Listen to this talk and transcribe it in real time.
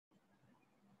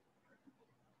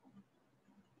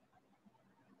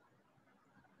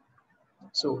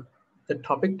So the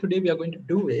topic today we are going to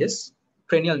do is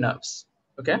cranial nerves.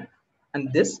 Okay.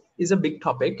 And this is a big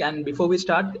topic. And before we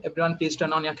start, everyone please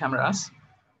turn on your cameras.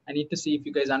 I need to see if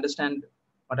you guys understand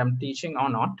what I'm teaching or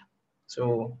not.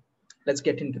 So let's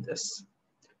get into this.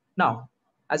 Now,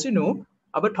 as you know,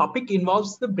 our topic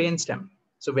involves the brainstem.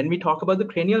 So when we talk about the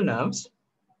cranial nerves,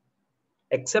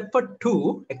 except for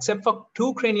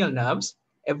two cranial nerves,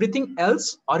 everything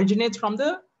else originates from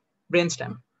the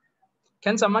brainstem.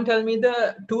 Can someone tell me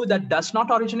the two that does not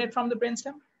originate from the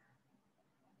brainstem?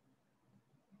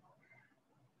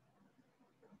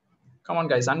 Come on,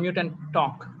 guys, unmute and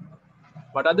talk.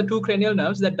 What are the two cranial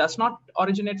nerves that does not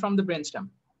originate from the brainstem?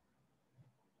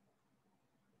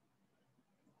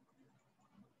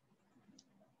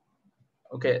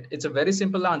 Okay, it's a very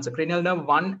simple answer. Cranial nerve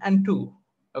 1 and 2.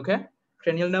 Okay,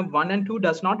 cranial nerve 1 and 2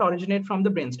 does not originate from the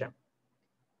brainstem.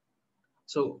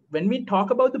 So when we talk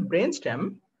about the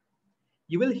brainstem,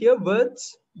 you will hear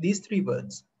words, these three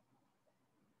words.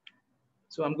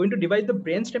 So I'm going to divide the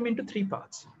brainstem into three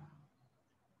parts.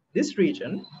 This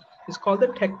region is called the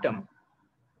tectum.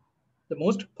 The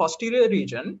most posterior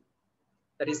region,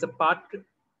 that is the part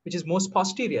which is most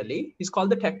posteriorly, is called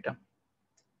the tectum.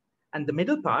 And the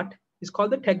middle part is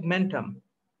called the tegmentum.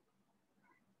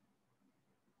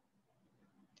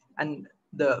 And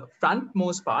the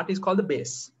frontmost part is called the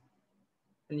base.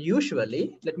 And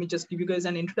usually, let me just give you guys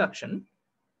an introduction.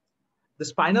 The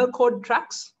spinal cord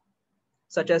tracts,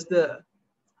 such as the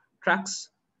tracts,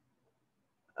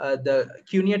 the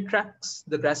cuneate tracts,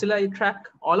 the gracilis tract,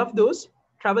 all of those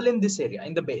travel in this area,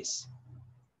 in the base.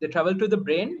 They travel to the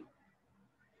brain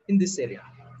in this area.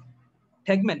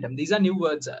 Tegmentum, these are new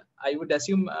words. I would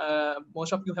assume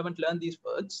most of you haven't learned these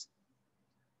words.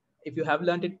 If you have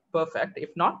learned it, perfect. If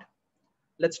not,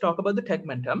 let's talk about the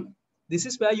tegmentum. This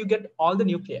is where you get all the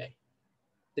nuclei.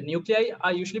 The nuclei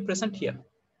are usually present here.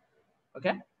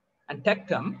 Okay, and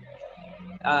tectum,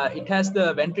 it has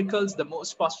the ventricles, the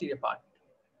most posterior part.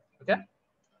 Okay,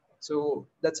 so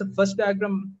that's the first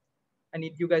diagram I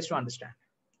need you guys to understand.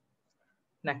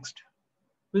 Next,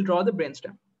 we'll draw the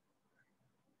brainstem.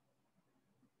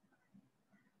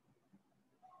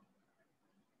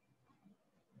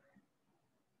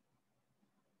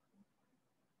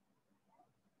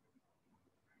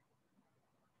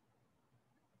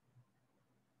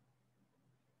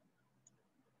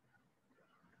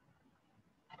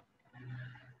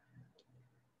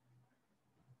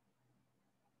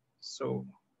 So,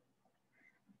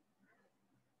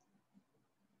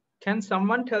 can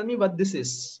someone tell me what this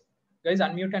is? Guys,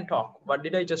 unmute and talk. What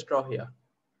did I just draw here?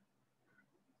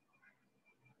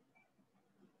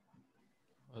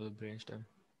 The brainstem.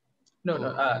 No,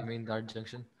 no. You mean that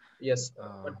junction? Yes.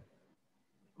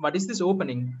 What is this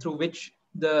opening through which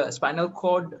the spinal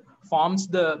cord forms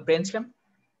the brainstem?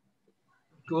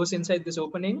 Goes inside this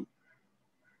opening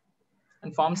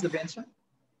and forms the brainstem.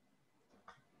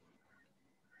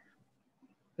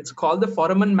 It's called the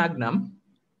foramen magnum.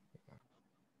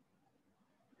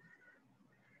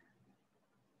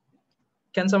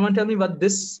 Can someone tell me what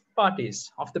this part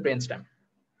is of the brainstem?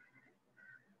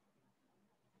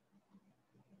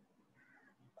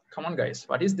 Come on, guys.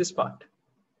 What is this part?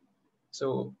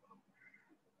 So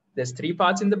there's three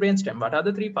parts in the brainstem. What are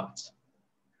the three parts?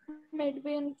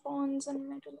 Midbrain, pons, and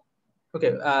medulla.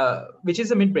 Okay. Which is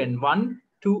the midbrain? 1,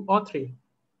 2, or 3?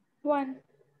 1.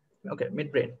 Okay,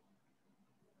 midbrain.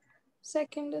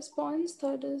 Second is pons,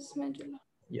 third is medulla.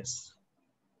 Yes.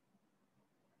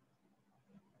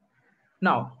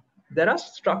 Now, there are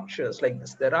structures like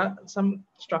this. There are some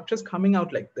structures coming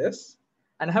out like this.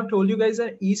 And I have told you guys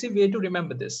an easy way to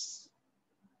remember this.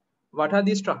 What are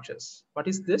these structures? What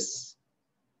is this?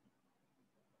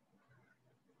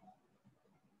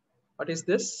 What is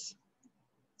this?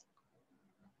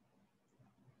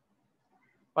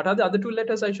 What are the other two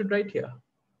letters I should write here?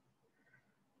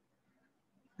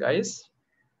 Guys?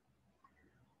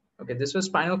 Okay, this was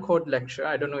spinal cord lecture.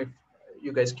 I don't know if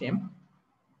you guys came.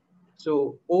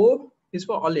 So O is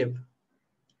for olive.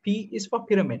 P is for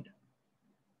pyramid.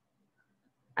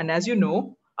 And as you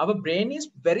know, our brain is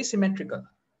very symmetrical.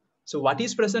 So what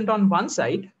is present on one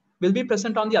side will be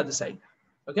present on the other side.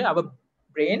 Okay, our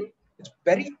brain is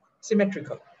very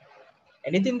symmetrical.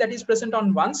 Anything that is present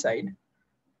on one side,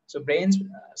 so brains,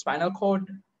 spinal cord,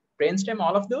 brainstem,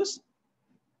 all of those,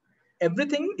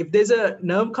 everything, if there's a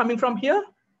nerve coming from here,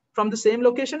 from the same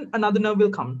location, another nerve will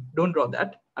come. Don't draw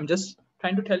that. I'm just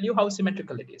trying to tell you how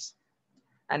symmetrical it is.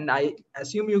 And I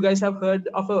assume you guys have heard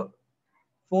of a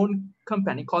phone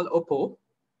company called Oppo.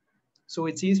 So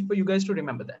it's easy for you guys to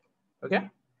remember that. Okay,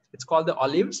 it's called the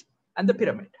olives and the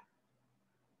pyramid.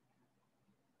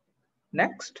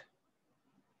 Next,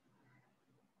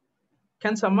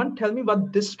 Can someone tell me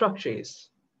what this structure is?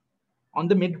 On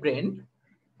the midbrain,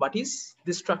 what is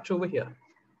this structure over here?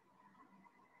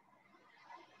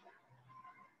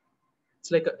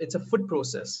 It's like it's a foot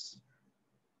process.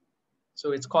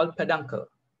 So it's called peduncle.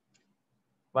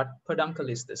 What peduncle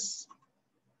is this?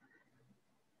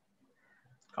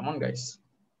 Come on, guys.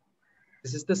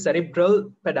 This is the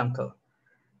cerebral peduncle.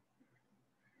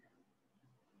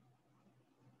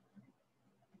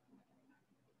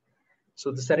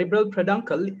 So the cerebral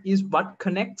peduncle is what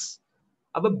connects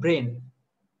our brain.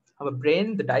 Our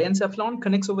brain, the diencephalon,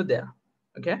 connects over there.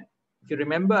 Okay. If you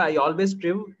remember, I always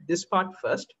drew this part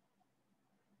first.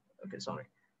 Okay, sorry.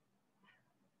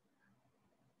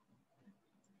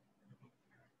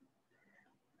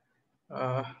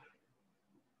 I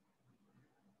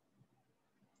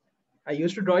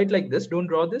used to draw it like this. Don't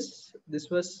draw this. This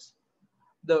was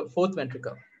the fourth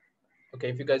ventricle. Okay,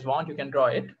 if you guys want, you can draw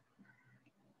it.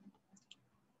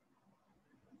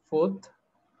 Fourth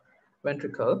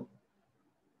ventricle.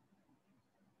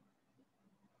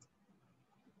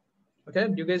 Okay,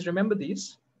 do you guys remember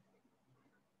these?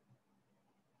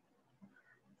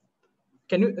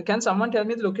 Can someone tell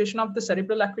me the location of the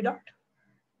cerebral aqueduct?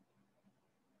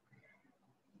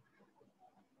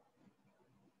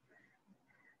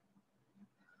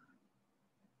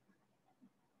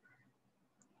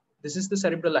 This is the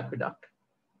cerebral aqueduct.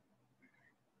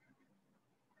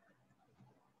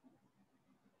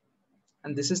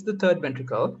 And this is the third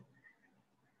ventricle.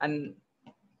 And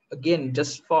again,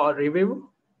 just for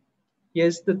review,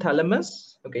 here's the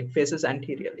thalamus. Okay, it faces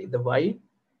anteriorly. The white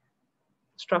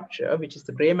structure, which is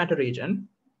the gray matter region,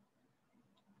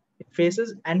 it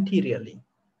faces anteriorly.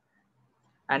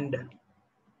 And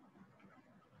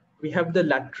we have the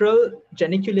lateral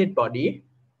geniculate body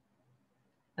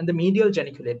and the medial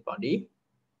geniculate body,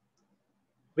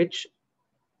 which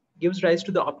gives rise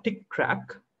to the optic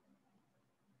tract,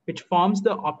 which forms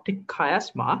the optic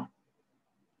chiasma.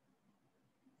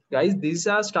 Guys, these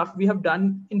are stuff we have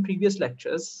done in previous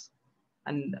lectures,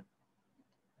 and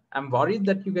I'm worried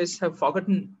that you guys have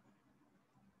forgotten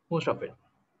most of it.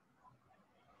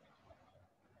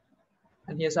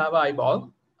 And here's our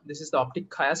eyeball. This is the optic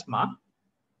chiasma,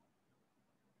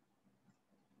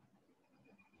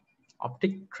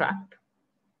 optic tract.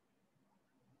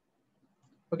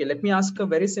 Okay, let me ask a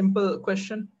very simple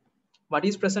question. What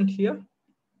is present here?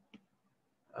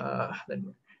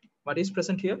 What is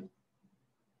present here?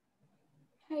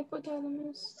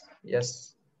 Hypothalamus.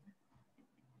 Yes.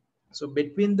 So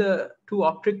between the two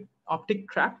optic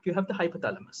tract, you have the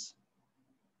hypothalamus.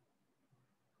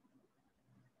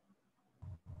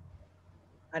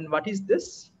 And what is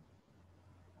this?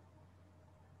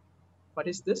 What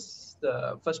is this?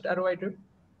 The first arrow I drew?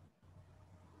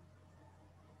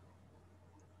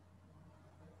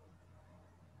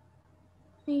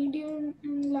 Medial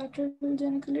and lateral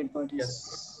geniculate bodies.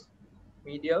 Yes.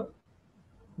 Medial.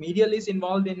 Medial is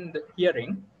involved in the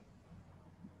hearing,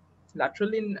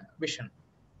 lateral in vision.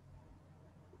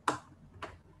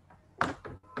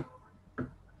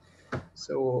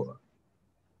 So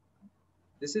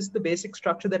this is the basic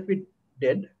structure that we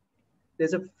did.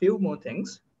 There's a few more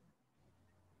things.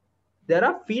 There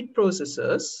are feed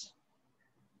processes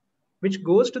which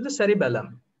goes to the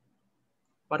cerebellum.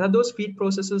 What are those feed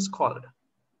processes called?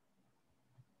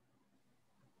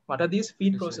 What are these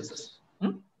feed processes?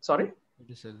 Sorry?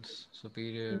 Pedicels,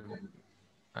 superior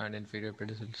and inferior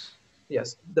pedicels.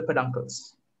 Yes, the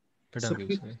peduncles.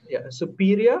 Peduncles. Yeah,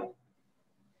 superior,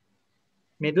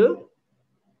 middle,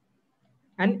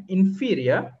 and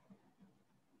inferior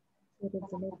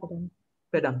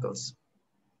peduncles.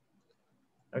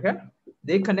 Okay,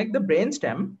 they connect the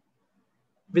brainstem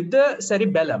with the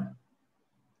cerebellum.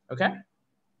 Okay.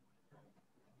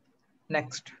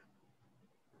 Next.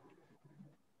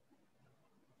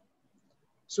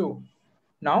 So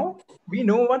now we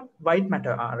know what white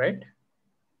matter are, right?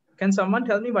 Can someone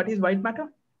tell me what is white matter?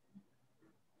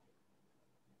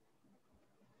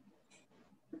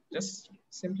 Just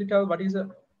simply tell what is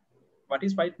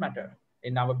white matter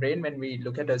in our brain when we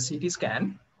look at a CT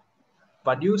scan.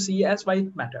 What do you see as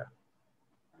white matter?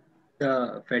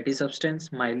 The fatty substance,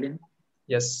 myelin.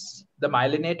 Yes, the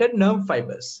myelinated nerve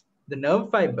fibers. The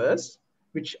nerve fibers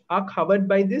which are covered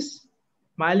by this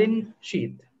myelin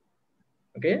sheath.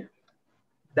 Okay,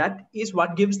 that is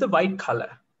what gives the white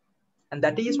color, and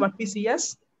that is what we see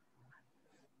as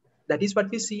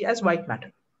white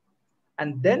matter.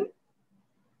 And then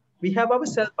we have our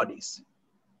cell bodies.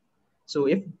 So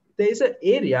if there is an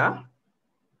area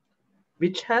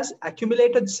which has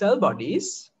accumulated cell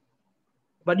bodies,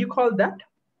 what do you call that?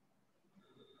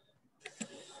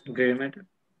 Gray matter.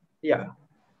 Yeah.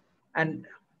 And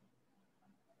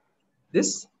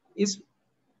This is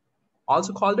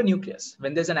also called a nucleus.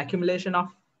 When there's an accumulation of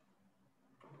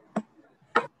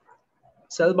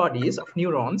cell bodies of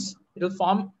neurons, it will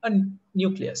form a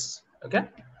nucleus. Okay.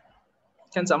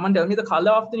 Can someone tell me the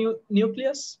color of the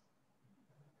nucleus?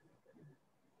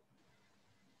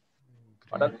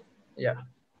 What are, yeah.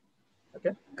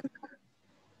 Okay.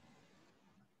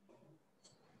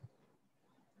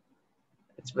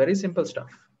 It's very simple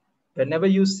stuff. Whenever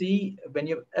you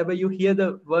hear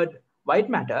the word white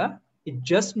matter, it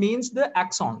just means the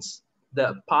axons,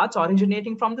 the parts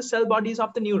originating from the cell bodies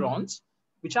of the neurons,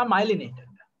 which are myelinated.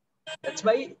 That's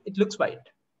why it looks white.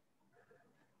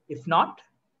 If not,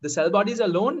 the cell bodies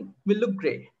alone will look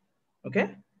gray.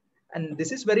 Okay. And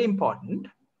this is very important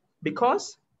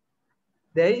because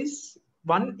there is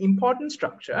one important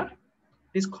structure.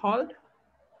 It is called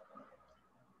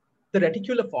the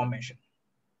reticular formation.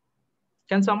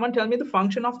 Can someone tell me the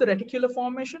function of the reticular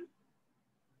formation?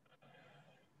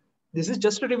 This is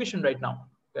just a revision right now,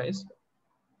 guys,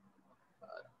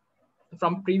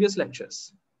 from previous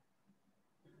lectures.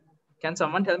 Can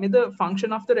someone tell me the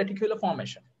function of the reticular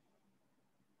formation?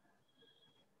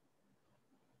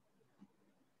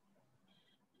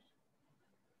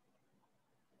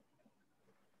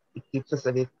 It keeps us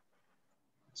awake.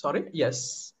 Sorry,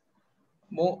 yes.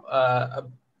 More,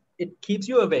 it keeps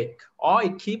you awake, or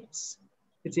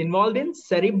it's involved in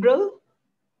cerebral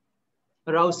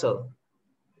arousal.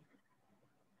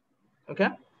 Okay,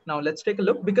 now let's take a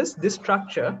look, because this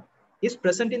structure is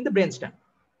present in the brainstem.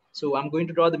 So I'm going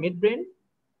to draw the midbrain,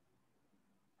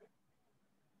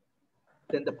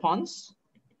 then the pons,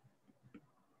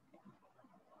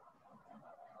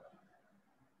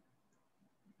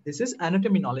 this is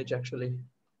anatomy knowledge actually.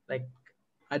 Like,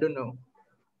 I don't know.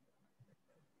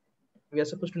 We are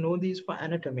supposed to know these for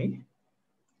anatomy.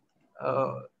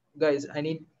 Guys, I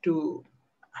need to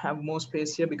have more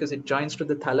space here because it joins to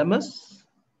the thalamus,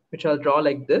 which I'll draw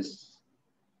like this.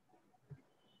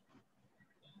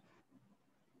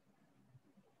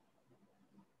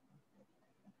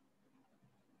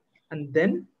 And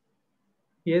then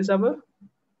here's our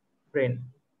brain.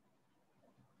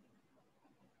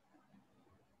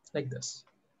 Like this.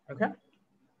 Okay.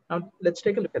 Now let's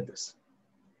take a look at this.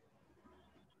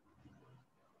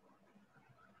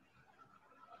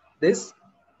 This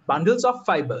bundles of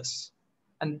fibers,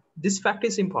 and this fact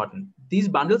is important. These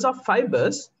bundles of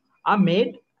fibers are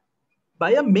made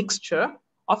by a mixture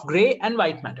of gray and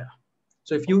white matter.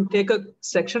 So if you take a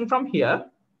section from here,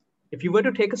 if you were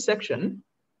to take a section,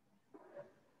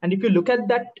 and if you look at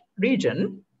that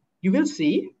region, you will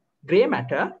see gray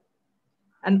matter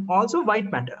and also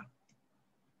white matter.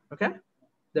 Okay,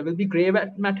 there will be gray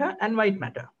matter and white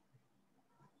matter.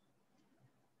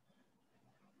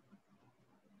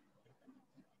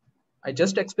 I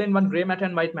just explained what gray matter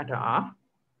and white matter are.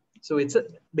 So it's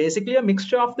basically a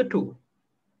mixture of the two.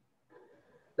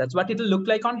 That's what it'll look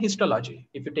like on histology.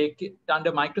 If you take it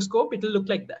under microscope, it'll look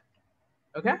like that.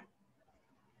 Okay.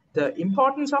 The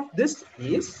importance of this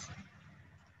is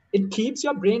it keeps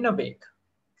your brain awake.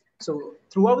 So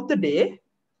throughout the day,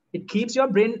 it keeps your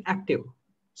brain active.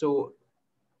 So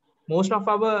most of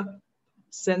our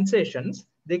sensations,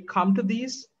 they come to the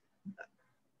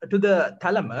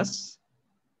thalamus,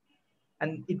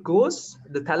 and it goes,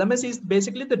 the thalamus is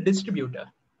basically the distributor.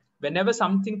 Whenever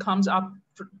something comes up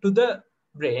to the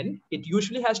brain, it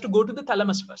usually has to go to the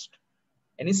thalamus first.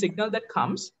 Any signal that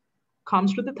comes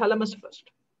to the thalamus first,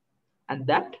 and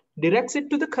that directs it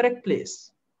to the correct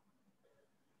place.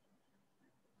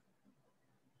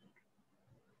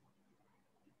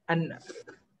 And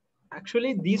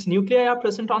actually these nuclei are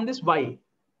present on this Y.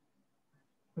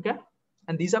 Okay,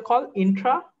 and these are called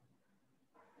intralaminar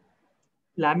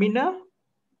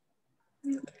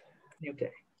nuclei.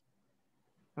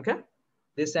 Okay,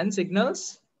 they send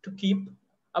signals to keep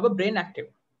our brain active.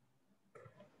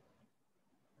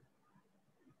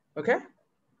 Okay,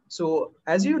 so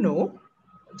as you know,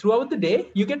 throughout the day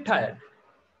you get tired.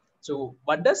 So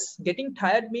what does getting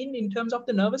tired mean in terms of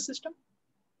the nervous system?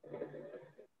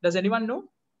 Does anyone know?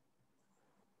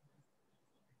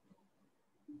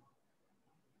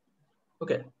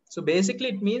 Okay, so basically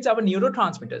it means our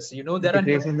neurotransmitters. You know, there are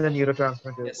decrease in the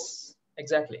neurotransmitters. Yes,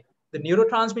 exactly. The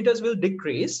neurotransmitters will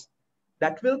decrease.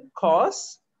 That will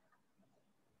cause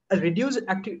a reduced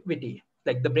activity.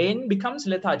 Like the brain becomes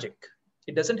lethargic.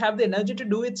 It doesn't have the energy to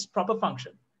do its proper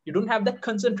function. You don't have that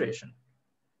concentration.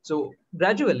 So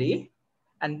gradually,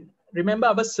 and remember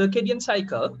our circadian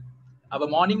cycle, our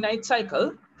morning-night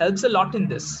cycle helps a lot in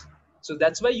this. So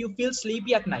that's why you feel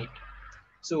sleepy at night.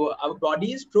 So our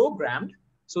body is programmed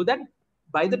so that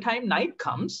by the time night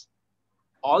comes,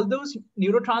 all those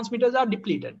neurotransmitters are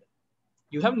depleted.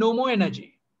 You have no more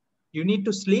energy. You need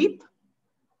to sleep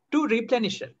to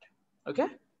replenish it. Okay.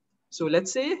 So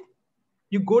let's say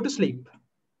you go to sleep.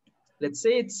 Let's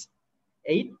say it's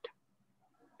 8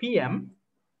 p.m.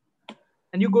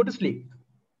 and you go to sleep.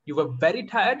 You were very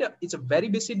tired. It's a very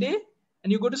busy day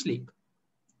and you go to sleep.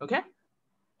 Okay.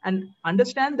 And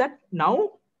understand that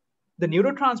now the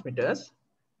neurotransmitters,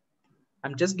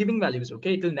 I'm just giving values.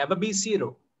 Okay. It will never be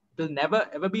zero. It will never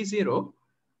ever be zero.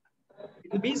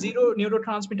 It will be zero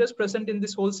neurotransmitters present in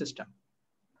this whole system.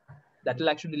 That will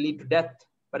actually lead to death.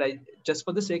 But just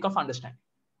for the sake of understanding.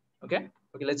 Okay.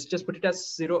 Okay. Let's just put it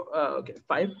as 0. Okay.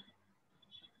 5.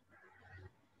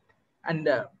 And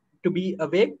to be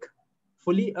awake,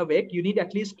 fully awake, you need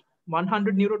at least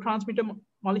 100 neurotransmitter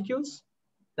molecules.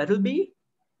 That will be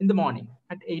in the morning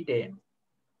at 8 a.m.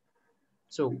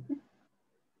 So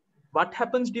what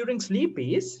happens during sleep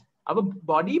is our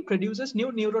body produces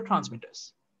new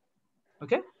neurotransmitters.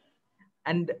 Okay.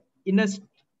 And in a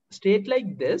state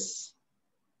like this,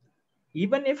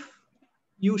 even if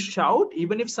you shout,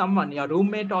 even if someone, your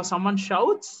roommate or someone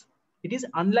shouts, it is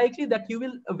unlikely that you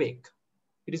will awake.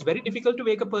 It is very difficult to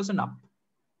wake a person up.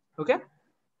 Okay.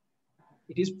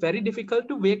 It is very difficult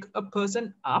to wake a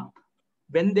person up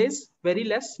when there's very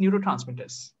less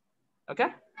neurotransmitters. Okay.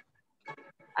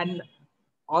 And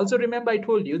also remember, I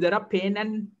told you there are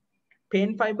pain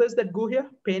fibers that go here.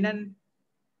 Pain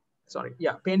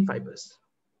fibers.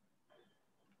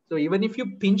 So even if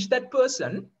you pinch that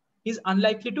person, he's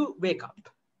unlikely to wake up.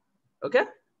 Okay.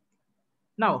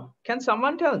 Now, can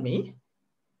someone tell me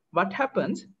what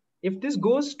happens if this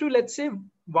goes to, let's say,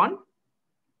 1?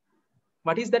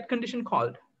 What is that condition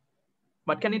called?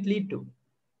 What can it lead to?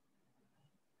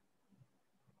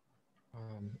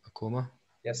 A coma.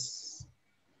 Yes.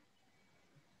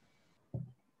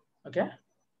 Okay.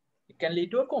 It can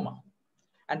lead to a coma.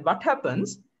 And what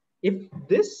happens if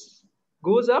this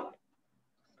goes up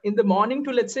in the morning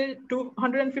to, let's say,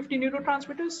 250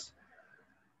 neurotransmitters?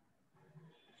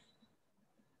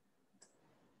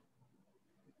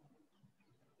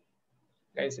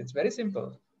 Guys, it's very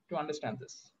simple to understand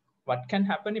this. What can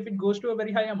happen if it goes to a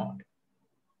very high amount?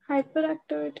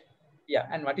 Hyperactivity. Yeah.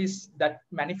 And what is that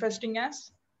manifesting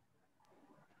as?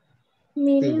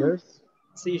 Mania. Seizures.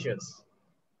 Seizures.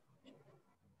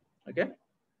 Okay.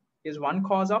 Is one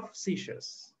cause of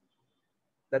seizures.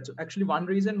 That's actually one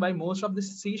reason why most of the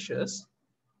seizures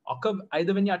occur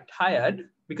either when you're tired,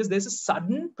 because there's a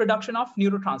sudden production of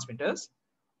neurotransmitters,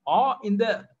 or in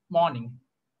the morning.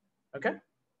 Okay.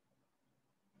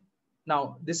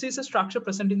 Now, this is a structure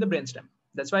present in the brainstem.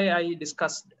 That's why I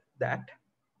discussed that.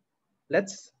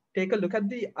 Let's take a look at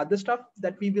the other stuff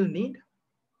that we will need.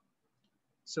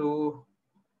 So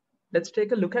let's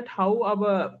take a look at how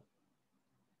our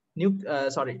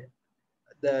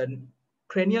the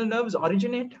cranial nerves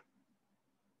originate.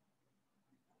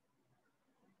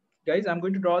 Guys, I'm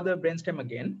going to draw the brainstem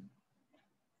again.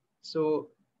 So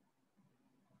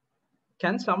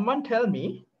can someone tell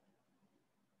me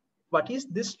what is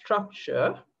this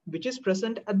structure which is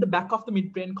present at the back of the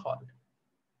midbrain called?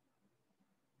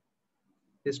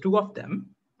 There's 2 of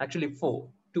them, actually 4,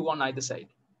 2 on either side.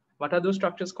 What are those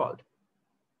structures called?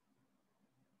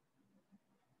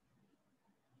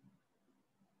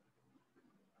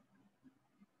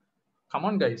 Come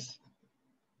on, guys.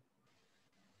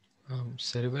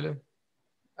 Cerebellum.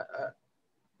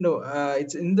 No,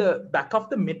 it's in the back of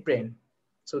the midbrain.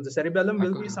 So the cerebellum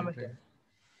will be somewhere here.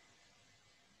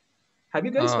 Have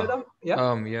you guys heard of?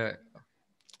 Yeah. Yeah.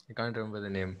 I can't remember the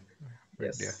name.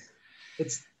 Yes. Yeah.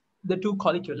 It's the 2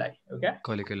 colliculi. Okay.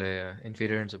 Colliculi, yeah.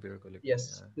 Inferior and superior colliculi.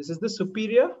 Yes. Yeah. This is the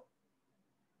superior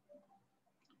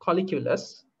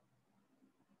colliculus.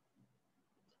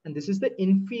 And this is the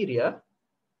inferior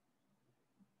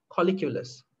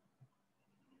colliculus.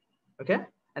 Okay.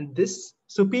 And this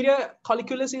superior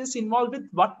colliculus is involved with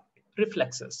what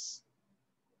reflexes?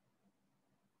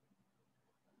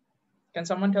 Can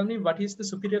someone tell me what is the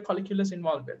superior colliculus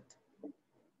involved with?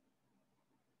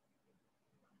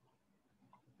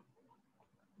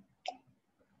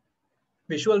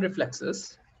 Visual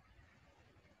reflexes.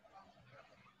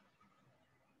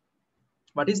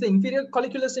 What is the inferior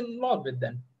colliculus involved with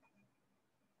then?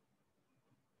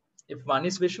 If one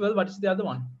is visual, what is the other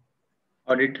one?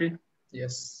 Auditory.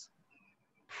 Yes.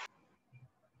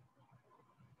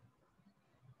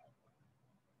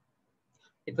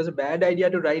 It was a bad idea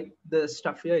to write the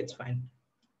stuff here. It's fine.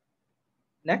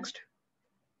 Next,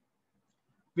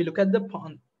 we look at the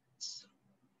pons.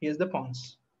 Here's the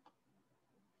pons.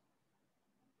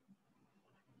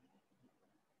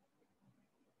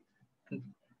 And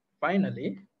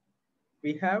finally,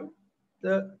 we have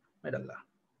the medulla.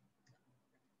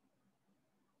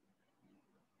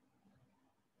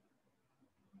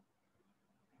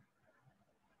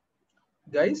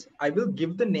 guys, I will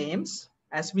give the names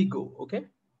as we go, okay?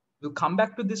 We'll come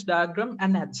back to this diagram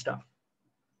and add stuff.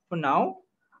 For now,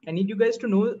 I need you guys to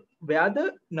know where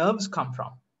the nerves come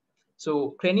from.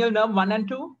 So cranial nerve 1 and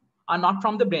 2 are not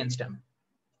from the brainstem.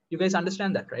 You guys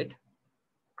understand that, right?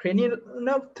 Cranial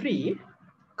nerve 3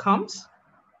 comes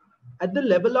at the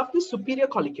level of the superior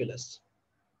colliculus.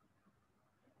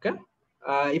 Okay.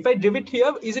 If I drive it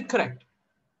here, is it correct?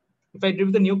 If I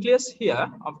drive the nucleus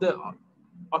here of the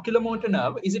oculomotor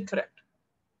nerve, is it correct?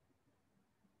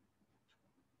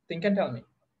 Think and tell me.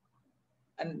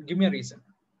 And give me a reason.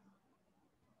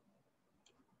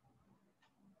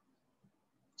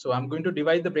 So I'm going to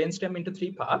divide the brainstem into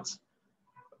 3 parts.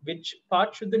 Which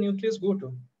part should the nucleus go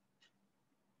to?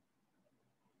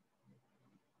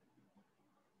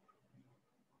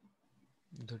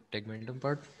 The tegmentum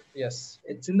part? Yes,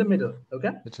 it's in the middle. Okay.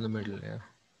 It's in the middle, yeah.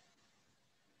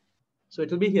 So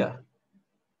it will be here.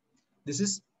 This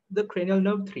is the cranial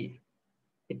nerve 3.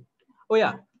 Oh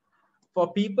yeah,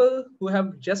 for people who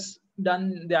have just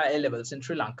done their A levels in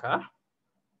Sri Lanka,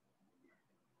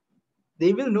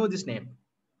 they will know this name.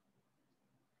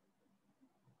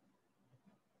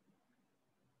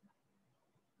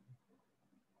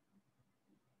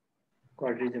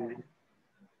 Quadrigemina.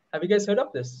 Have you guys heard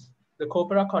of this? The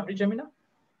corpora quadrigemina?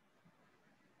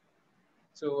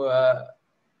 So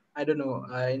I don't know,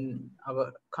 in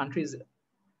our country's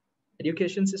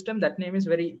education system, that name is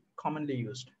very commonly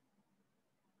used.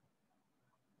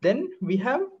 Then we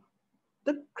have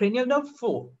the cranial nerve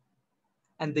 4.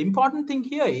 And the important thing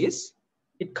here is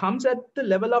it comes at the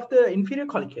level of the inferior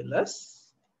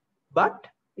colliculus, but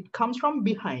it comes from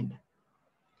behind.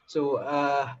 So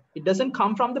it doesn't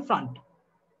come from the front.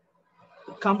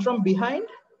 It comes from behind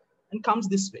and comes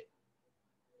this way.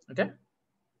 Okay.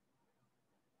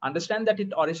 Understand that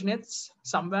it originates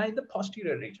somewhere in the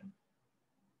posterior region.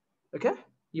 Okay.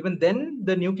 Even then,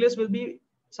 the nucleus will be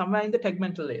somewhere in the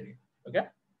tegmental area. Okay.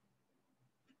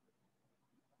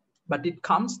 But it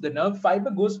comes, the nerve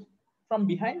fiber goes from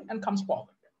behind and comes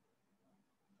forward.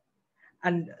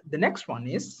 And the next one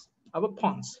is our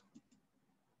pons.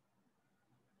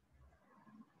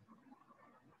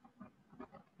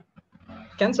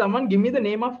 Can someone give me the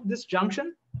name of this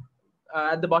junction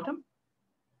at the bottom?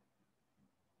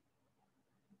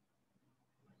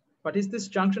 What is this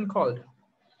junction called?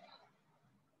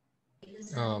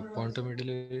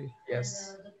 Pontomedullary.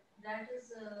 Yes.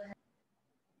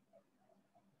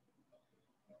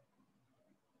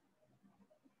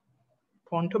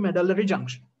 Pontomedullary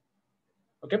junction.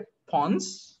 Okay,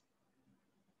 pons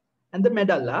and the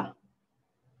medulla,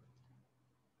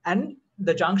 and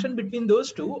the junction between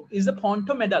those two is the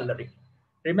pontomedullary.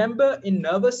 Remember, in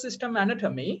nervous system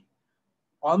anatomy,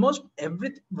 almost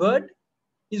every word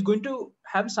is going to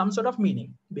have some sort of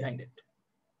meaning behind it.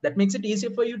 That makes it easier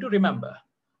for you to remember.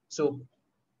 So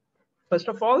first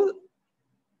of all,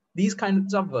 these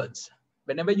kinds of words,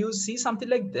 whenever you see something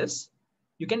like this,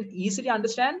 you can easily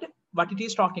understand what it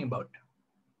is talking about.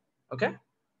 Okay.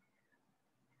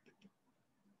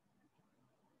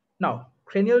 Now,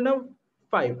 cranial nerve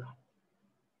 5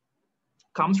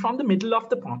 comes from the middle of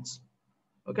the pons.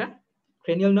 Okay.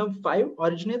 Cranial nerve 5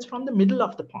 originates from the middle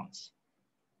of the pons.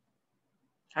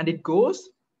 And it goes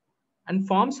and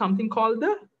forms something called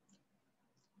the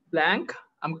blank.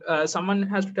 Someone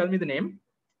has to tell me the name.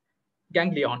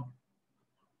 Ganglion.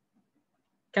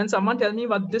 Can someone tell me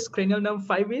what this cranial nerve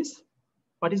 5 is?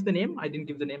 What is the name? I didn't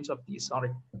give the names of these,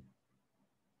 sorry.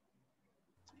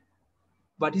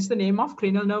 What is the name of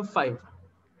cranial nerve 5?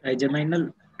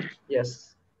 Trigeminal.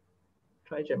 Yes,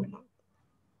 trigeminal.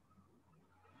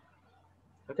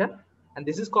 Okay, and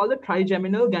this is called the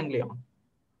trigeminal ganglion.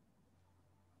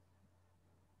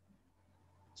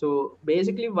 So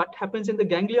basically what happens in the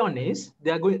ganglion is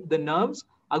the nerves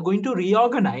are going to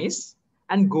reorganize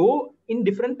and go in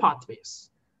different pathways.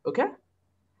 Okay,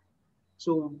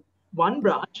 so one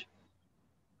branch.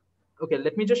 Okay,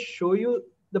 let me just show you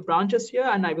the branches here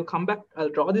and I will come back. I'll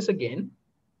draw this again.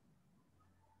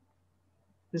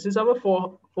 This is our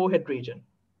forehead region.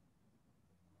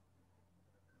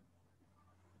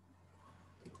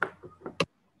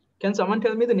 Can someone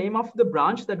tell me the name of the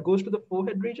branch that goes to the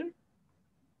forehead region?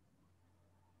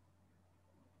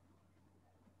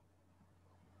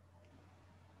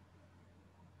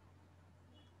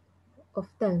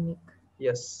 Ophthalmic.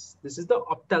 Yes, this is the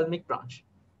ophthalmic branch.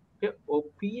 Okay,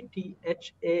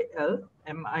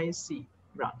 OPTHALMIC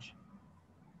branch.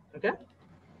 Okay,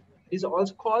 it is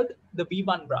also called the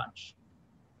V1 branch.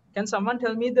 Can someone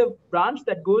tell me the branch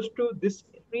that goes to this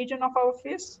region of our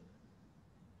face?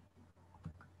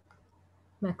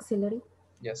 Maxillary.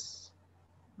 Yes,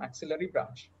 maxillary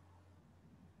branch.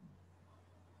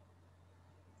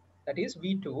 that is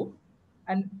V2.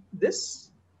 And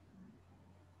this,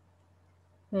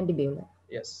 Mandibular.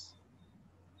 yes.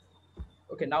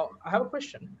 Okay, now I have a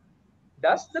question.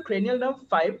 Does the cranial nerve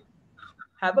 5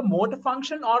 have a motor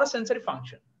function or a sensory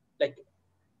function? Like,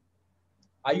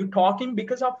 are you talking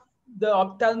because of the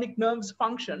ophthalmic nerve's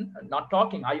function? Not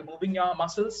talking. Are you moving your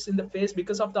muscles in the face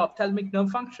because of the ophthalmic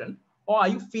nerve function? Or are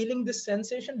you feeling this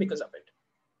sensation because of it?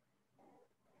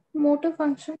 Motor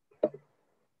function.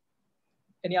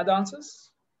 Any other answers?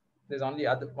 There's only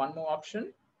one more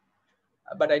option,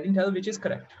 but I didn't tell which is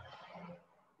correct.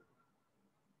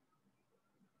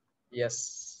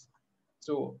 Yes.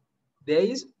 So there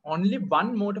is only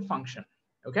one motor function.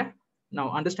 Okay.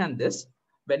 Now understand this.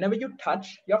 Whenever you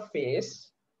touch your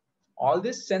face, all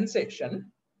this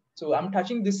sensation. So I'm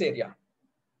touching this area.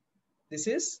 This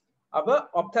is our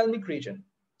ophthalmic region.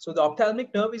 So the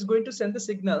ophthalmic nerve is going to send the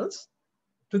signals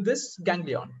to this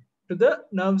ganglion, to the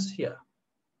nerves here.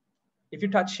 If you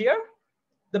touch here,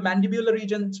 the mandibular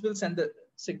regions will send the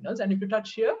signals. And if you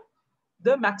touch here,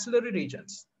 the maxillary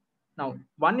regions. Now,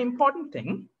 one important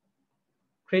thing,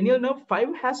 cranial nerve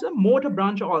 5 has a motor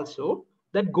branch also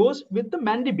that goes with the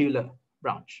mandibular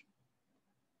branch.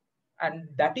 And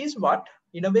that is what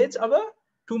innervates our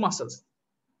two muscles,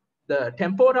 the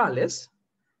temporalis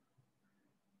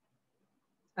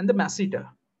and the masseter.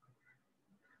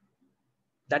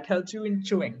 That helps you in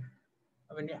chewing.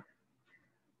 I mean, yeah,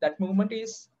 that movement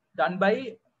is done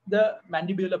by the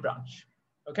mandibular branch.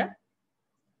 Okay.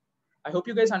 I hope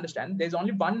you guys understand. There's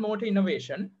only one motor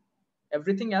innervation.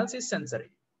 Everything else is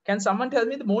sensory. Can someone tell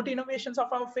me the motor innervations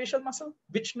of our facial muscle?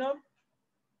 Which nerve?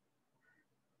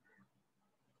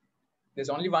 There's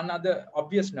only one other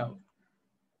obvious nerve.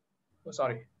 Oh,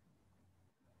 sorry.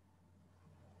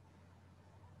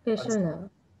 Facial nerve.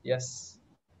 Yes.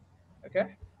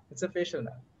 Okay. It's a facial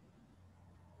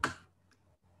nerve.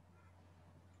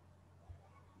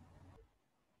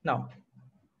 Now,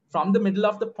 from the middle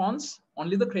of the pons,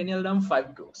 only the cranial nerve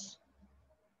 5 goes.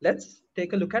 Let's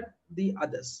take a look at the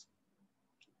others.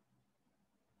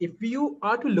 If you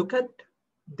are to look at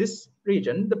this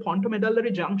region, the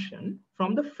pontomedullary junction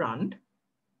from the front,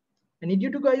 I need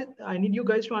you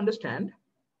guys to understand,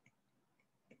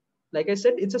 like I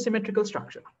said, it's a symmetrical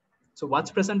structure. So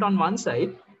what's present on one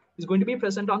side is going to be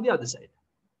present on the other side.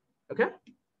 Okay.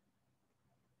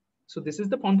 So this is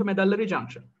the pontomedullary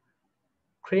junction.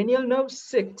 Cranial nerve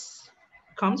 6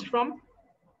 comes from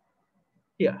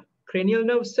here. Cranial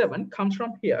nerve 7 comes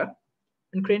from here.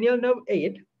 And cranial nerve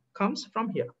 8 comes from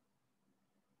here.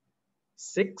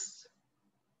 6,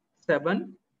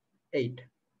 7, 8.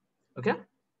 Okay.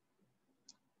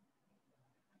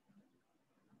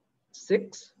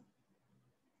 6,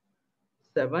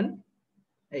 7,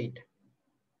 8.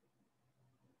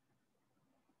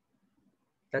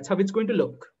 That's how it's going to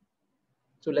look.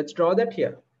 So let's draw that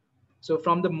here. So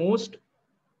from the most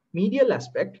medial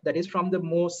aspect, that is from the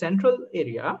most central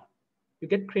area, you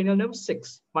get cranial nerve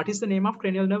 6. What is the name of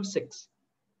cranial nerve 6?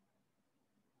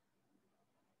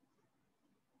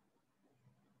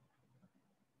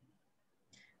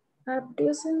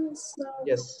 Abducens nerve.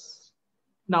 Yes.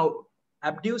 Now,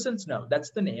 abducens nerve, that's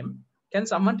the name. Can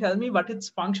someone tell me what its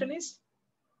function is?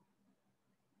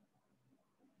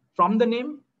 From the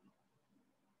name?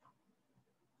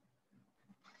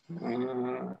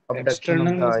 Abduction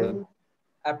of the eye.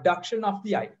 Abduction of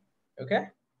the eye. Okay.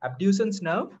 Abducens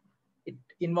nerve, it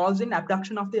involves in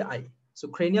abduction of the eye. So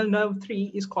cranial nerve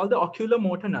 3 is called the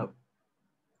oculomotor nerve.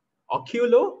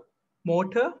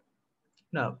 Oculomotor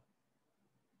nerve.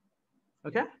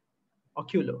 Okay.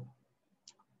 Oculo.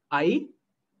 Eye,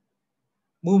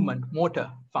 movement,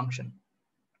 motor function.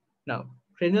 Now,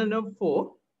 cranial nerve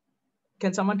 4.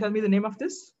 Can someone tell me the name of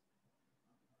this?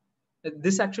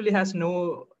 This actually has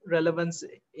no relevance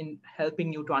in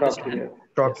helping you to understand.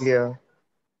 Trochlea. Yes.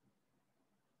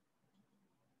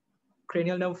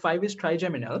 Cranial nerve 5 is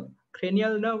trigeminal.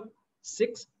 Cranial nerve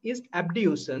 6 is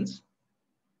abducens.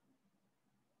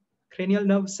 Cranial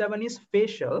nerve 7 is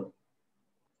facial.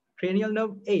 Cranial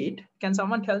nerve 8. Can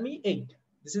someone tell me 8?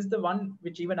 This is the one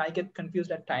which even I get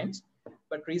confused at times,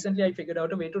 but recently I figured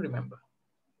out a way to remember.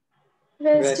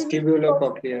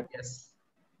 Vestibulocochlear. Yes.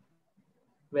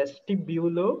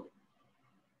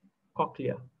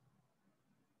 Vestibulocochlear.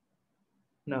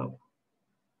 No.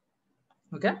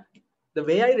 Okay. The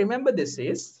way I remember this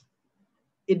is,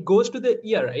 it goes to the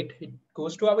ear, right? It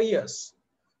goes to our ears.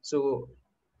 So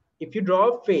if you draw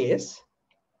a face,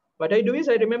 what I do is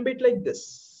I remember it like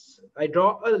this. I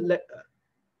draw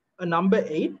a number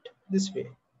 8 this way.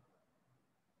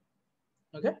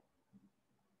 Okay.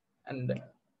 And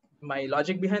my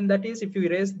logic behind that is, if you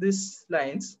erase these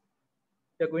lines,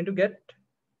 you're going to get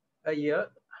a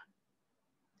ear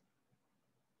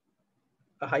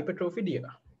a hypertrophied ear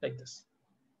like this.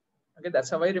 Okay, that's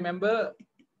how I remember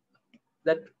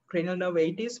that cranial nerve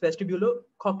 8 is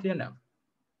vestibulocochlear nerve.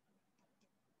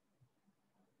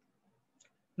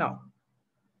 Now,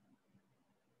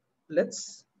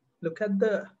 let's look at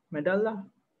the medulla.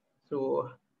 So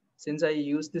since I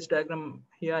use this diagram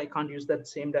here, I can't use that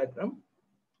same diagram.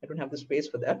 I don't have the space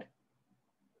for that.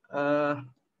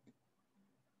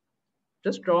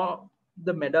 Just draw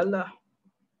the medulla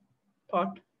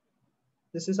part.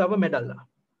 This is our medulla.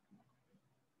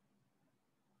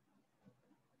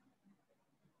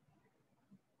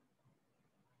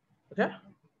 Okay,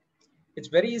 it's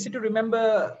very easy to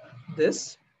remember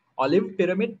this olive,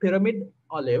 pyramid, pyramid,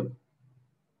 olive,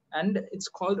 and it's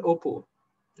called OPO.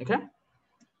 Okay,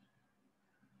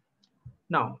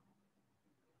 now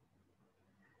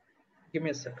give me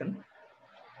a second.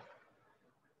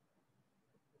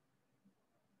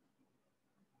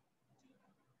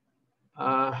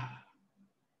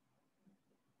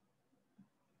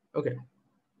 Okay,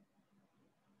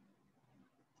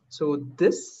 so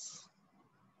this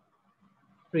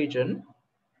region,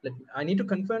 I need to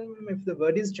confirm if the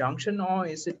word is junction or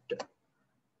is it,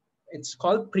 it's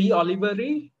called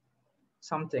pre-olivary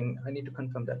something. I need to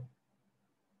confirm that.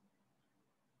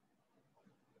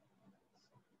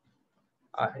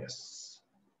 Yes.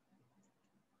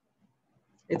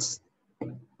 It's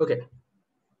okay.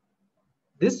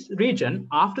 This region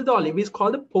after the olive is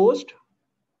called the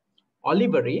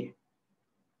post-olivary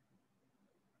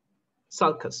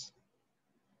sulcus.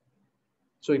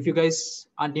 So if you guys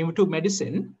are new to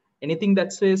medicine, anything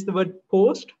that says the word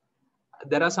post,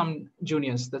 there are some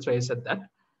juniors, that's why I said that.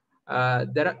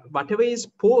 Whatever is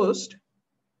post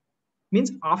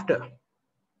means after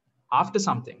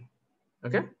something.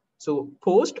 Okay, so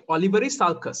post-olivary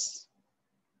sulcus,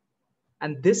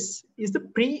 and this is the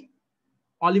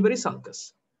pre-olivary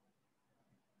sulcus.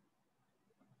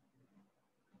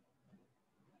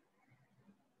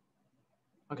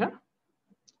 Okay,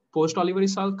 post-olivary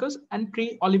sulcus and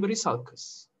pre-olivary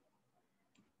sulcus.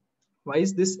 Why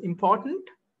is this important?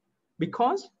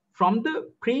 Because from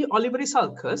the pre-olivary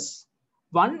sulcus,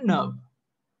 one nerve,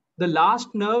 the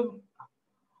last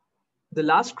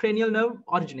cranial nerve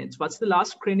originates. What's the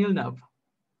last cranial nerve?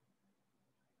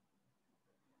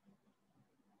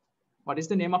 What is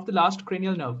the name of the last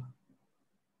cranial nerve?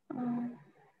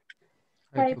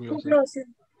 Hypoglossal.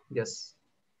 Yes.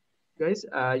 Guys,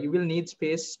 you will need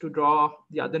space to draw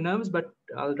the other nerves, but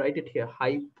I'll write it here,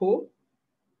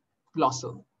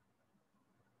 hypoglossal.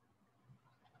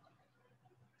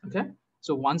 Okay,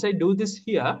 so once I do this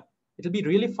here, it'll be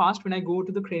really fast when I go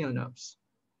to the cranial nerves.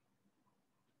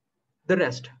 The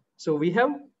rest. So we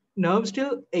have nerves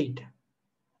till 8.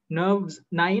 Nerves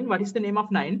 9, what is the name of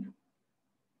 9?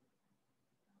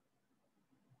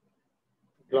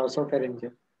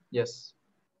 Glossopharyngeal. Yes,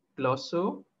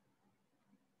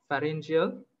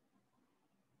 glossopharyngeal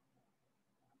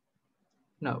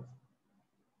nerve.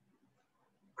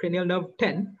 Cranial nerve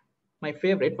 10, my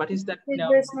favorite. What is that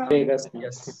nerve? Vagus nerve.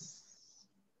 Yes,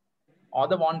 or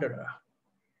the wanderer.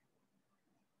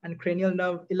 And cranial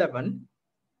nerve 11,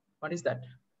 what is that?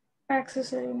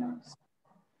 Accessory nerves.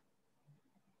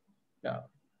 Yeah.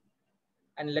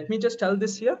 And let me just tell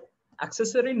this here.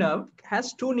 Accessory nerve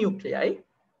has 2 nuclei.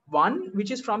 One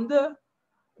which is from the,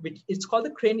 it's called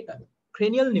the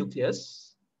cranial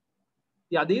nucleus.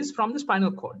 The other is from the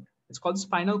spinal cord. It's called the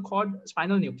spinal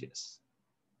nucleus.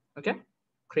 Okay,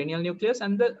 cranial nucleus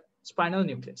and the spinal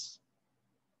nucleus.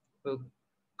 We'll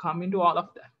come into all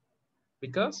of that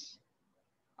because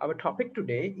our topic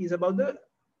today is about the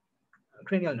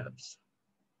cranial nerves.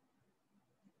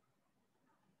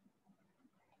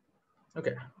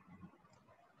 Okay.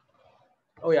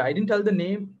 Oh yeah, I didn't tell the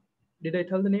name. Did I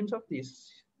tell the names of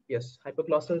these? Yes,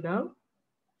 hypoglossal nerve.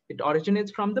 It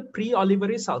originates from the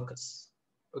pre-olivary sulcus.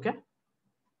 Okay.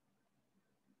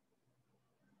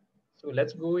 So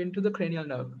let's go into the cranial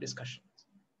nerve discussions.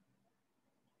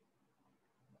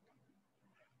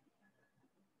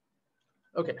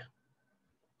 Okay.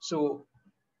 So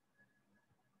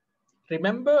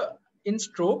remember in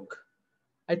stroke,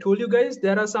 I told you guys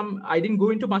there are some, I didn't go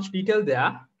into much detail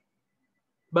there,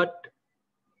 but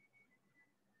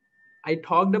I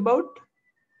talked about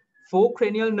 4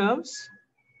 cranial nerves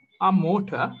are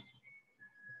motor,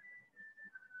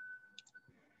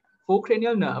 4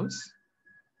 cranial nerves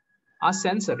are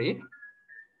sensory,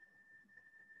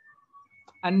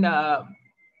 and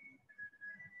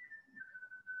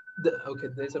okay,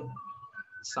 there's a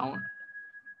sound.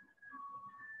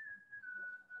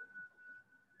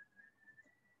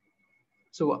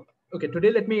 So, okay,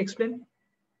 today let me explain.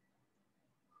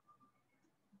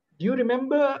 Do you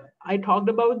remember I talked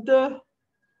about the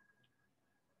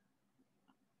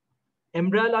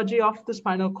embryology of the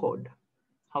spinal cord,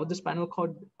 how the spinal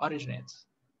cord originates.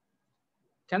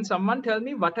 Can someone tell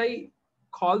me what I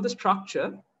call the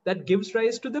structure that gives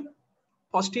rise to the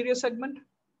posterior segment?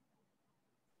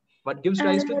 What gives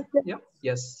rise to, yeah,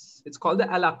 yes, it's called the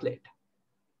ala plate.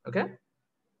 Okay.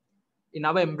 In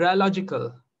our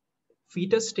embryological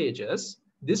fetus stages,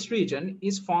 this region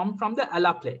is formed from the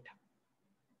ala plate.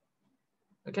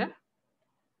 Okay.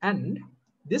 And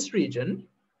this region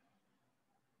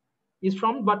is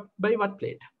formed by what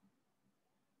plate?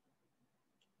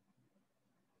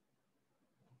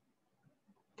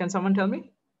 Can someone tell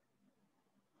me?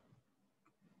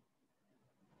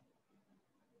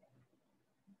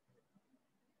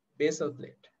 Basal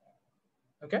plate.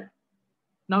 Okay.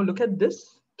 Now look at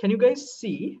this. Can you guys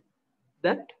see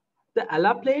that the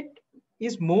ala plate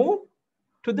is more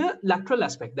to the lateral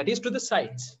aspect, that is to the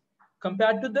sides,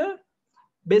 compared to the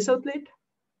basal plate?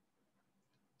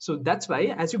 So that's why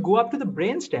as you go up to the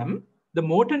brainstem, the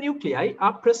motor nuclei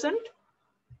are present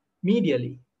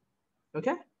medially.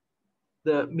 Okay.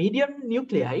 The median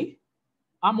nuclei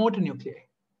are motor nuclei.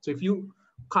 So if you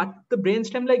cut the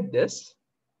brainstem like this,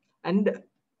 and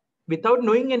without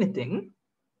knowing anything,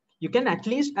 you can at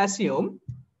least assume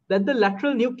that the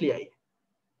lateral nuclei,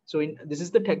 so this is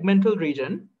the tegmental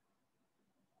region.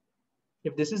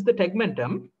 If this is the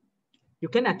tegmentum, you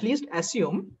can at least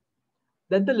assume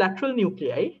that the lateral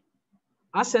nuclei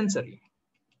are sensory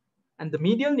and the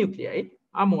medial nuclei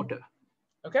are motor.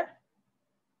 Okay.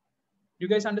 You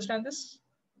guys understand this?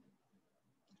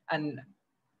 And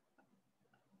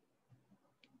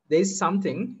there is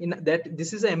something in that,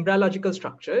 this is an embryological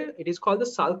structure. It is called the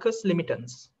sulcus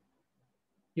limitans.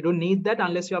 You don't need that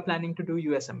unless you are planning to do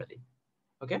USMLE.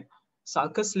 Okay.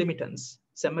 Sulcus limitans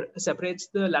separates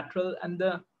the lateral and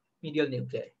the medial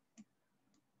nuclei.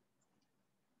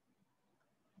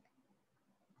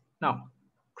 Now,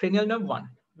 cranial nerve 1.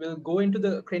 We'll go into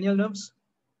the cranial nerves.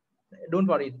 Don't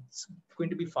worry, it's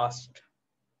going to be fast.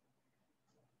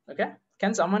 Okay.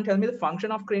 Can someone tell me the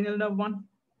function of cranial nerve 1?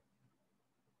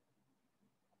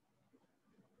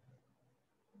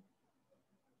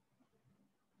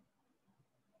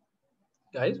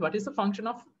 Guys, what is the function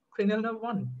of cranial nerve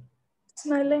 1?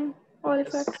 Smelling,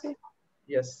 olfactory.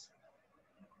 Yes.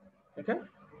 Okay.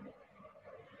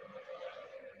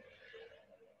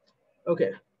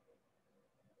 Okay.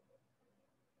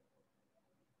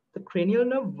 The cranial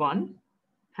nerve 1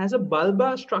 has a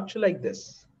bulbar structure like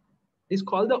this. It's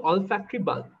called the olfactory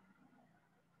bulb.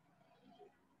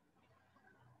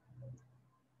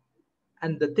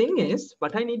 And the thing is,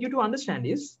 what I need you to understand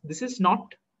is, this is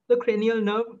not the cranial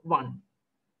nerve 1.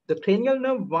 The cranial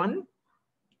nerve 1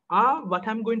 are what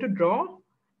I'm going to draw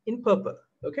in purple.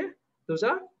 Okay. Those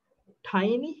are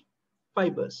tiny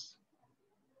fibers.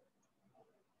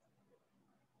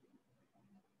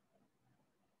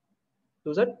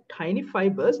 Those are tiny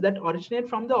fibers that originate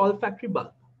from the olfactory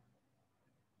bulb.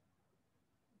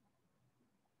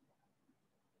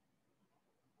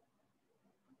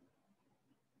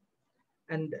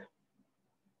 And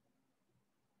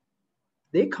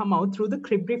they come out through the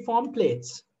cribriform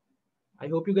plates. I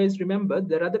hope you guys remember,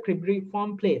 there are the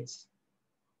cribriform plates.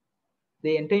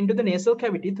 They enter into the nasal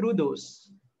cavity through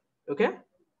those. Okay.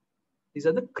 These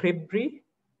are the cribri.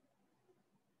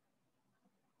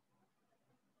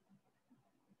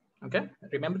 Okay.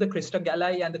 Remember the crista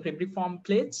galli and the cribriform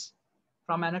plates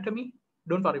from anatomy?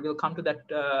 Don't worry, we'll come to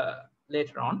that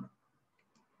later on.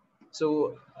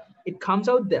 So it comes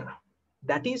out there.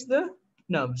 That is the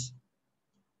nerves.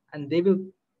 And they will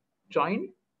join.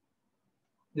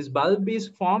 This bulb is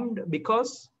formed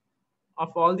because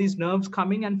of all these nerves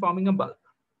coming and forming a bulb.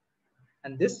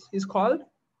 And this is called,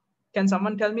 can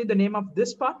someone tell me the name of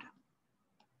this part?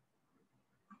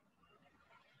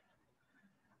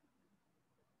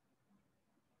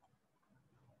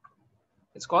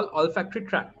 It's called olfactory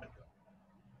tract.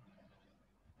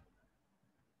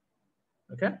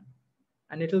 Okay.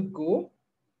 And it will go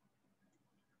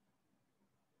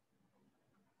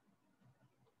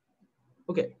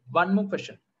okay, one more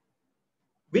question.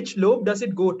 Which lobe does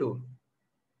it go to?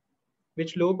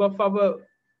 Which lobe of our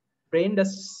brain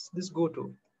does this go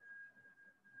to?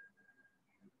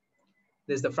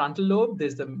 There's the frontal lobe,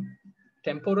 there's the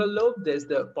temporal lobe, there's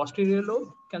the posterior lobe.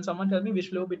 Can someone tell me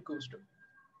which lobe it goes to?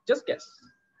 Just guess.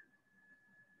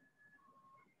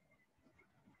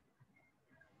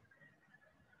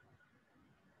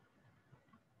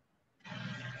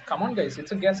 Come on, guys,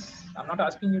 it's a guess. I'm not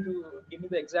asking you to give me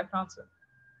the exact answer.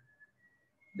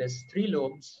 There's 3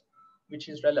 lobes, which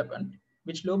is relevant.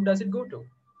 Which lobe does it go to?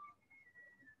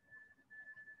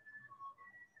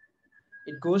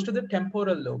 It goes to the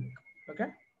temporal lobe. Okay.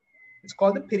 It's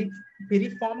called the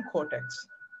piriform cortex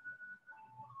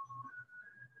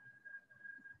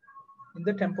in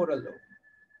the temporal lobe.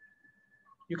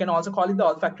 You can also call it the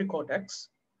olfactory cortex.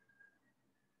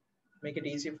 Make it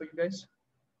easier for you guys.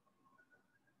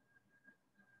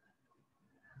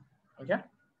 Okay.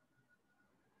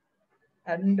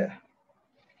 And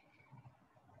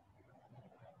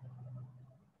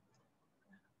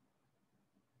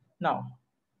now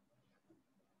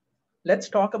let's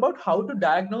talk about how to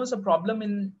diagnose a problem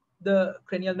in the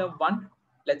cranial nerve 1.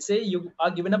 Let's say you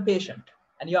are given a patient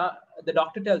and the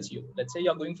doctor tells you, let's say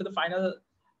you're going for the final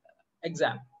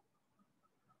exam,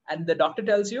 and the doctor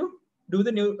tells you, do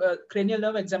the cranial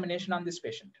nerve examination on this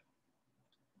patient.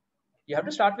 You have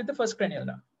to start with the first cranial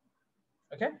nerve.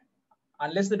 Okay.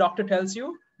 Unless the doctor tells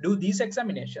you, do these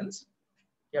examinations,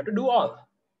 you have to do all.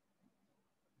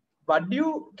 But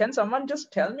can someone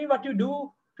just tell me what you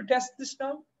do to test this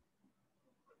nerve?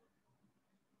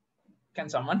 Can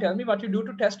someone tell me what you do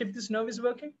to test if this nerve is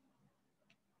working?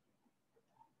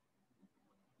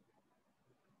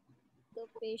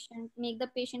 Make the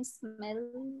patient smell.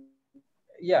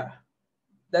 Yeah,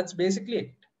 that's basically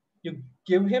it. You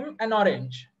give him an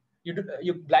orange.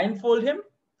 You blindfold him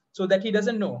so that he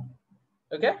doesn't know.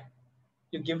 Okay?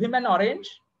 You give him an orange.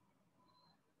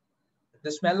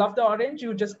 The smell of the orange,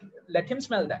 you just let him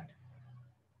smell that.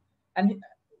 And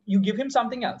you give him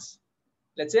something else.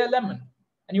 Let's say a lemon.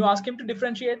 And you ask him to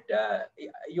differentiate.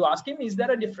 You ask him, is there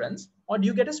a difference? Or do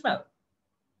you get a smell?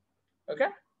 Okay?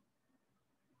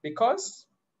 Because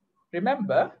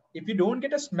remember, if you don't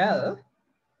get a smell,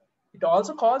 it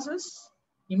also causes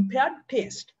impaired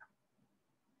taste.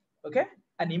 Okay?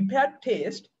 And impaired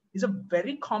taste is a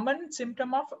very common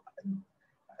symptom of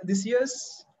this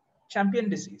year's champion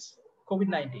disease,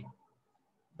 COVID-19.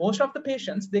 Most of the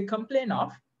patients, they complain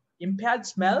of impaired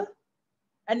smell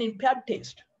and impaired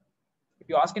taste. If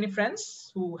you ask any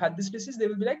friends who had this disease, they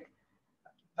will be like,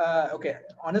 okay,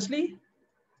 honestly,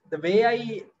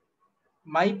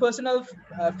 my personal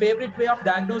favorite way of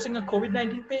diagnosing a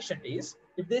COVID-19 patient is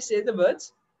if they say the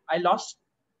words, I lost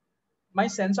my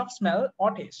sense of smell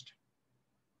or taste.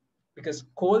 Because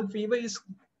cold fever is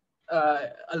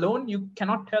alone, you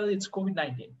cannot tell it's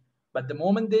COVID-19. But the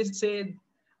moment they say,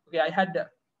 okay, I had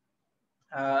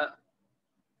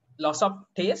loss of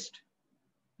taste,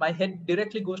 my head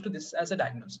directly goes to this as a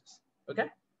diagnosis. Okay.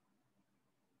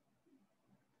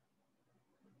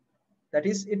 That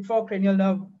is it for cranial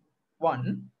nerve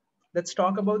 1. Let's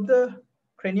talk about the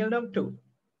cranial nerve 2.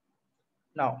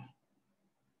 Now,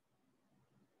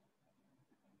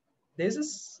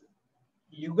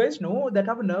 you guys know that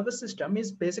our nervous system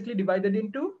is basically divided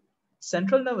into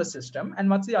central nervous system, and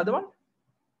what's the other one?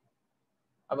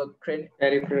 Our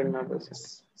Peripheral nervous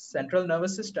system. Central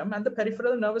nervous system and the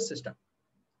peripheral nervous system.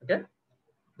 Okay.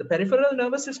 The peripheral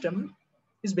nervous system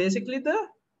is basically the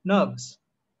nerves.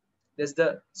 There's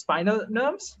the spinal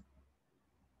nerves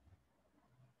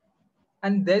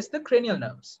and there's the cranial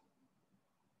nerves.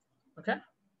 Okay.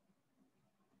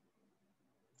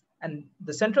 And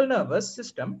the central nervous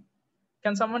system,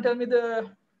 can someone tell me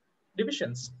the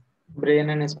divisions?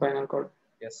 Brain and spinal cord.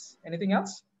 Yes. Anything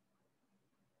else?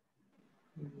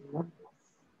 No.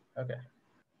 Okay.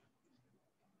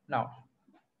 Now,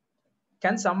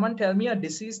 can someone tell me a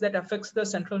disease that affects the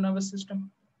central nervous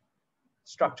system?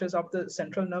 Structures of the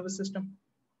central nervous system?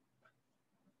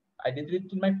 I did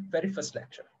it in my very first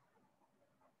lecture.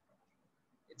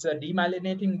 It's a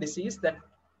demyelinating disease that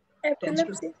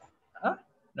Epilepsy.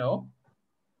 No.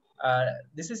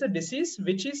 This is a disease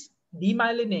which is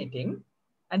demyelinating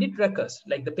and it recurs.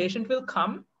 Like the patient will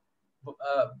come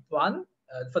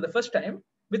for the first time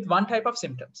with one type of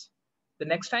symptoms. The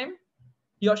next time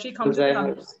he or she comes with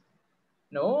another.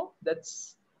 No,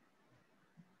 that's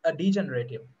a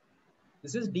degenerative.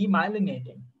 This is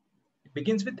demyelinating. It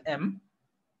begins with M.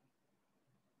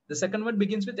 The second one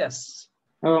begins with S.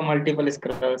 Oh, multiple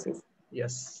sclerosis.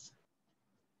 Yes.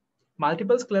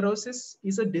 Multiple sclerosis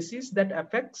is a disease that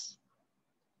affects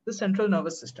the central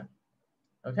nervous system.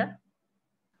 Okay.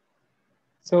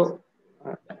 So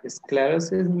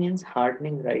sclerosis means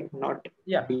hardening, right? Not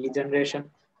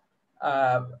degeneration.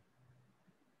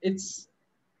 It's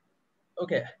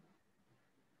okay.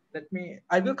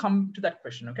 I will come to that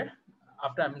question. Okay.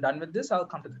 After I'm done with this, I'll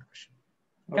come to that question.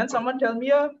 Can someone tell me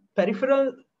a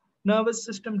peripheral nervous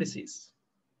system disease?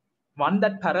 One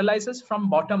that paralyzes from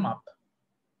bottom up,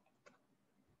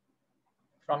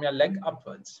 from your leg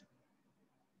upwards.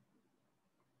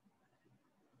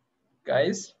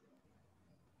 Guys,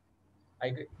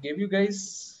 I gave you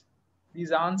guys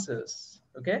these answers,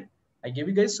 okay? I gave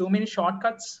you guys so many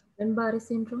shortcuts. Guillain-Barré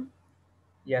syndrome?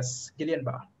 Yes,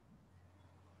 Guillain-Barré.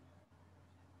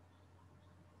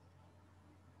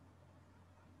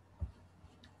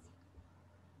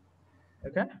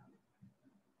 Okay.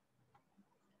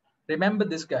 Remember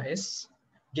this, guys.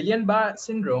 Guillain-Barré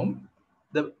syndrome,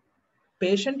 the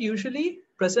patient usually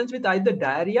presents with either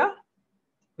diarrhea,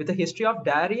 with a history of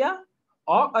diarrhea,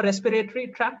 or a respiratory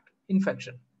tract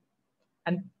infection.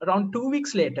 And around 2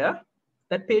 weeks later,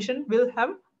 that patient will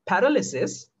have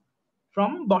paralysis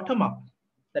from bottom up.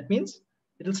 That means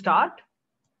it will start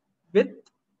with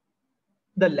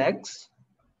the legs,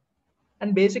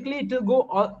 and basically it will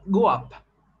go up.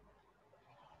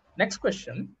 Next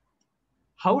question.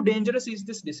 How dangerous is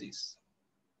this disease?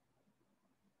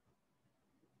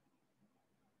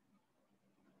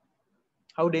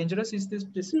 How dangerous is this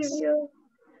disease? Severe.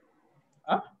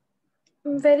 Huh?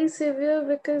 Very severe,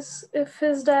 because if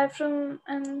his diaphragm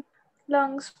and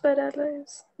lungs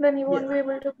paralyze, then he won't be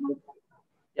able to move.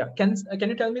 Yeah. Can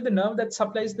you tell me the nerve that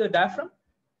supplies the diaphragm?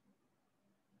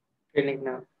 Phrenic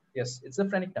nerve. Yes, it's the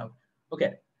phrenic nerve.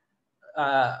 Okay.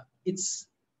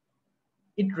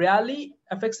 It rarely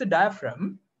affects the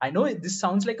diaphragm. I know this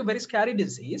sounds like a very scary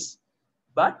disease,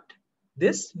 but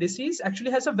this disease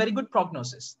actually has a very good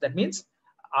prognosis. That means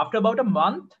after about a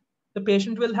month, the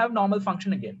patient will have normal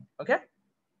function again. Okay.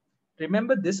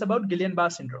 Remember this about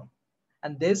Guillain-Barré syndrome.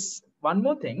 And there's one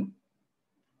more thing.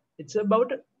 It's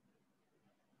about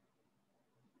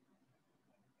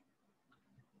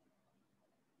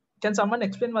can someone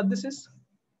explain what this is?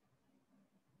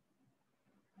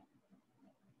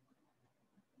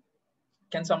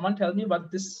 Can someone tell me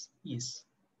what this is?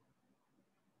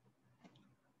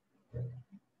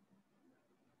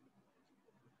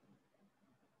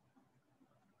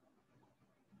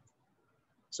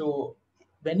 So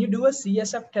when you do a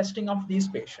CSF testing of these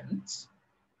patients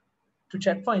to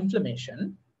check for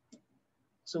inflammation,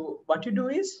 so what you do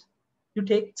is you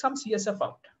take some CSF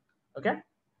out, okay?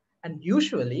 And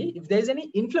usually if there's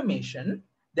any inflammation,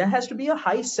 there has to be a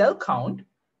high cell count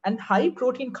and high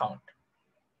protein count,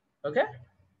 okay?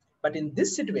 But in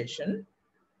this situation,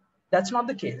 that's not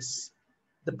the case.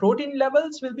 The protein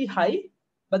levels will be high,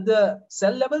 but the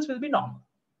cell levels will be normal.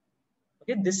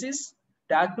 Okay, this is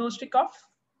diagnostic of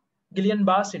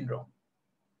Guillain-Barré syndrome.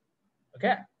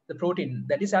 Okay, the protein,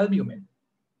 that is albumin.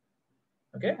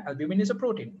 Okay, albumin is a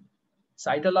protein.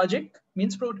 Cytologic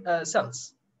means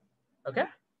cells. Okay.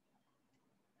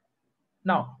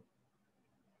 Now,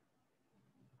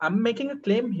 I'm making a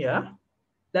claim here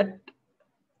that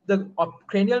the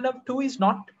cranial nerve 2 is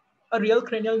not a real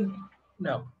cranial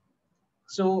nerve.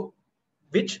 So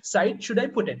which side should I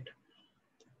put it?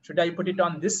 Should I put it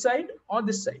on this side or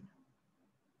this side?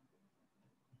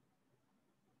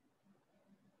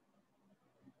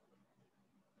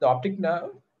 The optic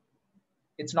nerve,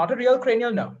 it's not a real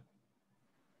cranial nerve.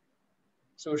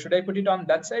 So should I put it on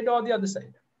that side or the other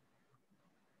side?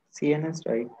 CNS,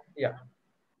 right? Yeah.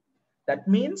 That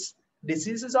means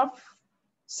diseases of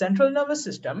central nervous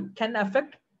system can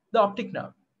affect the optic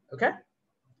nerve. Okay.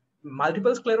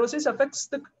 Multiple sclerosis affects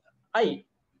the eye.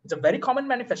 It's a very common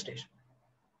manifestation.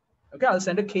 Okay. I'll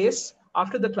send a case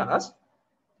after the class.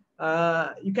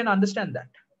 You can understand that,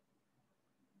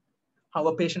 how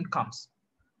a patient comes.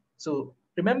 So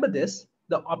remember this,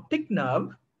 the optic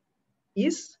nerve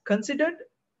is considered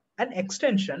an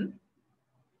extension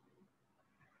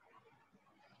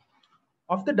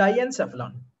of the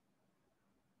diencephalon.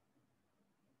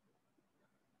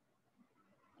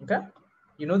 Okay,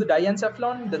 you know the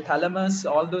diencephalon, the thalamus,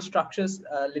 all those structures,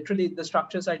 literally the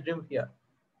structures I drew here.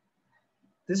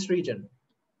 This region,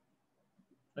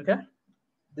 okay,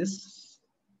 this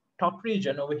top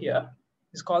region over here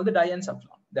is called the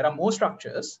diencephalon. There are more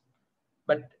structures,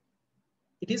 but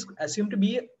it is assumed to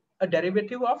be a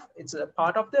derivative of, it's a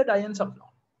part of the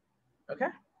diencephalon. Okay,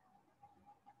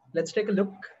 let's take a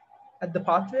look at the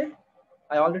pathway.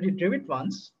 I already drew it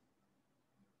once.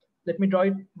 Let me draw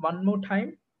it one more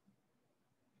time.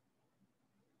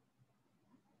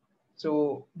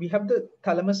 So we have the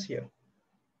thalamus here.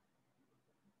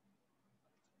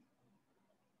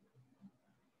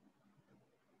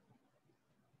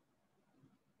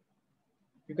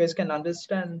 You guys can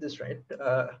understand this, right?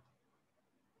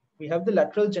 We have the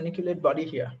lateral geniculate body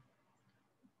here.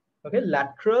 Okay,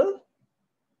 lateral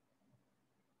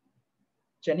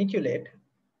geniculate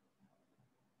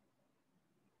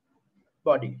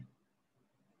body.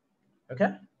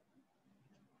 Okay,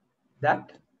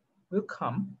 that will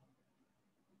come,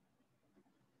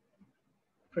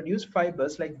 produce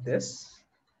fibers like this,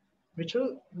 which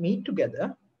will meet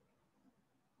together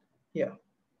here.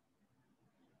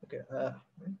 Okay,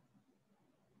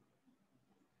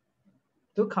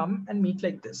 they'll come and meet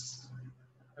like this.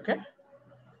 Okay.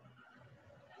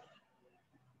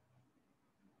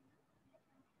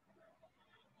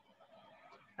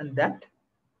 And that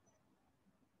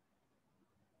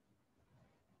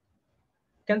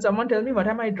Can someone tell me what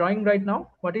am I drawing right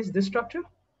now? What is this structure?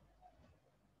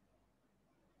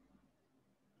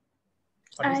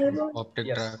 What is this? Optic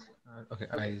Yes. tract. Okay,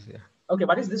 eyes. Yeah. Okay,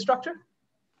 what is this structure?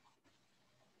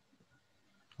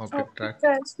 Optic tract.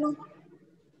 chiasma.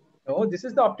 No, this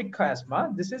is the optic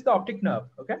chiasma. This is the optic nerve.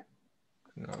 Okay.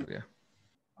 No, yeah.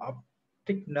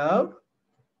 Optic nerve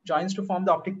joins to form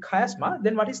the optic chiasma.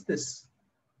 Then what is this?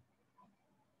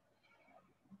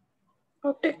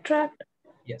 Optic tract.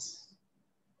 Yes.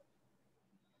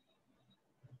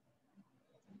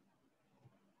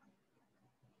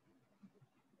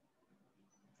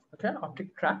 Okay,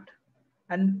 optic tract.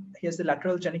 And here's the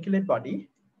lateral geniculate body.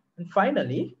 And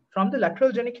finally, from the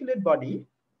lateral geniculate body,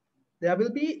 there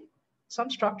will be some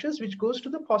structures which goes to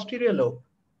the posterior lobe.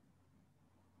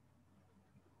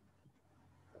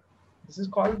 This is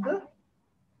called the,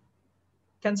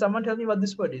 can someone tell me what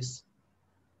this word is?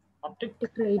 Optic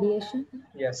radiation.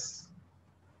 Yes.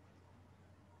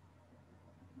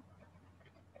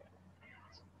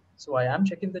 So I am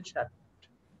checking the chat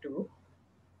too.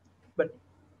 But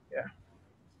yeah.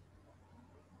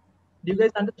 Do you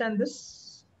guys understand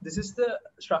this? This is the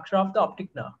structure of the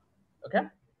optic nerve. Okay.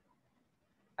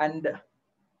 And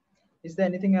is there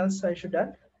anything else I should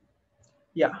add?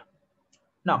 Yeah.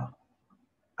 Now,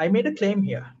 I made a claim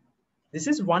here. This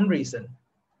is one reason.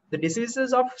 The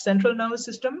diseases of central nervous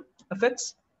system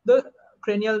affects the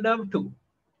cranial nerve too.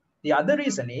 The other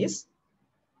reason is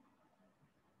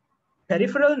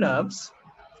peripheral nerves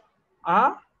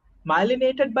are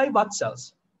myelinated by what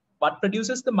cells? What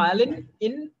produces the myelin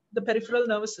in the peripheral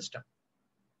nervous system?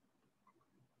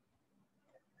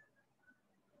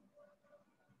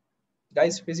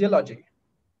 Guys, physiology.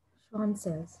 Schwann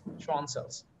cells. Schwann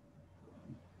cells.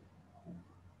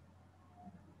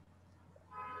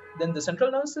 Then the central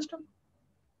nervous system?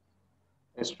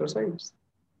 Astrocytes.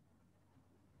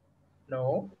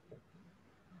 No.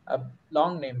 A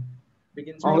long name.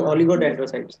 Begins with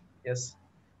Oligodendrocytes. Yes.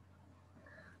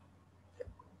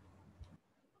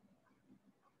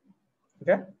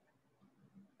 Okay.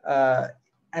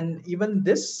 And even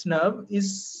this nerve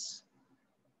is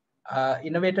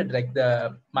innervated, like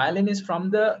the myelin is from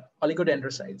the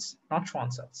oligodendrocytes, not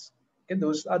Schwann cells. Okay,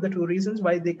 those are the two reasons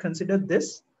why they consider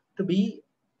this to be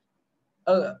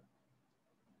a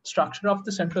structure of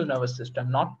the central nervous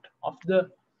system, not of the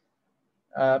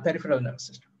peripheral nervous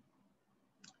system.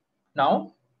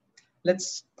 Now,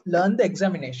 let's learn the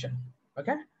examination.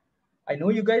 Okay, I know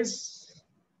you guys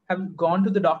have gone to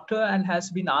the doctor and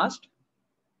has been asked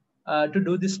to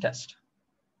do this test,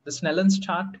 the Snellen's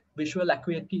chart visual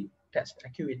acuity test,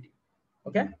 acuity.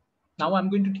 Okay, now I'm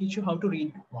going to teach you how to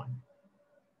read one.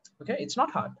 Okay, it's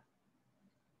not hard.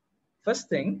 First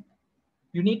thing,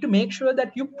 you need to make sure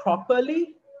that you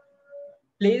properly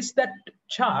place that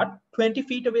chart 20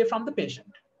 feet away from the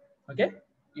patient. Okay,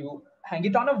 you hang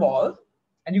it on a wall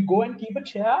and you go and keep a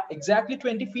chair exactly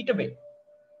 20 feet away.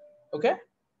 Okay,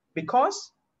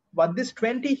 because what this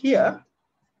 20 here,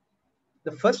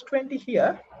 the first 20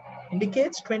 here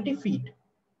indicates 20 feet.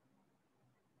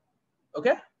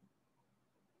 Okay.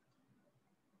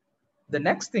 The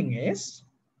next thing is,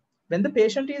 when the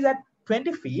patient is at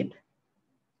 20 feet,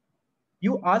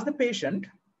 you ask the patient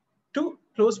to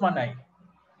close one eye.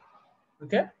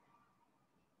 Okay.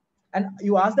 And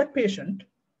you ask that patient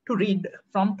to read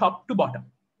from top to bottom.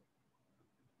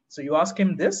 So you ask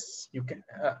him this, you can,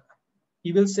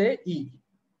 he will say E.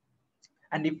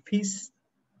 And if he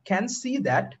can see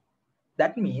that,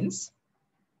 that means,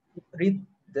 read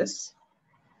this.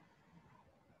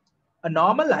 A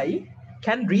normal eye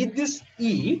can read this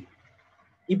E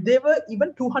if they were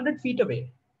even 200 feet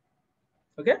away.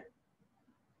 Okay.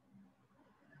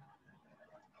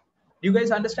 Do you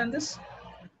guys understand this?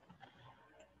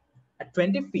 At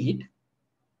 20 feet,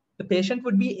 the patient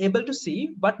would be able to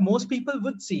see what most people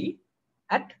would see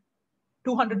at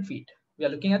 200 feet. We are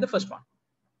looking at the first one.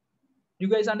 Do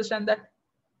you guys understand that?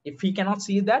 If he cannot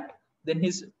see that, then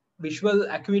his visual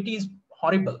acuity is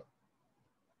horrible.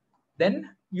 Then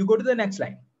you go to the next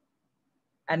line.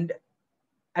 And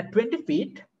at 20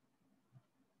 feet,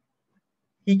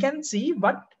 he can see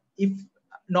what if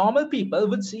normal people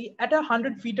would see at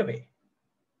 100 feet away.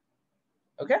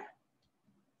 Okay?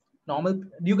 Normal. Do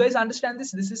you guys understand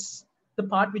this? This is the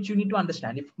part which you need to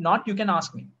understand. If not, you can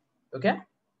ask me. Okay?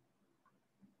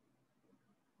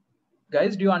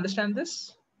 Guys, do you understand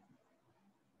this?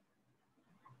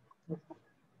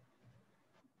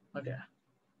 Okay.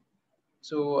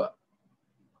 So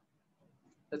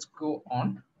let's go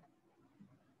on.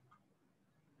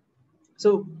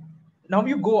 So now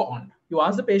you go on. You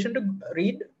ask the patient to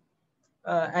read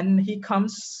and he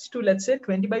comes to, let's say,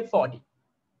 20 by 40.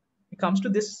 He comes to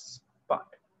this part.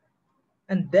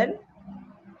 and then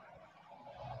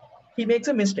he makes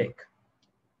a mistake.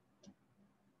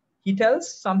 He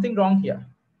tells something wrong here.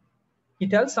 He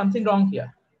tells something wrong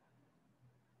here.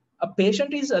 A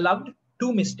patient is allowed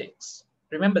 2 mistakes.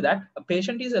 Remember that a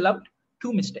patient is allowed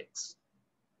 2 mistakes.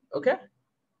 Okay.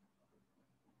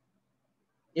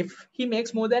 If he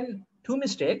makes more than 2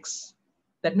 mistakes,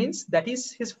 that means that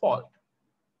is his fault.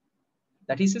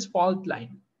 That is his fault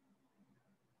line.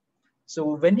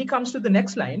 So when he comes to the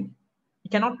next line, he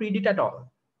cannot read it at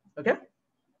all. Okay.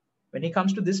 When he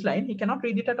comes to this line, he cannot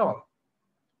read it at all.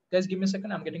 Guys, give me a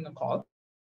second. I'm getting a call.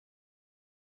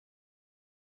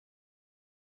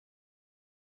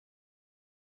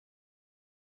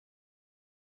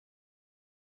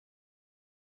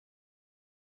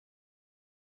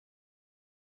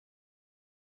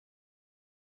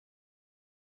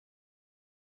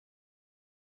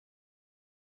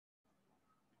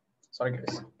 Sorry,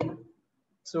 guys.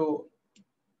 So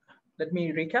let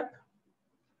me recap.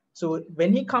 So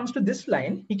when he comes to this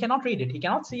line, he cannot read it. He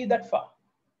cannot see that far.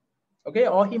 Okay,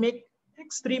 or he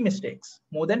makes 3 mistakes,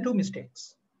 more than 2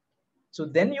 mistakes. So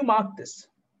then you mark this.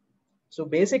 So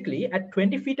basically at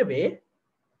 20 feet away,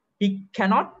 he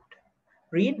cannot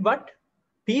read what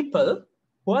people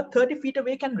who are 30 feet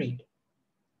away can read.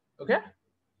 Okay.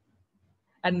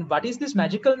 And what is this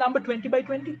magical number 20 by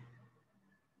 20?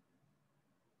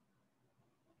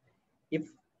 If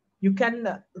you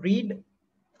can read,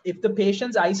 if the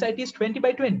patient's eyesight is 20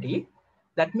 by 20,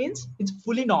 that means it's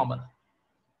fully normal.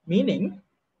 Meaning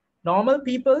normal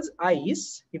people's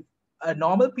eyes, if a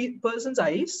normal person's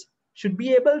eyes should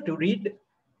be able to read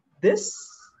this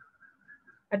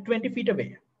at 20 feet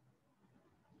away.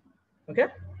 Okay.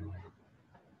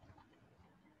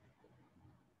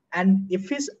 And if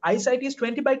his eyesight is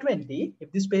 20 by 20,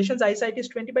 if this patient's eyesight is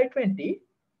 20 by 20,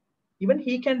 even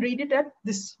he can read it at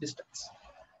this distance.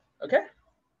 Okay.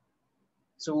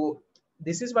 So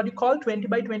this is what you call 20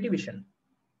 by 20 vision.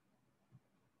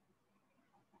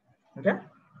 Okay.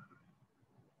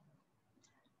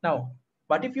 Now,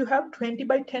 what if you have 20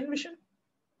 by 10 vision?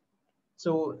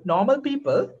 So normal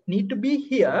people need to be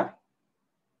here.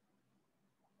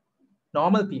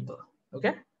 Normal people,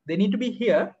 okay? They need to be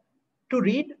here to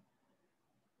read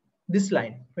this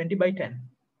line, 20 by 10.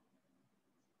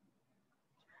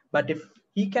 But if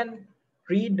he can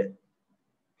read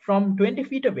from 20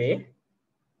 feet away,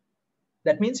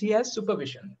 that means he has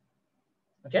supervision,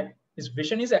 okay? His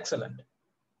vision is excellent. Do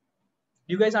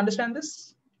you guys understand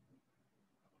this?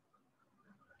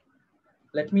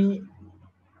 Let me,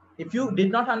 if you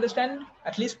did not understand,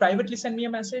 at least privately send me a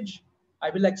message. I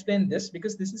will explain this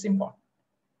because this is important.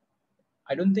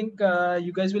 I don't think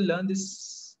you guys will learn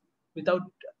this without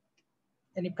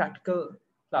any practical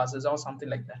classes or something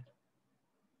like that,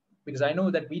 because I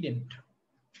know that we didn't.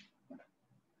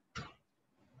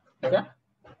 Okay.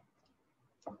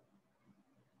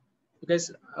 You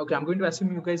guys, okay, I'm going to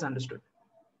assume you guys understood.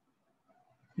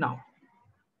 Now,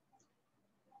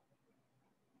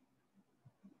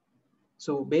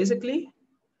 so basically,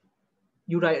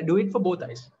 you do it for both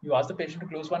eyes. You ask the patient to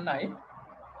close one eye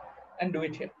and do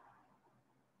it here.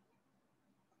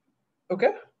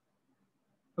 Okay.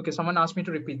 Okay, someone asked me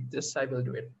to repeat this. I will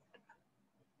do it.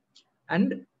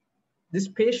 And this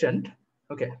patient,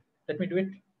 okay, let me do it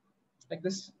like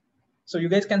this. So you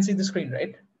guys can see the screen,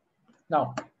 right?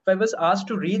 Now, if I was asked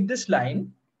to read this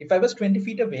line, if I was 20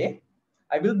 feet away,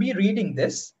 I will be reading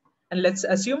this. And let's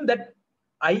assume that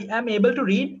I am able to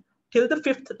read till the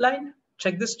 5th line.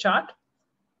 Check this chart.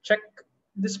 Check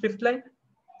this 5th line.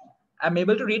 I'm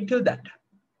able to read till that.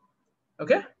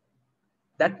 Okay.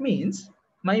 That means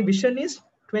my vision is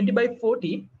 20 by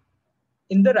 40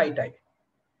 in the right eye.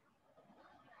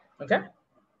 Okay.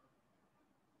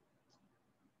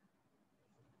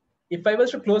 If I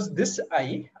was to close this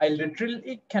eye, I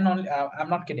literally can only, I'm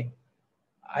not kidding.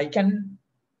 I can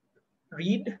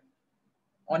read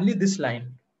only this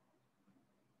line.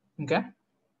 Okay.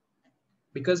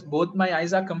 Because both my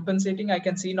eyes are compensating, I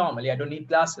can see normally. I don't need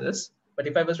glasses. But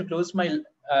if I was to close my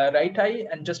right eye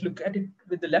and just look at it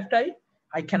with the left eye,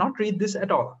 I cannot read this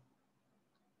at all.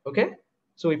 Okay.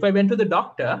 So if I went to the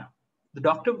doctor,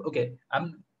 okay,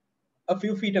 I'm a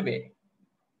few feet away.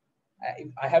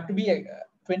 I have to be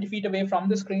 20 feet away from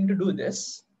the screen to do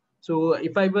this. So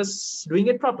if I was doing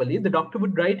it properly, the doctor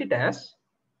would write it as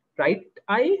right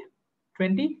eye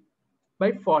 20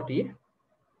 by 40,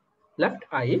 left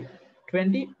eye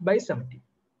 20 by 70.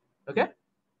 Okay.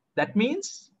 That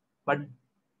means, what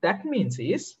that means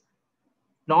is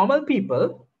normal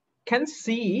people can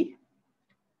see,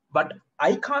 but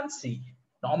I can't see.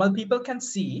 Normal people can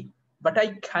see, but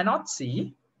I cannot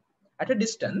see at a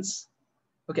distance.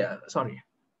 Okay, sorry.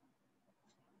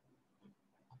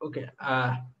 Okay.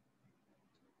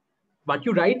 What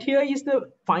you write here is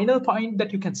the final point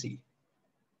that you can see.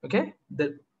 Okay.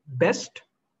 The best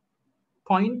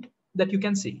point that you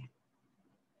can see.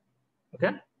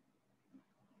 Okay.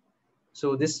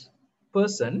 So this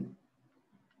person,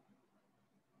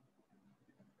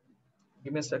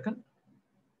 give me a second.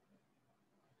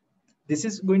 This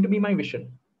is going to be my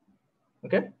vision.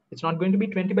 Okay. It's not going to be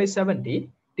 20 by 70.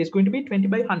 It is going to be 20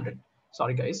 by 100.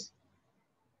 Sorry, guys.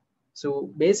 So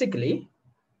basically,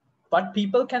 what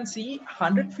people can see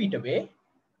 100 feet away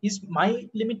is my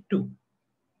limit too.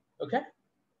 Okay.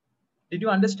 Did you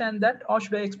understand that, or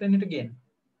should I explain it again?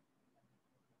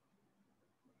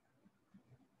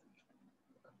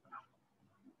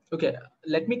 Okay,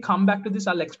 let me come back to this.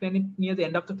 I'll explain it near the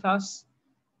end of the class.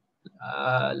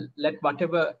 Let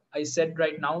whatever I said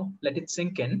right now, let it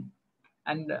sink in.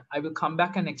 And I will come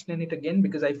back and explain it again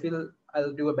because I feel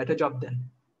I'll do a better job then.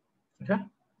 Okay.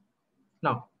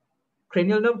 Now,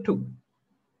 cranial nerve 2.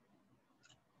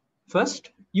 First,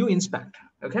 you inspect.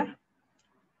 Okay.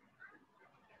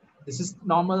 This is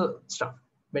normal stuff.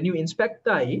 When you inspect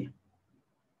the eye,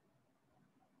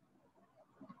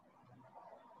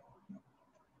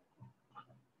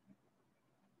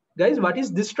 guys, what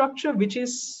is this structure which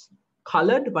is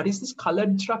colored? What is this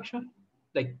colored structure?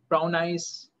 Like brown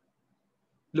eyes,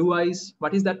 blue eyes.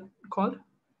 What is that called?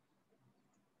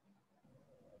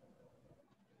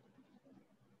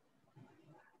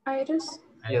 Iris.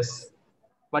 Yes.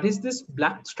 What is this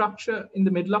black structure in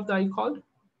the middle of the eye called?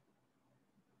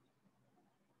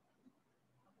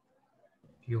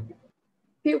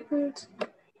 Pupils.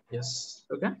 Yes.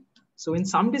 Okay. So in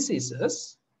some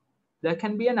diseases, there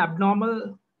can be an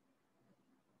abnormality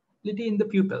in the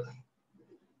pupil.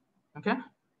 Okay.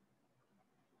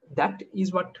 That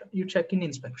is what you check in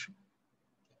inspection.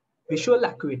 Visual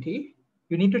acuity,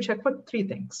 you need to check for 3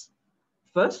 things.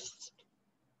 First,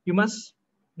 you must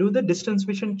do the distance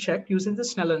vision check using the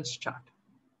Snellen's chart.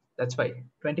 That's why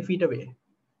 20 feet away.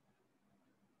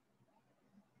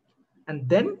 And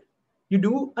then you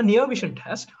do a near vision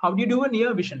test. How do you do a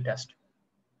near vision test?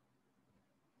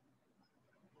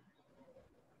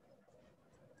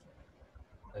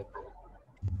 Like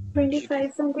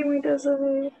 25 centimeters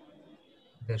away.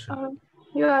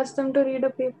 You ask them to read a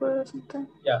paper or something.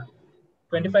 Yeah,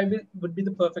 25 would be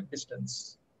the perfect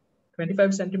distance.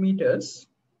 25 centimeters.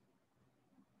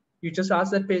 You just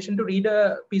ask that patient to read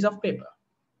a piece of paper.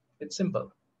 It's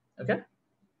simple. Okay.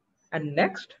 And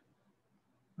next,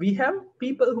 we have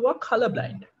people who are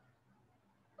colorblind.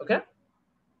 Okay.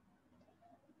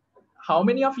 How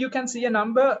many of you can see a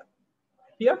number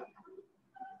here?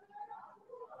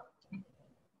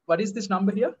 What is this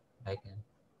number here? I can.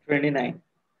 29.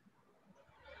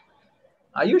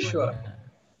 Are you sure?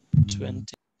 20.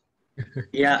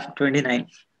 Yeah, 29.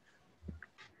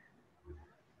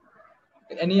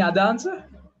 Any other answer?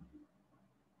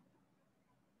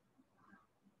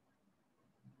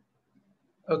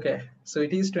 Okay, so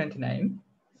it is 29.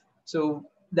 So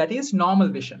that is normal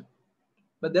vision.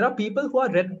 But there are people who are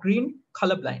red-green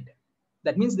colorblind.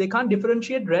 That means they can't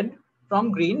differentiate red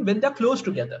from green when they're close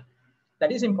together.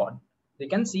 That is important. They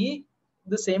can see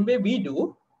the same way we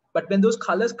do, but when those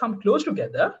colors come close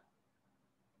together,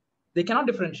 they cannot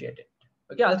differentiate it.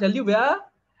 Okay, I'll tell you where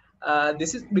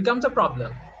this becomes a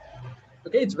problem.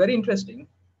 Okay, it's very interesting.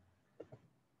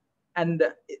 And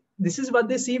this is what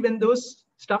they see when those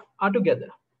stuff are together.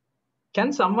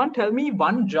 Can someone tell me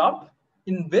one job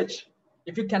in which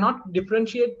if you cannot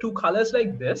differentiate 2 colors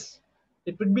like this,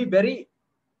 it would be very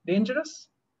dangerous?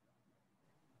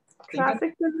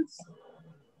 Traffic police.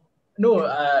 No,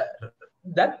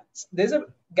 there's a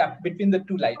gap between the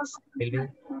 2 lights.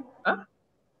 Huh?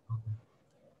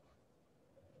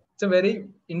 It's a very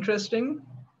interesting,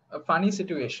 funny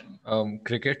situation.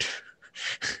 Cricket,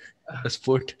 a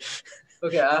sport.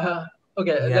 Okay,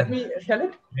 okay. Yeah. Let me tell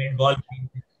it. Red ball.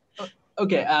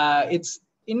 Okay, it's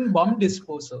in bomb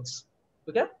disposals.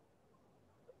 Okay,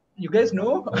 you guys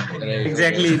know. Right,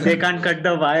 Exactly. okay. They can't cut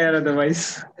the wire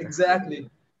otherwise. Exactly.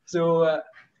 So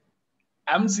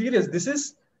I'm serious. This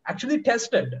is actually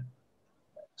tested,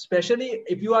 especially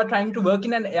if you are trying to work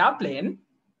in an airplane,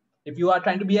 if you are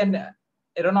trying to be an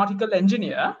aeronautical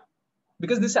engineer,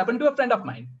 because this happened to a friend of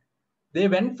mine. They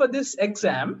went for this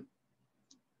exam.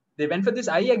 They went for this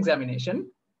eye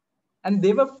examination, and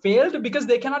they were failed because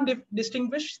they cannot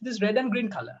distinguish this red and green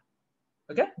color.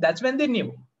 Okay, that's when they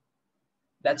knew.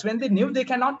 That's when they knew they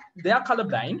cannot. They are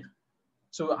colorblind.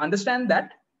 So understand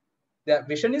that their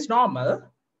vision is normal,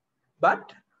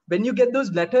 but when you get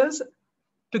those letters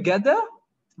together,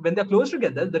 when they're close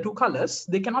together, the 2 colors,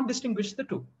 they cannot distinguish the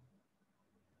 2.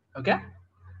 Okay,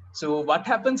 so what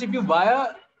happens if you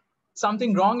wire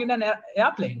something wrong in an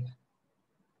airplane.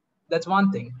 That's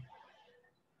one thing.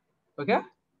 Okay.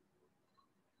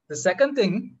 The second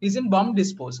thing is in bomb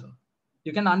disposal.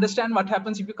 You can understand what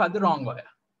happens if you cut the wrong wire.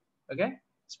 Okay.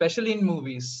 Especially in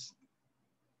movies.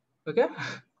 Okay.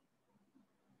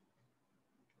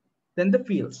 Then the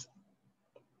fields.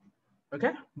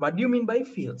 Okay. What do you mean by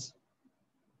fields?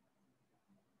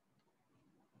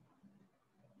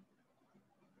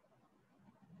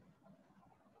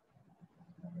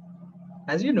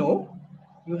 As you know,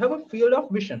 you have a field of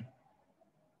vision.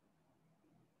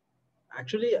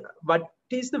 Actually, what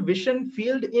is the vision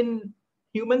field in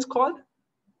humans called?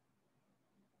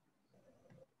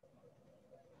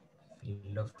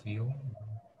 Field of view.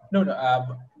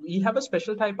 No. We have a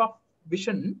special type of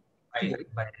vision field.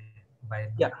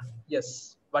 Yeah.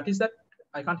 Yes. What is that?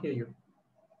 I can't hear you.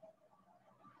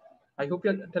 I hope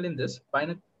you're telling this.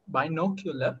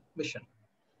 Binocular vision.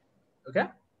 Okay.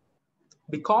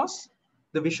 Because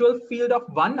the visual field of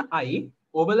one eye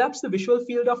overlaps the visual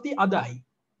field of the other eye.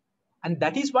 And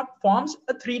that is what forms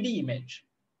a 3D image.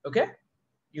 Okay.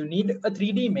 You need a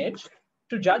 3D image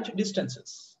to judge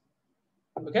distances.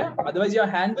 Okay. Otherwise, your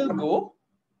hand will go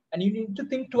and you need to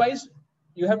think twice.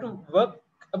 You have to work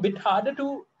a bit harder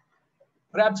to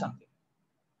grab something.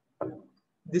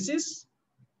 This is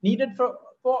needed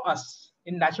for us.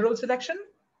 In natural selection,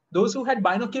 those who had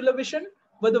binocular vision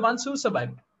were the ones who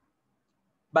survived.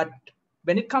 But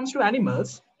when it comes to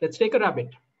animals, let's take a rabbit.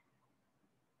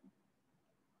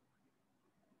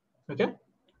 Okay,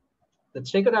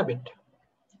 let's take a rabbit.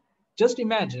 Just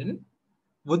imagine,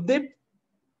 would the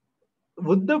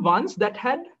ones that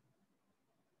had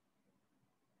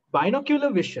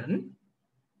binocular vision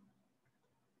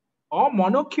or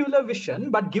monocular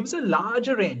vision but gives a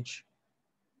larger range?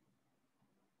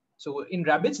 So in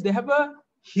rabbits, they have a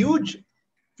huge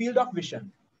field of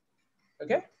vision.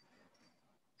 Okay.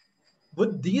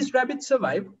 Would these rabbits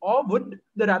survive, or would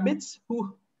the rabbits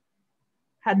who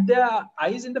had their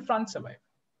eyes in the front survive?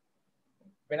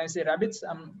 When I say rabbits,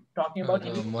 I'm talking about the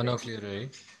monocular,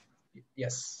 right?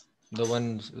 Yes. The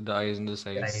ones with the eyes in the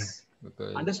side. Yes.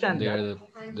 Because Understand they're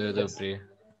that. the prey.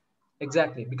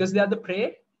 Exactly. Because they are the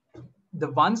prey.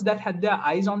 The ones that had their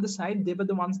eyes on the side, they were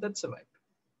the ones that survived.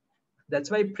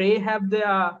 That's why prey have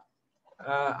their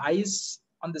eyes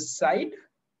on the side,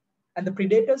 and the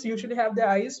predators usually have their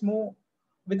eyes more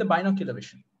with a binocular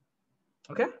vision.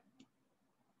 Okay.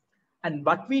 And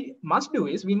what we must do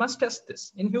is we must test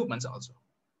this in humans also.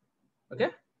 Okay.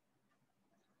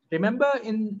 Remember,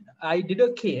 I did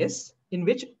a case in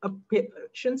which a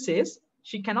patient says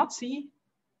she cannot see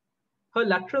her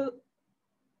lateral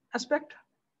aspect.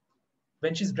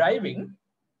 When she's driving,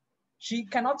 she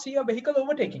cannot see a vehicle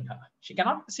overtaking her. She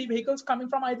cannot see vehicles coming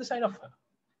from either side of her.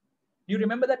 Do you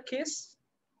remember that case?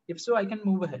 If so, I can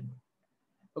move ahead.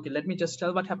 Okay, let me just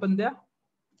tell what happened there.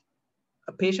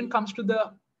 A patient comes to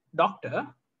the doctor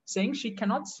saying she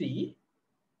cannot see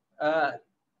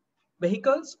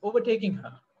vehicles overtaking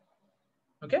her.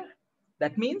 Okay,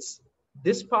 that means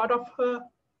this part of her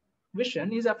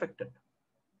vision is affected.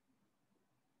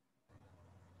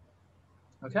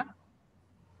 Okay.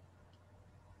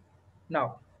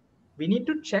 Now, we need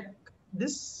to check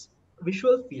this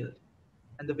visual field.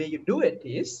 And the way you do it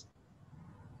is,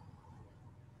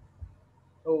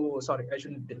 oh, sorry, I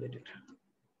shouldn't delete it.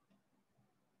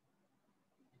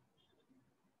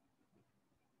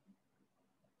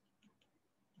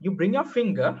 You bring your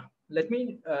finger. Let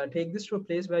me take this to a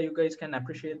place where you guys can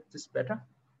appreciate this better.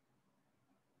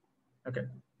 Okay,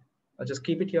 I'll just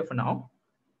keep it here for now.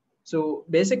 So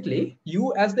basically,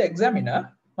 you as the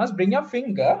examiner must bring your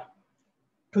finger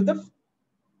to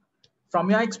from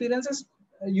your experiences,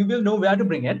 you will know where to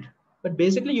bring it. But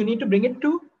basically, you need to bring it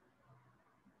to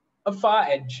a far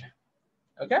edge.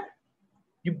 Okay,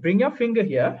 you bring your finger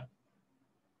here,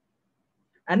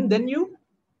 and then you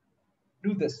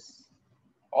do this,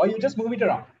 or you just move it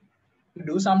around. You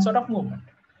do some sort of movement,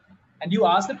 and you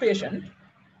ask the patient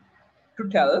to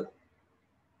tell,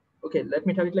 okay, let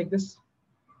me tell it like this.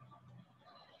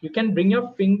 You can bring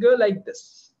your finger like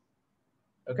this.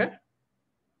 Okay,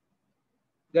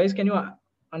 guys, can you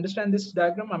understand this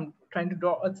diagram? I'm trying to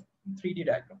draw a 3D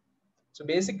diagram. So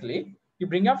basically, you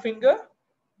bring your finger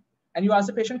and you ask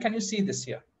the patient, can you see this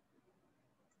here?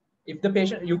 If the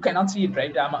patient, you cannot see it,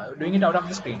 right? I'm doing it out of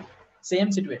the screen.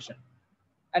 Same situation.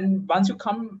 And once you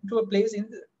come to a place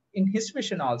in his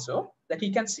vision also that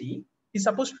he can see, he's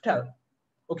supposed to tell,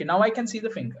 okay, now I can see the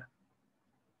finger.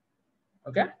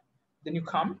 Okay, then you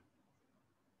come,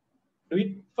 do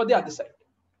it for the other side.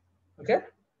 Okay,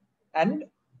 and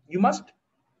you must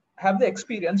have the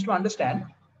experience to understand,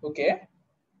 okay,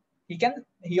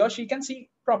 he or she can see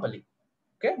properly.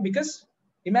 Okay, because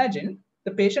imagine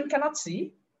the patient cannot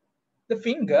see the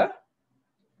finger.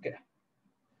 Okay,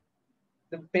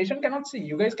 the patient cannot see,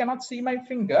 you guys cannot see my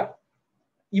finger,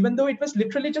 even though it was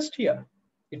literally just here.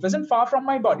 It wasn't far from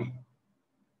my body.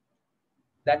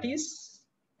 That is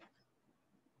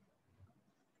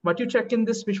what you check in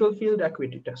this visual field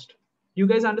acuity test. You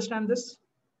guys understand this?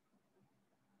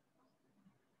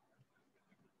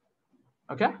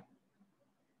 Okay.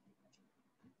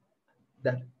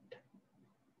 That.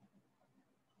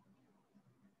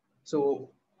 So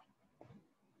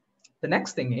the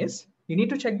next thing is you need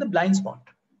to check the blind spot.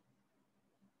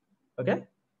 Okay.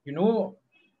 You know,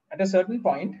 at a certain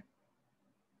point,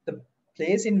 the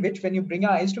place in which when you bring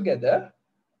your eyes together,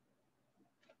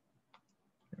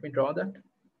 let me draw that.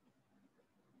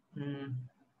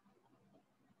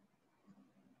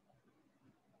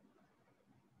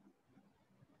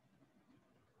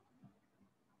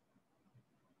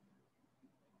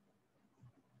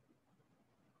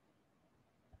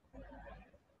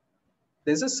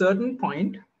 There's a certain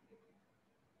point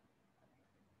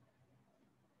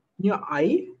in your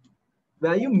eye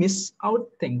where you miss out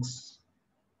things.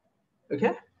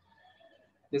 Okay.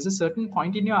 There's a certain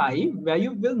point in your eye where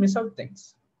you will miss out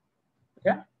things.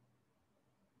 Okay.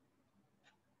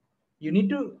 You need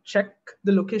to check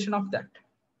the location of that.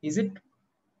 Is it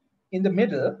in the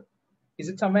middle? Is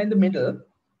it somewhere in the middle?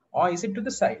 Or is it to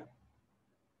the side?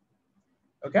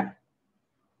 Okay.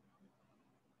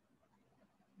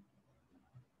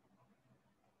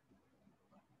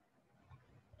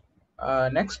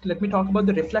 Next, let me talk about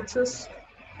the reflexes.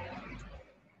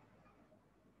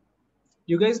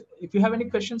 You guys, if you have any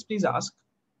questions, please ask.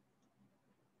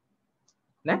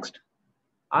 Next,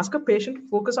 ask a patient to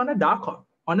focus on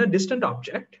a distant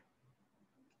object.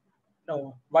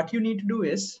 Now, what you need to do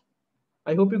is,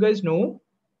 I hope you guys know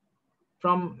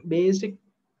from basic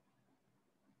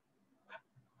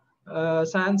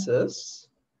sciences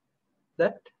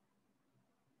that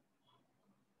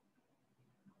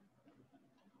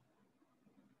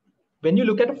when you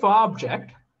look at a far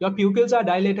object, your pupils are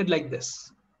dilated like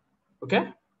this.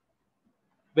 Okay.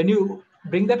 When you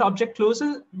bring that object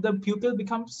closer, the pupil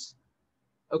becomes,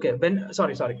 okay.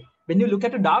 When you look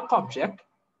at a dark object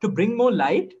to bring more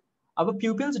light, our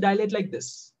pupils dilate like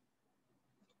this.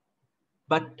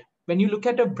 But when you look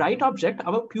at a bright object,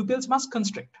 our pupils must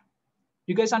constrict.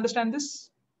 You guys understand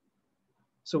this?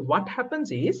 So what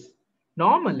happens is,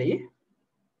 normally,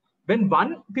 when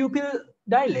one pupil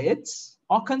dilates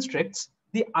or constricts,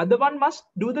 the other one must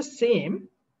do the same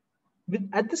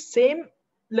at the same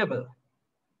level.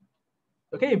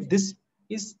 Okay, if this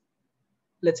is,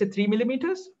 let's say 3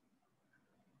 millimeters,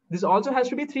 this also has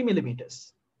to be 3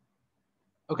 millimeters.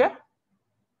 Okay.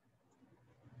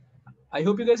 I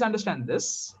hope you guys understand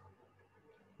this.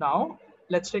 Now,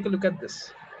 let's take a look at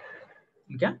this.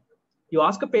 Okay. You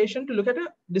ask a patient to look at a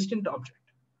distant object.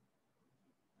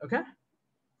 Okay.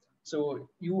 So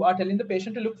you are telling the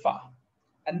patient to look far.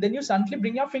 And then you suddenly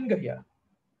bring your finger here.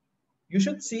 You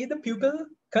should see the pupil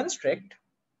constrict.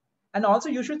 And also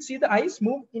you should see the eyes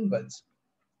move inwards.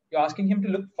 You're asking him to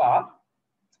look far.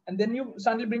 And then you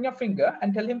suddenly bring your finger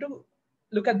and tell him to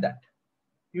look at that.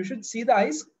 You should see the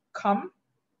eyes come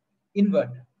inward.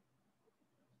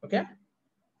 Okay.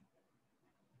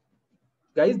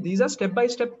 Guys, these are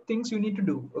step-by-step things you need to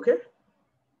do. Okay.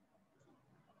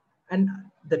 And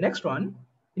the next one,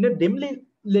 in a dimly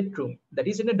lit room, that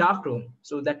is in a dark room.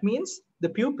 So that means the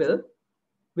pupil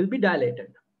will be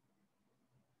dilated.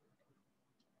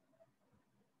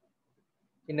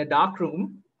 In a dark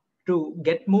room, to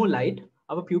get more light,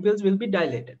 our pupils will be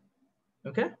dilated.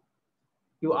 Okay.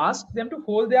 You ask them to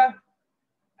hold their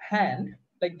hand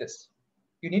like this.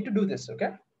 You need to do this.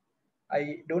 Okay.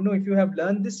 I don't know if you have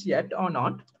learned this yet or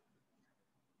not.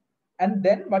 And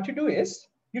then what you do is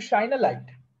you shine a light.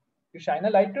 You shine a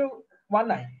light to one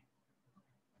eye.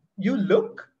 You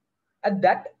look at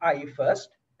that eye first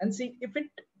and see if it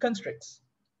constricts.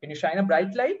 When you shine a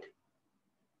bright light,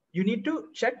 you need to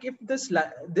check if this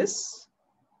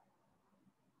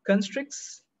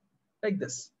constricts like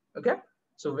this. Okay.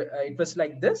 So it was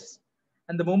like this.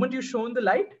 And the moment you shone the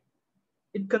light,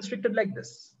 it constricted like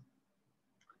this.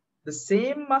 The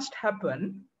same must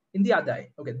happen in the other eye.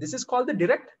 Okay. This is called the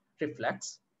direct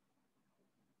reflex.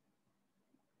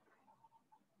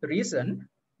 The reason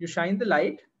you shine the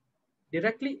light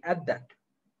directly at that.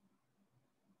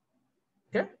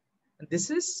 Okay. And this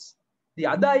is, the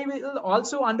other eye will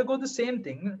also undergo the same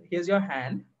thing. Here's your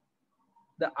hand.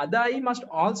 The other eye must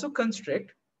also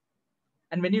constrict.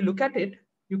 And when you look at it,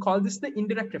 you call this the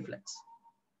indirect reflex.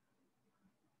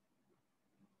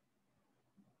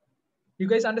 You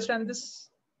guys understand this?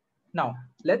 Now,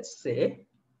 let's say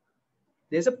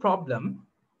there's a problem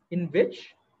in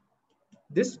which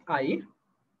this eye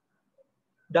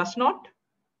does not,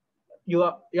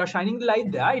 you're shining the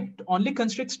light there, it only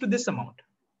constricts to this amount,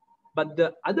 but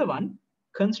the other one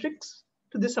constricts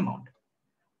to this amount.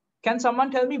 Can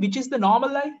someone tell me which is the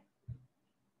normal eye?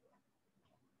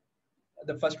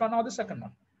 The first one or the second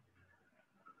one?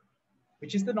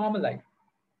 Which is the normal eye?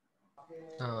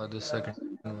 The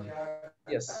second one.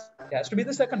 Yes, it has to be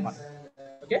the second one.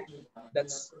 Okay,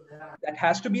 that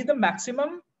has to be the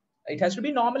maximum. It has to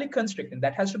be normally constricting.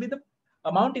 That has to be the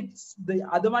amount the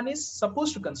other one is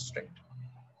supposed to constrict.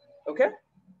 Okay,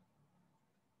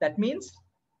 that means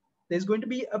there's going to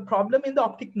be a problem in the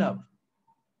optic nerve.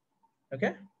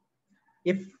 Okay,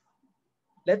 if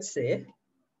let's say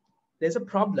there's a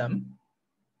problem,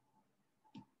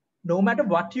 no matter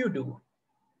what you do,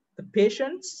 the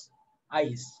patient's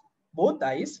eyes, both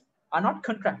eyes are not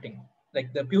contracting,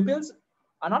 like the pupils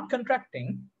are not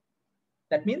contracting.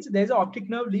 That means there's an optic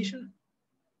nerve lesion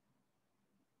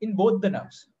in both the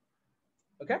nerves.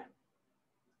 Okay,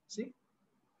 see,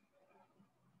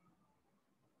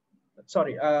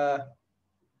 sorry,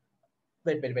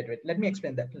 wait, let me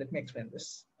explain that. Let me explain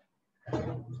this.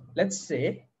 Let's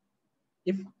say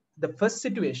if the first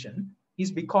situation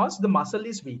is because the muscle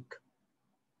is weak.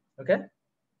 Okay,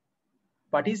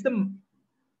 what is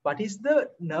the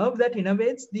nerve that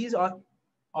innervates these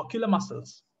ocular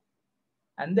muscles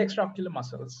and the extraocular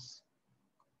muscles?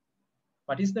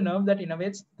 What is the nerve that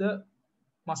innervates the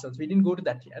muscles? We didn't go to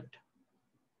that yet.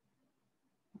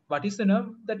 What is the nerve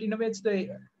that innervates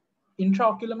the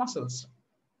intraocular muscles?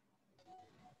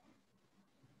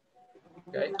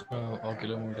 Okay.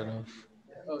 Oculomotor nerve.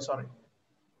 Oh, sorry.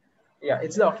 Yeah,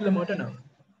 it's the oculomotor nerve.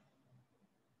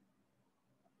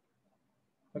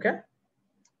 Okay.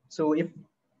 So if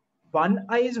one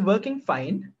eye is working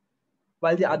fine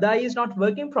while the other eye is not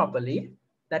working properly,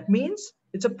 that means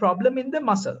it's a problem in the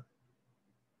muscle.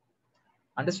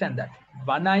 Understand that.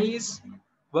 One eye is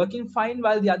working fine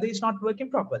while the other is not working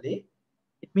properly.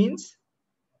 It means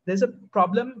there's a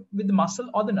problem with the muscle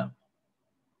or the nerve.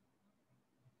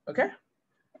 Okay.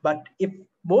 But if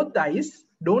both eyes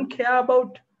don't care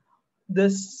about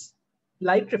this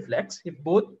light reflex, if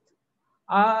both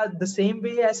are the same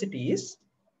way as it is,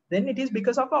 then it is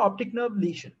because of an optic nerve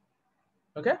lesion.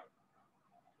 Okay.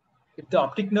 If the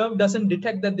optic nerve doesn't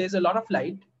detect that there's a lot of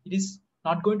light, it is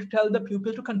not going to tell the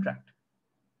pupil to contract.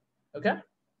 Okay.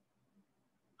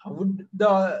 How would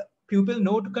the pupil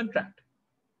know to contract?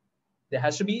 There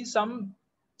has to be some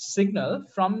signal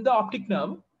from the optic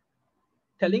nerve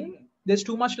telling there's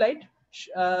too much light,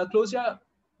 close your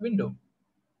window.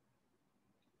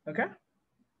 Okay.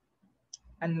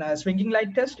 And swinging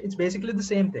light test, it's basically the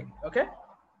same thing. Okay.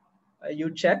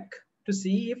 You check to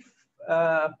see if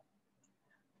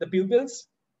the pupils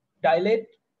dilate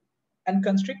and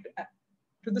constrict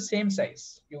to the same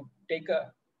size. You take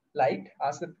a light,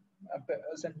 ask the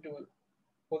person to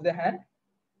hold their hand,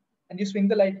 and you swing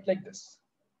the light like this.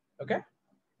 Okay.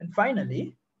 And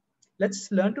finally,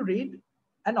 let's learn to read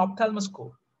an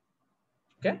ophthalmoscope.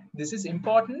 Okay. This is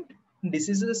important.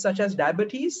 Diseases such as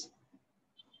diabetes.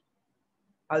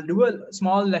 I'll do a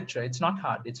small lecture. It's not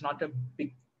hard. It's not a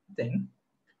big thing.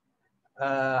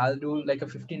 I'll do like a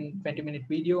 15-20 minute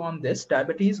video on this.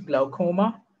 Diabetes,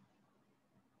 glaucoma,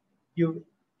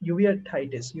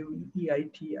 uveitis,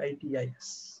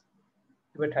 uveitis,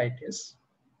 uveitis.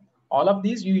 All of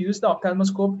these, you use the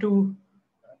ophthalmoscope to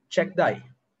check the eye.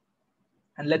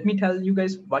 And let me tell you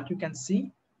guys what you can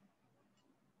see.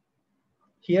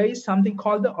 Here is something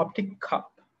called the optic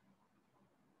cup.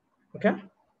 Okay.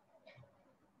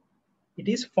 It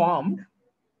is formed.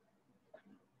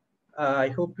 I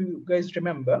hope you guys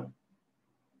remember.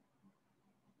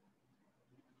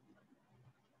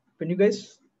 When you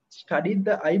guys studied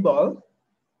the eyeball,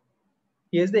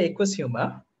 here's the aqueous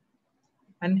humor.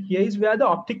 And here is where the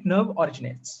optic nerve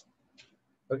originates.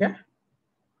 Okay.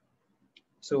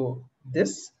 So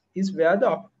this is where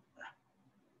the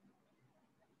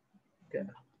okay.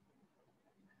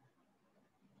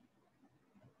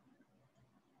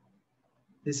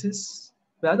 This is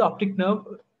where the optic nerve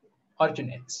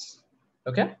originates.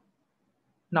 Okay.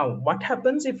 Now, what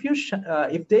happens if you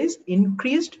if there is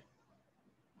increased?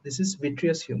 This is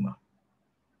vitreous humor.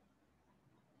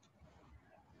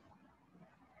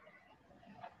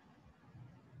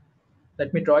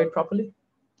 Let me draw it properly.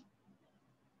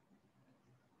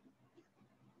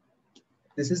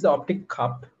 This is the optic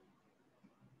cup.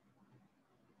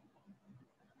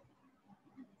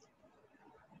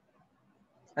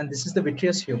 And this is the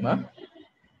vitreous humor.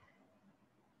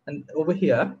 And over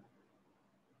here,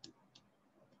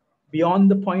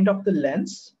 beyond the point of the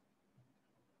lens,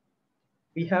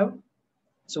 we have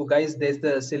So guys, there's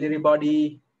the ciliary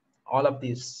body, all of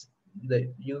these, the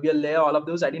uveal layer, all of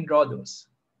those, I didn't draw those.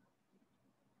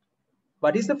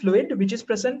 What is the fluid which is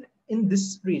present in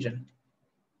this region?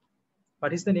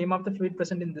 What is the name of the fluid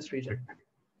present in this region?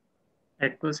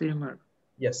 Aqueous humor.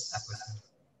 Yes.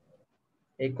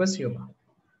 Aqueous humor.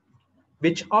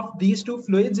 Which of these two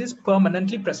fluids is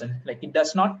permanently present? Like it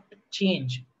does not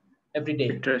change every day.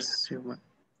 Vitreous humor.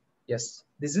 Yes,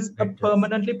 this is a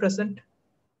permanently present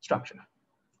structure.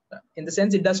 In the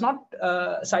sense it does not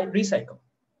recycle.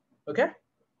 Okay.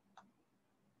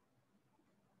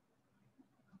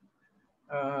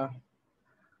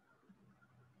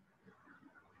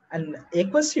 And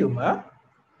aqueous humor,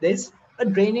 there's a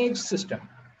drainage system.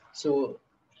 So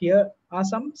here are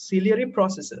some ciliary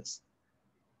processes.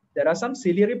 There are some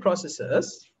ciliary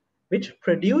processes which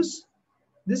produce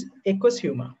this aqueous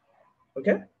humor.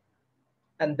 Okay.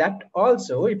 And that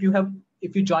also, if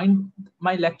you join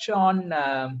my lecture on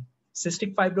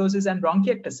cystic fibrosis and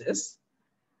bronchiectasis,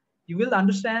 you will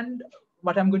understand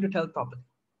what I'm going to tell properly.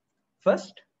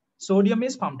 First, sodium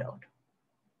is pumped out.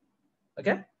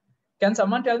 Okay. Can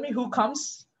someone tell me who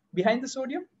comes behind the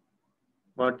sodium?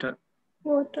 Water.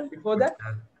 Water. Before that?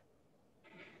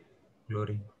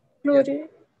 Chlorine. Chlorine.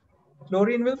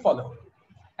 Chlorine will follow.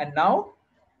 And now,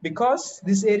 because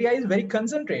this area is very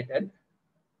concentrated,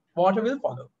 water will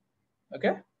follow.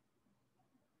 Okay.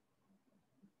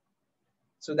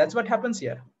 So that's what happens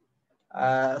here.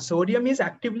 Sodium is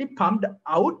actively pumped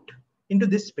out into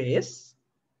this space.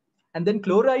 And then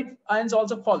chloride ions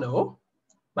also follow,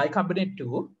 bicarbonate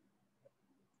too.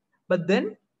 But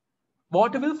then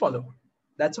water will follow.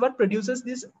 That's what produces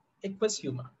this aqueous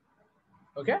humor.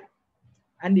 Okay.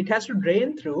 And it has to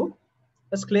drain through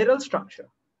a scleral structure.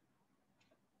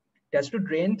 It has to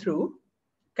drain through.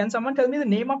 Can someone tell me the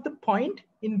name of the point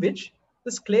in which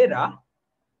the sclera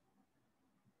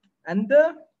and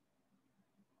the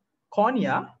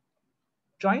cornea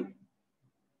join?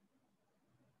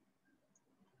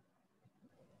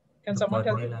 Can someone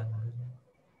tell me?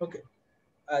 Okay.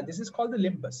 This is called the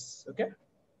limbus. Okay.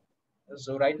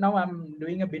 So right now I'm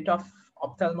doing a bit of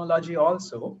ophthalmology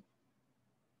also.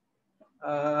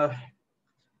 Let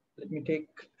me take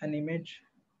an image.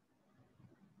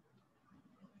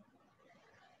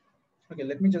 Okay,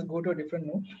 let me just go to a different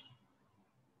note.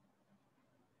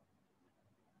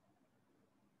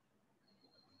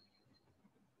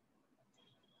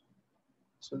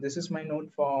 So this is my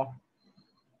note for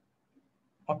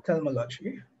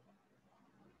ophthalmology.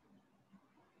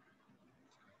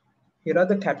 Here are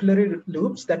the capillary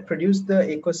loops that produce the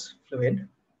aqueous fluid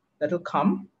that will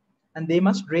come, and they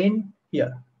must drain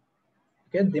here.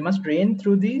 Okay, they must drain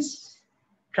through these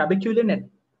trabecular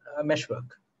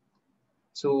meshwork.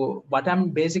 So what I'm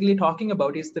basically talking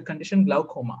about is the condition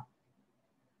glaucoma.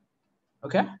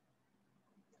 Okay,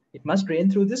 it must drain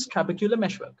through this trabecular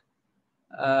meshwork,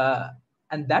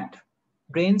 and that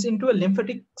drains into a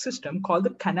lymphatic system called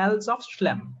the canals of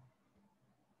Schlemm.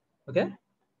 Okay,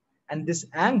 and this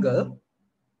angle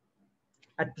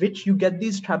at which you get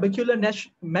these trabecular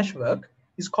meshwork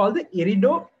is called the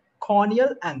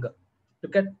iridocorneal angle.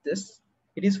 Look at this.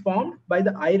 It is formed by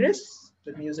the iris.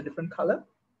 Let me use a different color.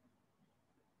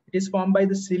 It is formed by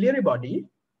the ciliary body.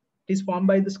 It is formed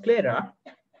by the sclera,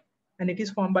 and it is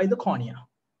formed by the cornea.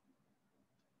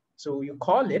 So you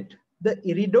call it the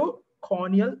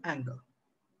iridocorneal angle.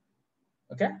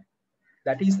 Okay,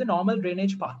 that is the normal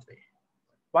drainage pathway.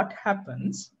 What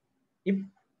happens if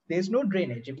there's no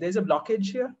drainage? If there's a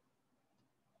blockage here,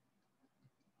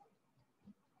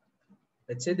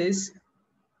 let's say there's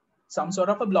some sort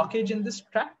of a blockage in this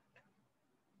tract.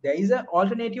 There is an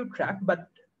alternative tract, but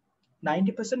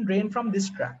 90% drain from this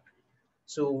tract.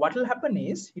 So what will happen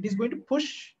is it is going to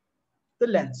push the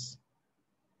lens.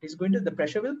 The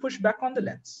pressure will push back on the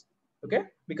lens. Okay,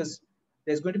 because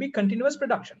there's going to be continuous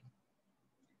production.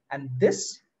 And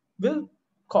this will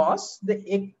cause the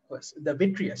aqueous, the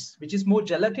vitreous, which is more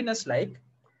gelatinous-like,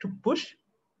 to push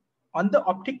on the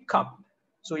optic cup.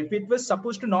 So if it was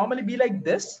supposed to normally be like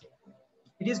this,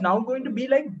 it is now going to be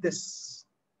like this.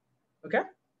 Okay,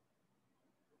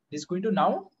 it is going to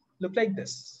now look like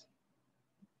this.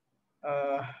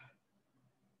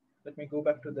 Let me go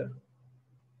back to the.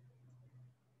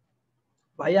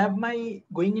 Why am I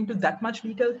going into that much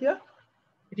detail here?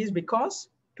 It is because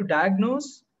to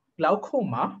diagnose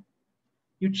glaucoma,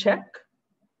 you check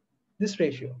this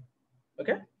ratio.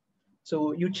 Okay,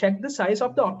 so you check the size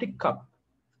of the optic cup,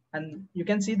 and you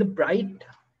can see the bright,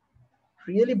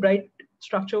 really bright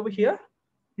structure over here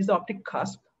is the optic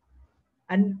cusp,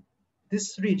 and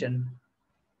this region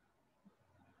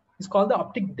is called the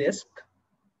optic disc.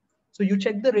 So you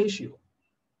check the ratio.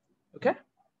 Okay,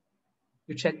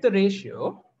 You check the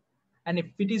ratio, and if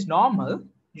it is normal,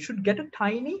 you should get a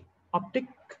tiny optic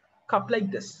cup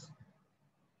like this.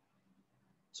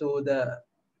 So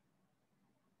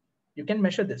you can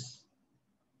measure this.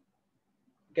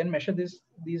 You can measure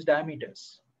these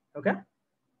diameters. Okay.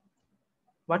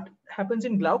 What happens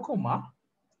in glaucoma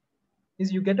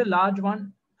is you get a large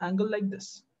one angle like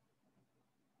this.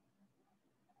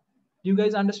 Do you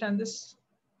guys understand this?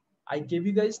 I gave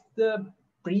you guys the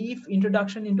brief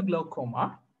introduction into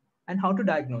glaucoma and how to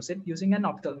diagnose it using an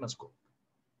ophthalmoscope.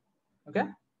 Okay.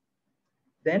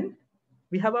 Then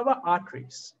we have our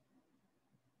arteries.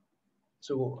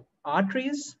 So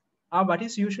arteries are what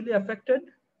is usually affected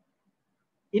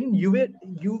in uveitis.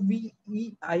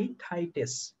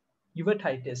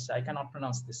 Uveitis, I cannot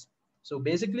pronounce this. So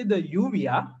basically the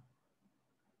uvea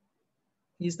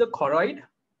is the choroid,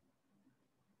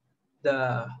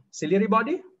 the ciliary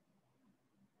body,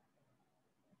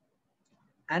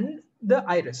 and the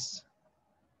iris.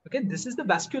 Okay, this is the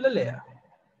vascular layer.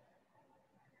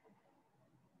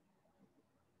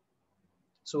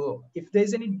 So if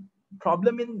there's any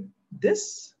problem in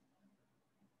this,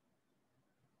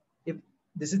 if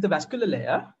this is the vascular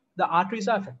layer, the arteries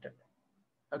are affected.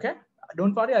 Okay,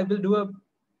 don't worry, I will do a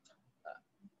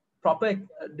proper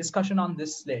discussion on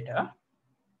this later.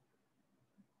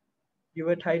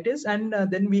 Uveitis, and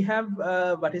then we have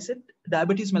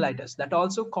diabetes mellitus, that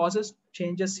also causes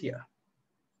changes here.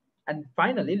 And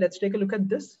finally, let's take a look at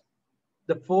this,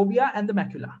 the fovea and the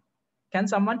macula. Can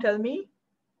someone tell me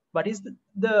what is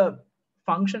the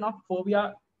function of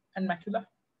fovea and macula?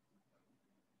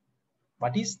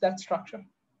 What is that structure?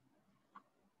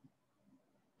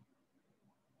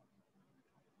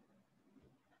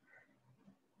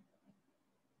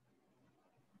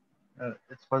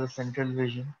 It's for the central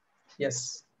vision.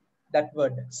 Yes, that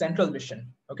word, central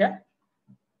vision. Okay.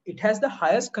 It has the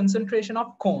highest concentration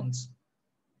of cones.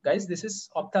 Guys, this is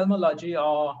ophthalmology,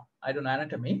 or I don't know,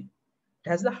 anatomy. It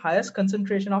has the highest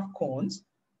concentration of cones.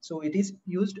 So it is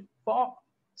used for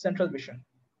central vision.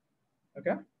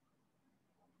 Okay.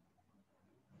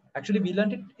 Actually, we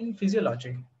learned it in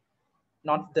physiology,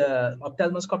 not the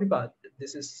ophthalmoscopy part.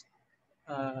 This is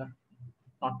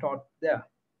not taught there.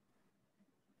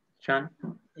 Sean?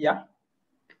 Yeah.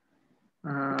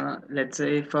 Let's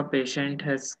say if a patient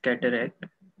has cataract,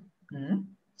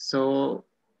 so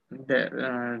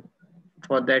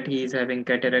for that he is having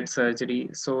cataract surgery.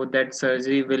 So that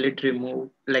surgery, will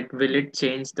it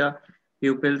change the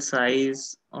pupil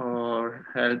size or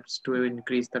helps to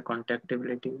increase the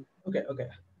contactability? Okay.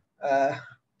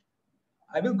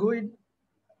 I will go in.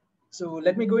 So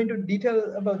let me go into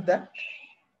detail about that.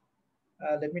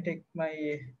 Let me take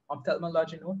my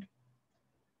ophthalmology note.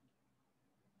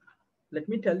 Let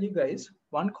me tell you guys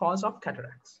one cause of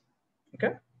cataracts.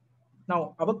 Okay.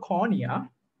 Now our cornea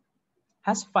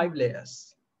has 5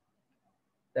 layers.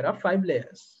 There are 5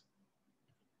 layers.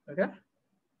 Okay.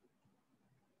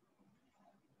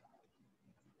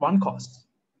 One cause.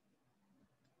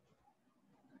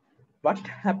 What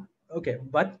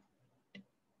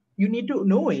you need to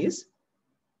know is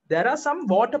there are some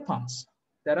water pumps.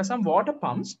 There are some water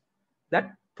pumps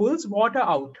that pulls water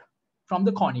out from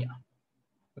the cornea.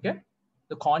 Okay.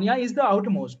 The cornea is the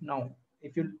outermost. Now,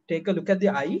 if you take a look at the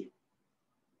eye, you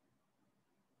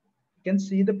can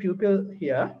see the pupil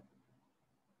here.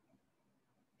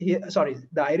 The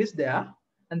iris there,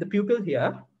 and the pupil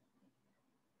here.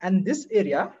 And this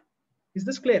area is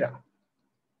the sclera.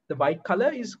 The white color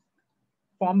is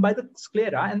formed by the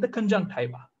sclera and the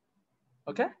conjunctiva.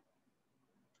 Okay.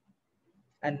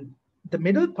 And the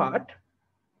middle part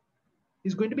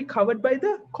is going to be covered by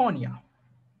the cornea.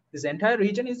 This entire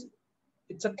region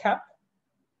it's a cap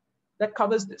that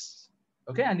covers this.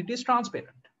 Okay. And it is transparent.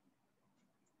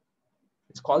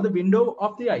 It's called the window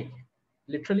of the eye.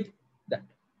 Literally that.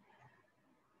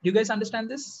 Do you guys understand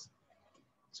this?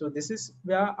 So this is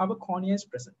where our cornea is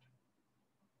present.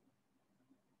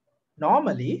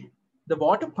 Normally, the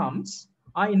water pumps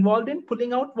are involved in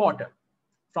pulling out water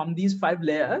from these 5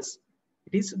 layers.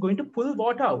 It is going to pull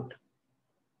water out.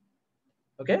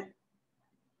 Okay.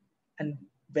 And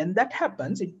when that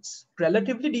happens, it's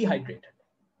relatively dehydrated.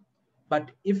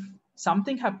 But if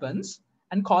something happens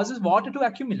and causes water to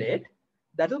accumulate,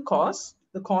 that will cause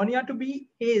the cornea to be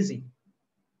hazy.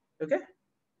 Okay.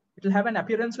 It will have an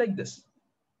appearance like this.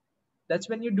 That's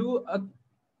when you do a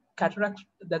cataract.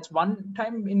 That's one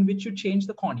time in which you change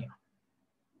the cornea.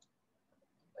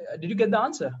 Did you get the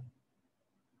answer?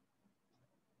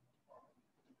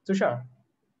 Tushar?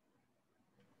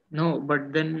 No,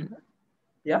 but then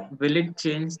yeah, will it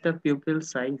change the pupil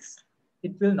size?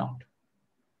 It will not.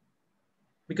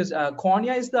 Because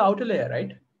cornea is the outer layer,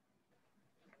 right?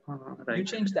 You Right.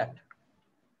 change that.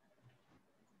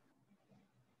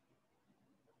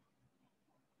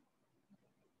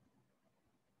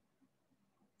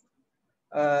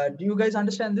 Do you guys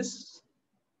understand this?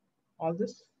 All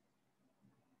this?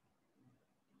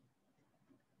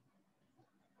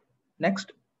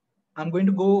 Next, I'm going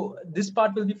to go, this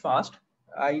part will be fast.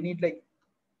 I need like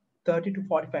 30 to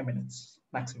 45 minutes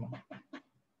maximum.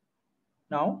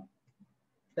 Now,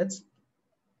 let's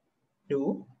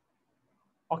do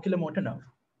oculomotor nerve,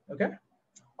 okay?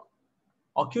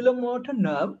 Oculomotor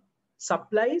nerve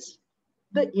supplies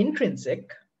the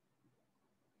intrinsic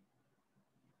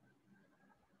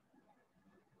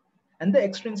and the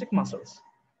extrinsic muscles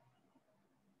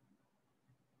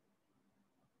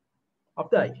of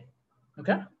the eye,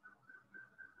 okay?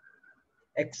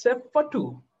 Except for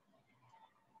two.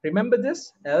 Remember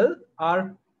this,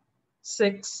 LR6,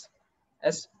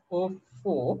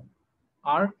 SO4,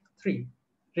 R3.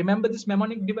 Remember this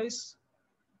mnemonic device?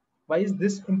 Why is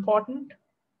this important?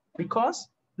 Because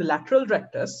the lateral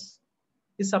rectus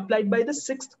is supplied by the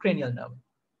sixth cranial nerve.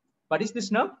 What is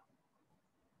this nerve?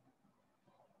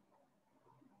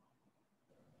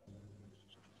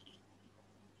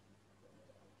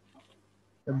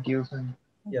 Abducing.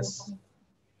 Yes.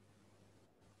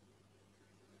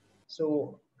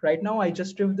 So right now I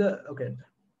just drew the, okay.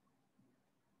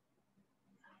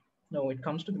 No, it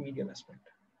comes to the medial aspect.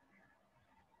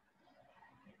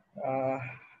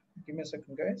 Give me a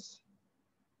second, guys.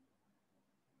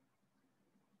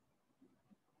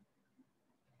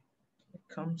 It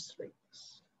comes like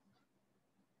this.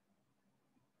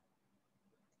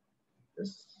 This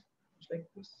is like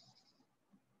this.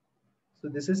 So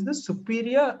this is the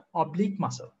superior oblique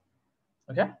muscle.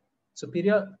 Okay,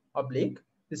 superior oblique.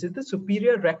 This is the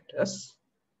superior rectus,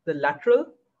 the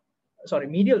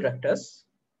medial rectus,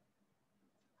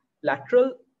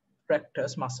 lateral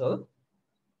rectus muscle,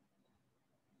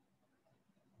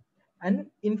 and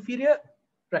inferior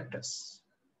rectus.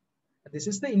 This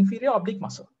is the inferior oblique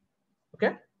muscle.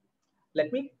 Okay,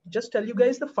 let me just tell you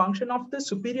guys the function of the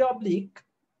superior oblique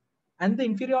and the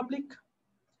inferior oblique.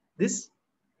 This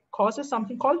causes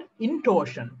something called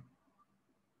intorsion.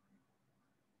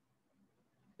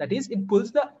 That is, it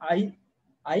pulls the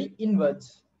eye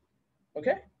inwards.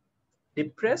 Okay,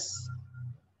 depress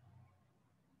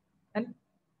and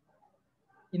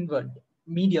inward,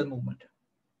 medial movement,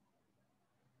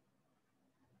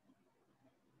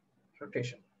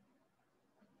 rotation.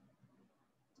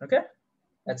 Okay,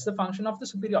 that's the function of the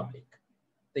superior oblique.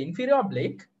 The inferior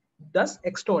oblique does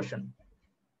extorsion.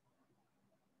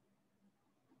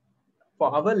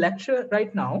 For our lecture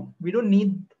right now, we don't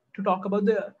need to talk about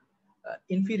the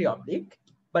inferior oblique,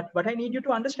 but what I need you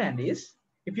to understand is,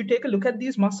 if you take a look at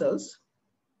these muscles,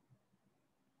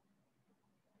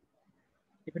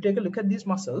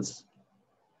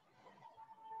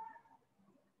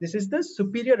 this is the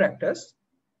superior rectus,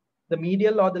 the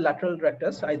medial or the lateral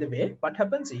rectus, either way. What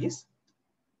happens is,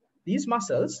 these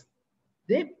muscles,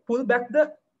 they pull back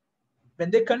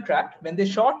when they contract, when they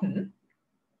shorten.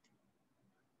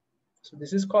 So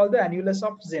this is called the annulus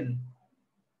of Zinn.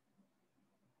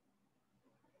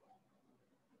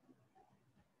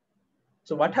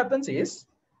 So what happens is,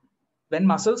 when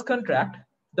muscles contract,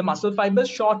 the muscle fibers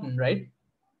shorten, right?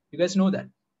 You guys know that.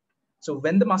 So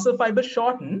when the muscle fibers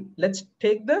shorten, let's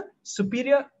take the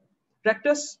superior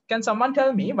rectus. Can someone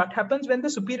tell me what happens when the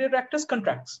superior rectus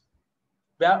contracts?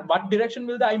 What direction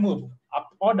will the eye move?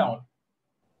 Up or down?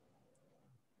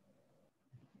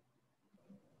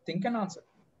 Think and answer.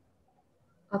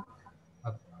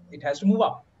 Up. It has to move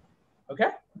up. Okay?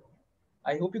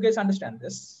 I hope you guys understand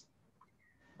this.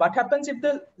 What happens if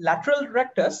the lateral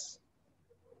rectus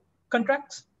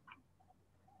contracts?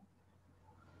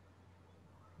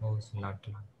 Moves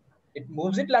lateral. It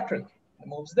moves it lateral. It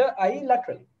moves the eye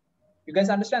lateral. You guys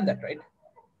understand that, right?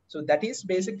 So that is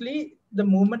basically the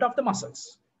movement of the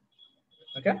muscles.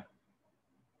 Okay?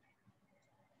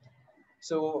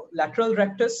 So lateral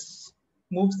rectus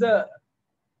moves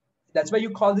that's why you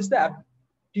call this the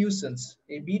abducens,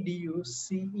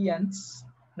 abducens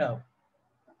nerve.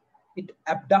 It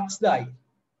abducts the eye.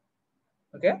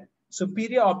 Okay?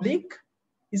 Superior oblique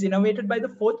is innervated by the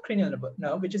fourth cranial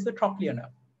nerve, which is the trochlear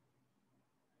nerve.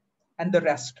 And the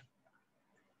rest,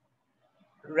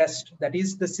 that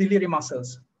is the ciliary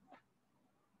muscles.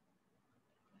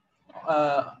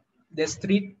 There's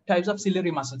three types of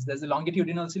ciliary muscles. There's the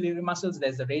longitudinal ciliary muscles,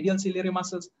 there's the radial ciliary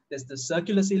muscles, there's the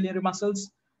circular ciliary muscles.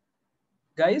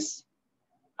 Guys,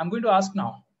 I'm going to ask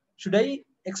now, should I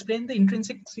explain the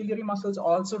intrinsic ciliary muscles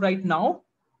also right now?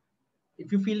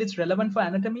 If you feel it's relevant for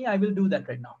anatomy, I will do that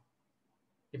right now.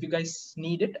 If you guys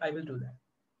need it, I will do that.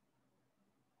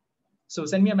 So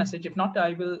send me a message. If not,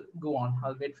 I will go on.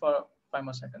 I'll wait for 5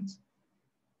 more seconds.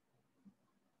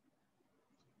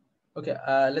 Okay,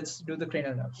 let's do the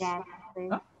cranial nerves. Yes, please.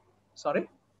 Huh? Sorry?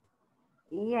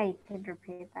 Yeah, you could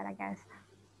repeat that, I guess.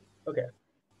 Okay.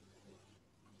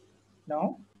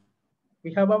 Now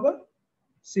we have our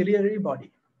ciliary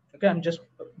body. Okay,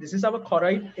 this is our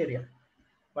choroid area.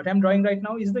 What I'm drawing right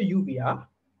now is the uveal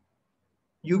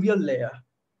layer.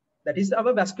 That is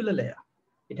our vascular layer.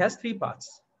 It has 3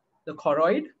 parts. The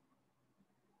choroid,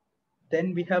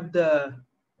 then we have the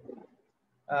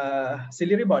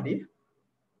ciliary body,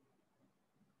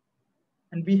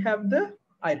 and we have the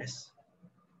iris.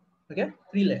 Okay,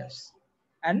 3 layers.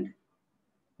 And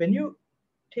when you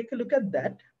take a look at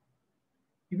that,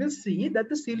 you will see that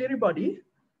the ciliary body,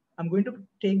 I'm going to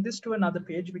take this to another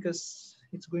page because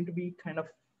it's going to be kind of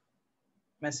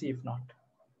messy if not.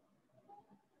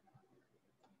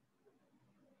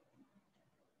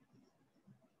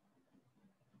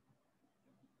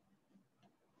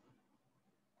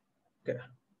 Okay.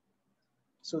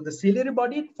 So the ciliary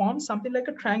body forms something like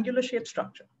a triangular shaped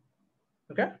structure.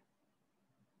 Okay.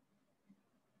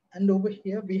 And over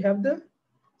here we have the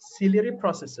ciliary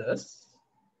processes.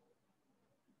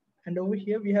 And over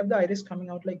here we have the iris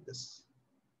coming out like this.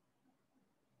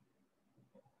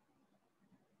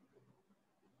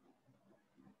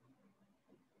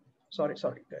 Sorry,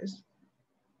 guys.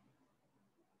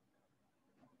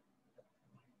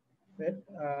 Wait,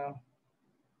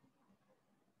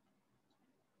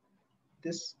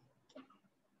 this,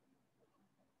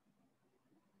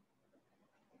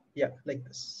 yeah, like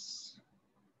this.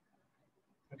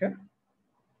 Okay.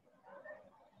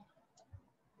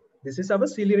 This is our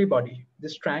ciliary body.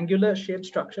 This triangular shaped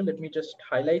structure, let me just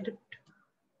highlight it.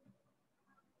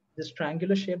 This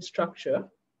triangular shaped structure,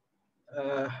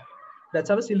 that's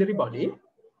our ciliary body.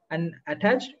 And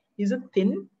attached is a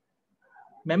thin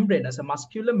membranous, a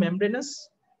muscular membranous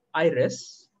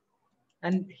iris.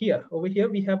 And here, over here,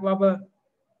 we have our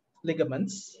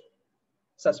ligaments,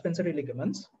 suspensory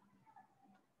ligaments.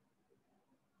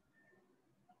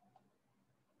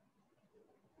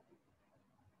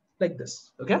 Like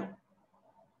this, okay?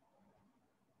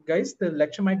 Guys, the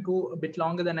lecture might go a bit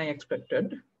longer than I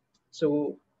expected.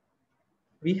 So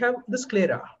we have the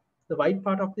sclera, the white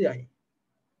part of the eye.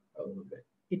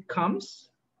 It comes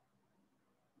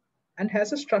and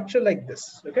has a structure like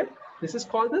this, okay? This is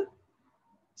called the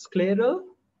scleral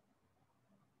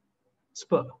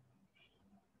spur.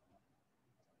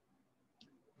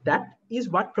 That is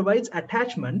what provides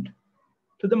attachment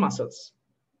to the muscles.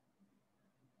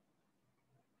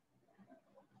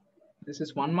 This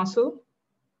is one muscle.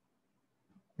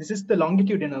 This is the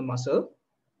longitudinal muscle.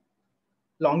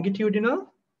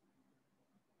 Longitudinal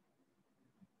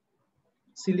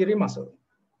ciliary muscle.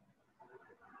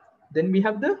 Then we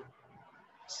have the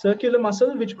circular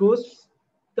muscle which goes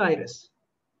to the iris.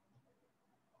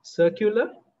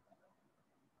 Circular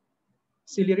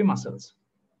ciliary muscles.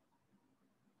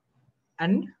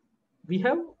 And we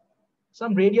have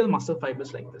some radial muscle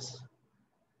fibers like this.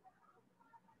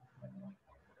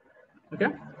 Okay,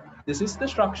 this is the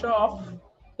structure of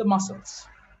the muscles.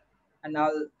 And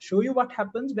I'll show you what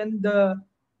happens when the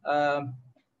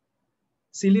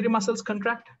ciliary muscles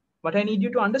contract. What I need you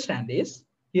to understand is,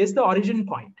 here's the origin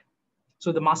point.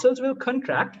 So the muscles will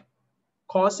contract,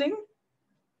 causing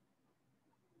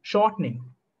shortening.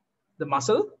 The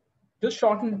muscle will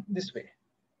shorten this way,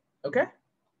 okay?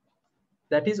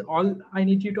 That is all I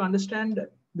need you to understand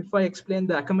before I explain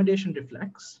the accommodation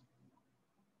reflex.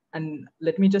 And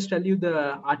let me just tell you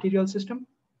the arterial system.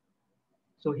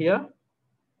 So here,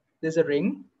 there's a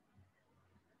ring.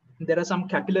 There are some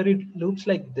capillary loops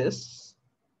like this,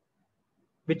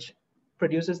 which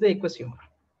produces the aqueous humor.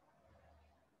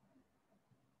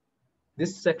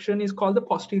 This section is called the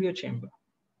posterior chamber.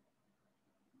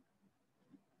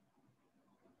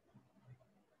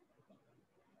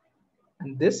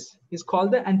 And this is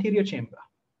called the anterior chamber.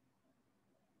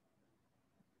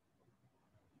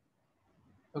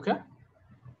 Okay.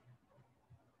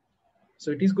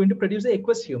 So it is going to produce the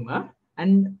aqueous humor,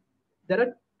 and there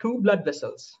are 2 blood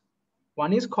vessels.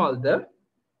 One is called the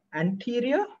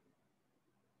anterior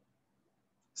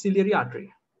ciliary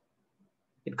artery.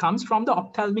 It comes from the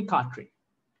ophthalmic artery.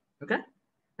 Okay.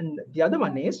 And the other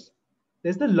one is,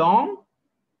 there's the long,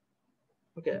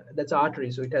 okay, that's artery,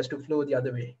 so it has to flow the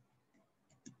other way.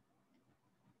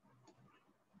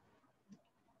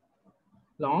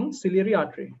 Long ciliary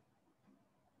artery.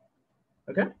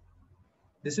 Okay.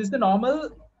 This is the normal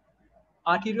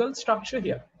arterial structure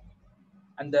here.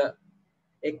 And the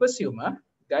aqueous humor,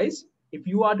 guys, if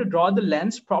you are to draw the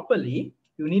lens properly,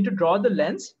 you need to draw the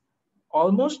lens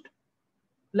almost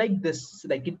like this,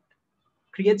 like it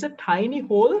creates a tiny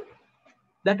hole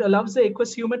that allows the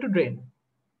aqueous humor to drain.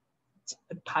 It's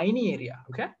a tiny area,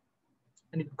 okay?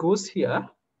 And it goes here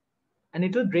and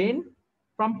it will drain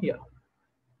from here.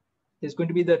 There's going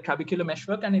to be the trabecular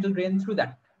meshwork and it will drain through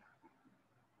that.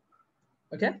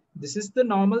 Okay, this is the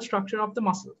normal structure of the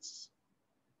muscles.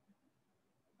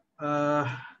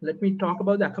 Let me talk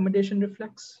about the accommodation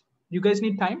reflex. You guys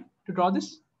need time to draw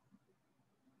this?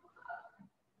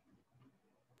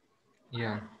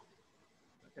 Yeah.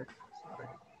 Okay. Sorry.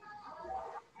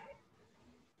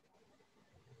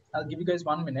 I'll give you guys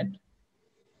 1 minute.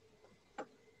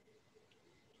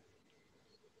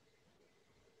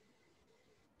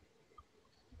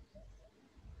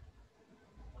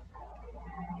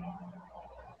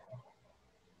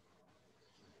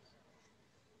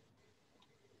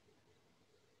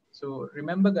 So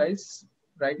remember guys,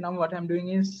 right now what I'm doing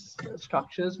is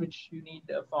structures which you need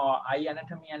for eye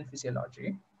anatomy and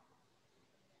physiology.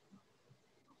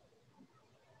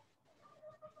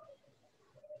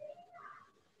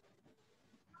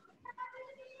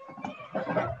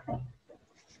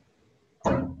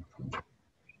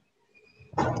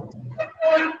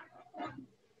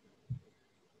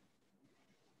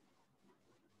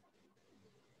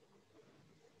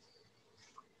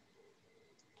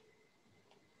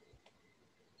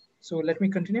 So let me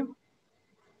continue.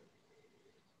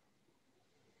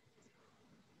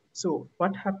 So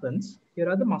what happens, here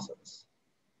are the muscles.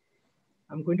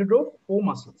 I'm going to draw 4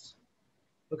 muscles,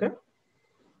 okay?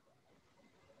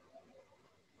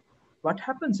 What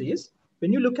happens is,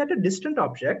 when you look at a distant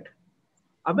object,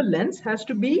 our lens has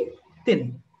to be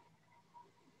thin,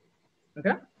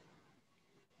 okay?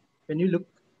 When you look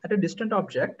at a distant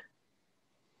object,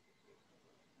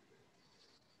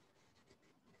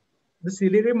 the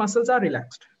ciliary muscles are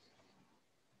relaxed.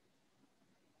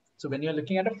 So when you're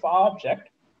looking at a far object,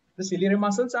 the ciliary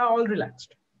muscles are all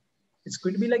relaxed. It's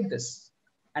going to be like this.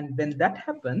 And when that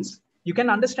happens, you can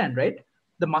understand, right?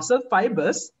 The muscle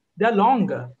fibers, they're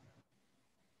longer.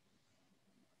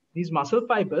 These muscle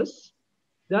fibers,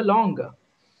 they're longer.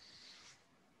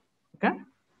 Okay?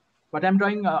 What I'm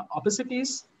drawing opposite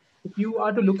is, if you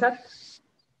are to look at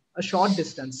a short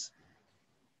distance.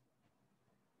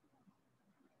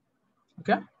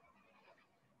 Okay?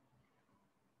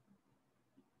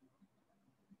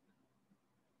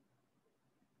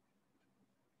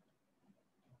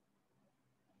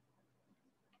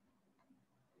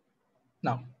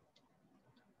 Now,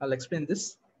 I'll explain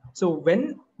this. So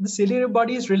when the ciliary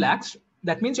body is relaxed,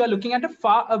 that means you're looking at a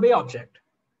far away object.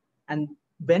 And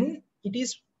when it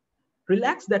is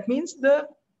relaxed, that means the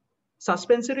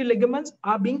suspensory ligaments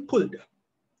are being pulled.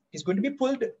 It's going to be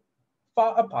pulled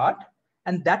far apart,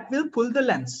 and that will pull the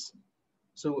lens.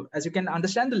 So as you can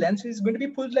understand, the lens is going to be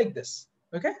pulled like this,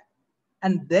 okay?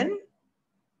 And then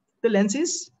the lens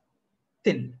is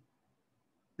thin.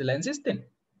 The lens is thin,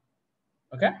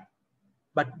 okay?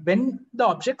 But when the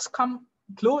objects come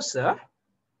closer,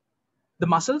 the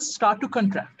muscles start to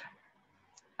contract.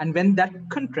 And when that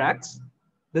contracts,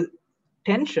 the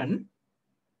tension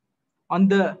on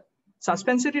the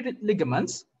suspensory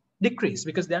ligaments decrease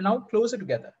because they are now closer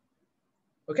together,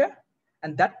 okay?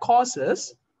 And that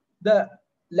causes the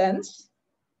lens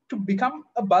to become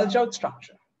a bulge out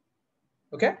structure,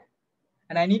 okay?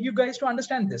 And I need you guys to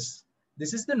understand this.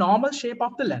 This is the normal shape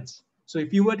of the lens. So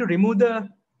if you were to remove the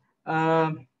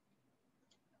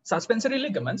suspensory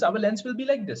ligaments, our lens will be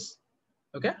like this,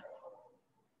 okay?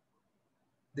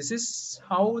 This is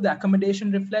how the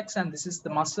accommodation reflects, and this is the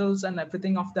muscles and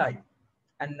everything of the eye.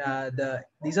 And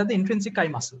these are the intrinsic eye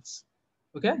muscles,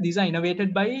 okay? These are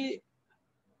innervated by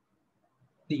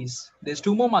these. There's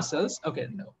 2 more muscles. Okay,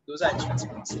 no, those are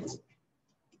extrinsic muscles.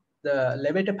 The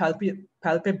levator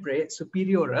palpebrae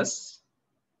superioris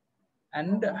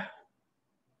and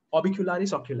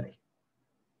orbicularis oculi.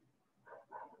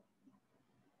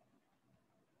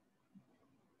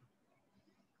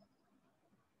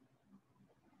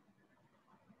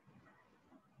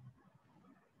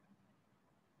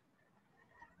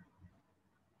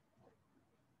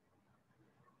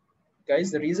 Guys,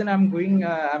 the reason I'm willing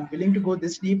to go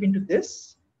this deep into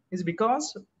this is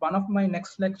because one of my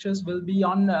next lectures will be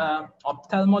on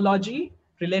ophthalmology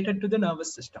related to the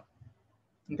nervous system,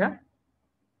 okay?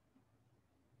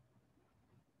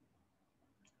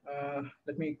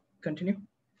 Let me continue.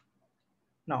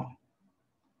 Now,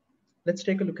 let's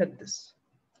take a look at this.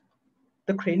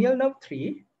 The cranial nerve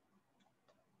 3,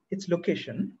 its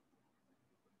location.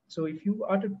 So if you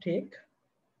are to take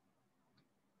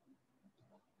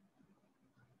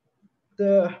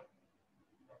the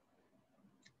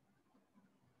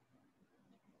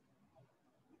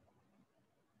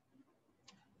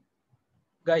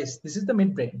guys, this is the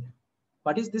midbrain.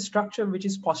 What is this structure which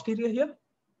is posterior here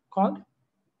called?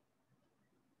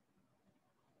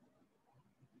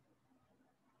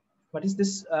 What is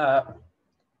this?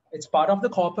 It's part of the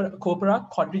corpora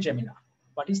quadrigemina.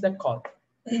 What is that called?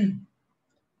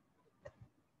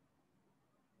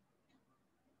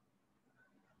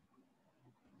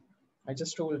 I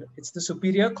just told it's the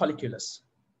superior colliculus.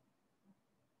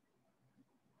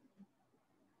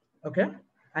 Okay,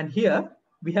 and here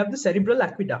we have the cerebral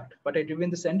aqueduct. But I drew in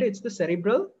the center, it's the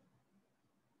cerebral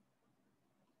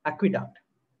aqueduct.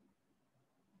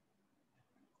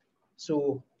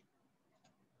 So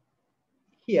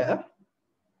here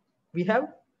we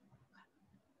have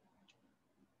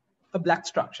a black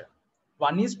structure.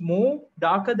 One is more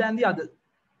darker than the other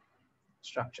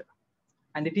structure,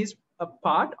 and it is a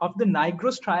part of the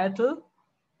nigrostriatal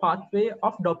pathway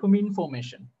of dopamine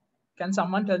formation. Can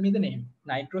someone tell me the name?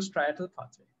 Nigrostriatal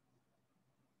pathway.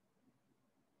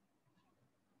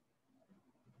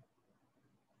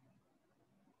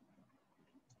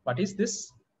 What is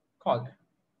this called?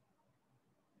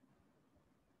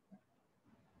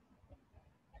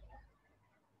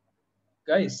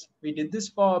 Guys, we did this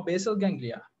for basal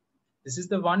ganglia. This is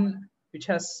the one which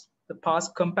has the pars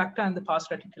compacta and the pars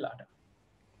reticulata.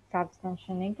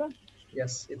 Substantia nigra?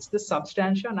 Yes, it's the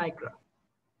substantia nigra.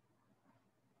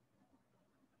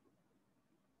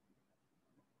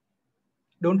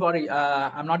 Don't worry,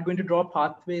 I'm not going to draw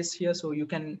pathways here, so you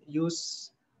can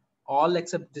use all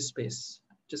except this space.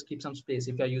 Just keep some space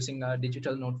if you're using a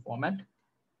digital note format.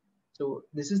 So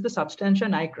this is the substantia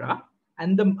nigra,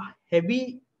 and the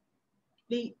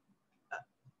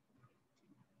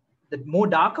the more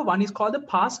darker one is called the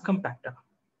pars compacta,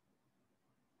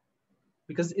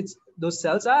 because it's those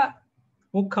cells are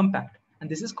more compact, and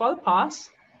this is called pars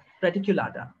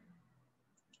reticulata.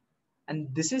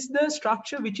 And this is the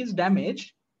structure which is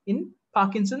damaged in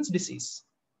Parkinson's disease.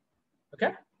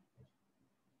 Okay.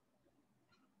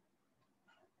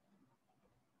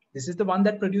 This is the one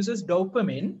that produces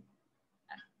dopamine.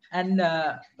 And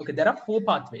okay, there are 4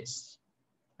 pathways.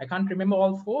 I can't remember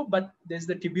all 4, but there's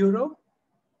the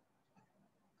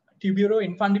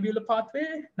tiburo-infundibular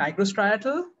pathway,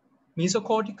 nigrostriatal,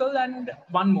 mesocortical, and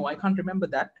one more. I can't remember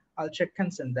that. I'll check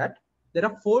and send that. There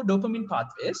are 4 dopamine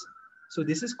pathways. So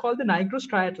this is called the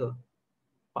nigrostriatal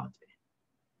pathway.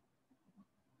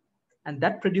 And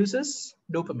that produces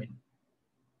dopamine.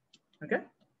 Okay.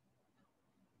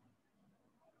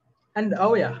 And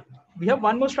oh yeah, we have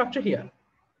one more structure here.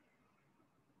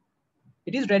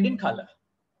 It is red in color.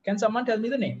 Can someone tell me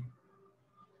the name?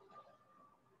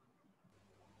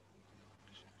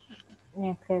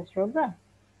 Nucleus rubra.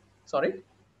 Sorry?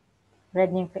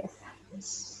 Red nucleus.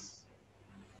 Yes.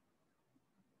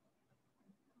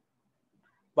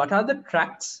 What are the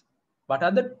tracts? What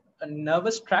are the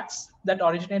nervous tracts that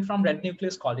originate from red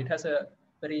nucleus called? It has a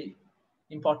very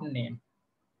important name.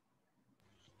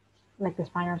 Like the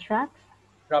spinal tract?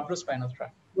 Rubrospinal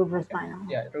tract. Rubrospinal.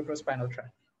 Yeah, rubrospinal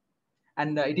tract.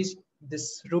 And it is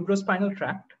this rubrospinal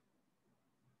tract.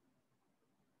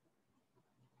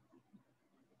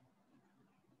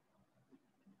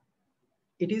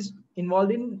 It is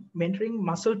involved in mentoring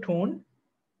muscle tone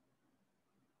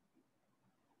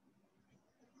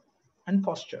and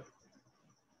posture.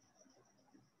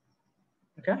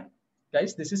 Okay,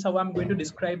 guys, this is how I'm going to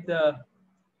describe the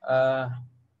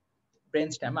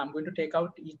brainstem. I'm going to take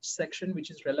out each section which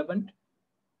is relevant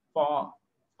for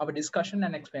our discussion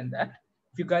and explain that.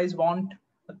 If you guys want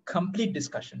a complete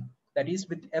discussion, that is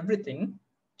with everything,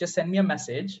 just send me a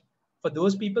message. For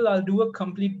those people, I'll do a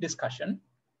complete discussion.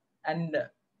 And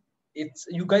it's,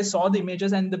 you guys saw the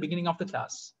images in the beginning of the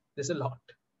class. There's a lot.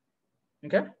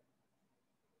 Okay.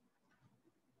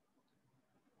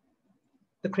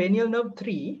 The cranial nerve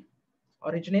 3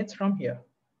 originates from here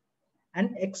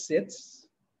and exits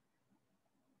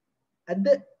at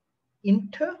the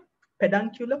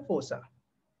interpeduncular fossa.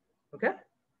 Okay.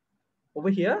 Over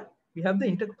here, we have the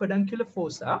interpeduncular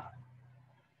fossa.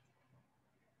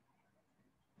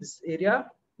 This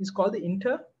area is called the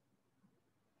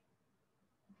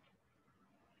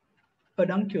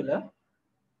interpeduncular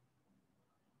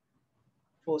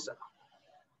fossa,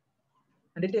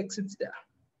 and it exits there.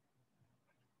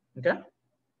 Okay.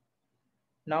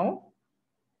 Now,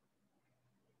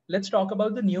 let's talk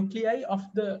about the nuclei of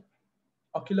the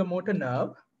oculomotor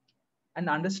nerve and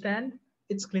understand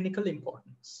its clinical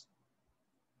importance.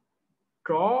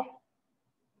 Draw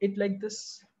it like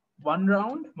this: one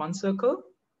round, one circle,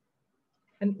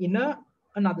 and inner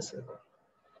another circle.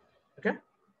 Okay.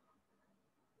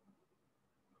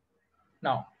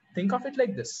 Now, think of it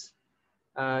like this.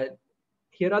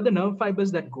 Here are the nerve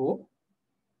fibers that go.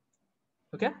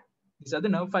 Okay. These are the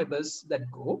nerve fibers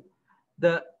that go.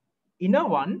 The inner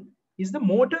one is the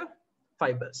motor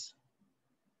fibers.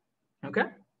 Okay.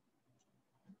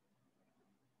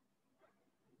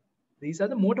 These are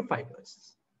the motor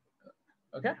fibers.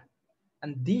 Okay.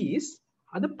 And these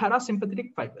are the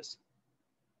parasympathetic fibers.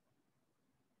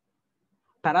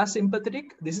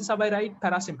 Parasympathetic, this is how I write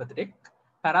parasympathetic.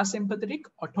 Parasympathetic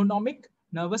autonomic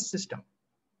nervous system.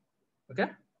 Okay.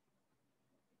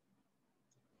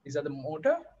 These are the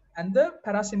motor and the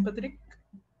parasympathetic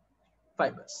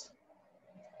fibers.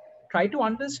 Try to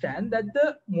understand that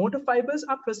the motor fibers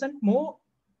are present more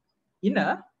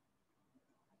inner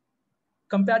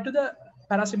compared to the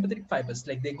parasympathetic fibers.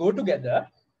 Like they go together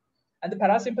and the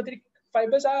parasympathetic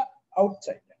fibers are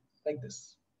outside like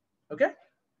this. Okay.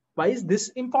 Why is this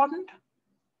important?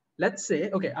 Let's say,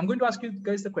 okay, I'm going to ask you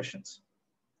guys the questions.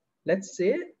 Let's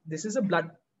say this is a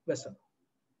blood vessel.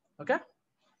 Okay.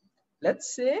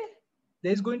 Let's say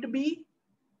there's going to be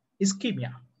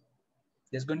ischemia.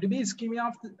 There's going to be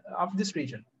ischemia of this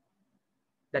region.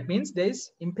 That means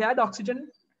there's impaired oxygen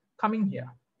coming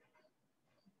here.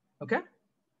 Okay.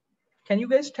 Can you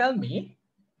guys tell me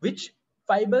which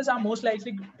fibers are most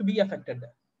likely to be affected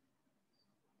there?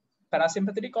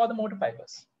 Parasympathetic or the motor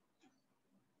fibers?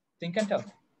 Think and tell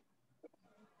me.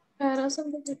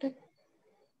 Parasympathetic.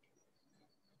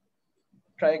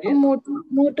 Try again.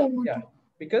 Motor. Yeah,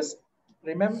 because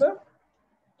remember,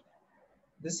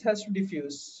 this has to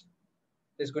diffuse.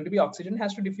 There's going to be oxygen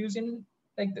has to diffuse in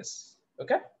like this.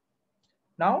 Okay.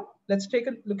 Now let's take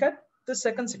a look at the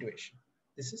second situation.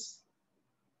 This is,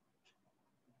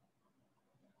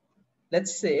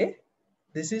 let's say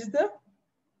this is the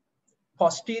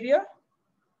posterior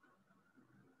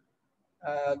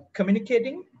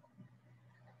communicating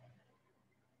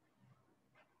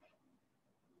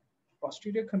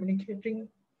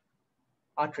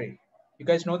artery. You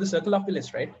guys know the circle of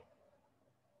Willis, right?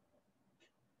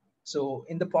 So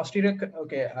in the posterior,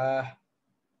 okay,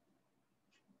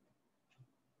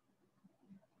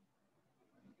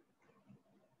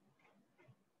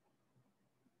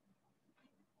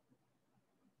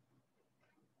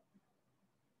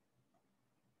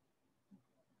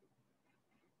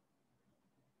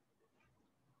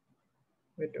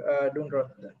 wait, don't draw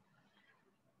that.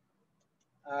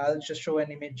 I'll just show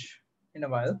an image in a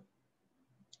while.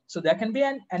 So there can be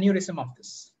an aneurysm of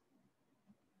this.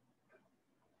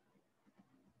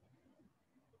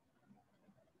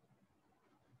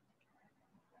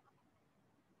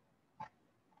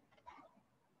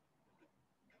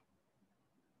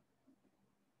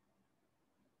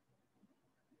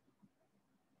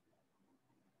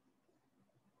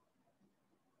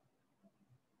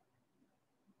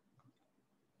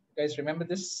 You guys remember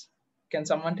this? Can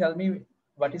someone tell me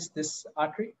what is this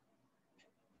artery?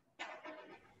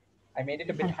 I made it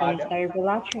a bit harder. Cerebral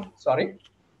artery. Sorry?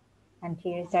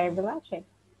 Anterior cerebral artery.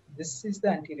 This is the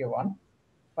anterior one.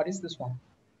 What is this one?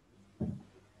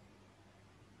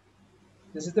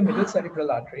 This is the middle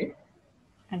cerebral artery.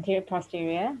 Anterior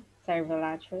posterior cerebral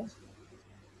artery.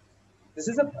 This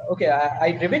is a, okay,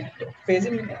 I drew it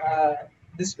facing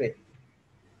this way.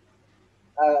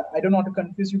 I don't want to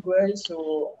confuse you guys,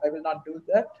 so I will not do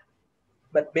that.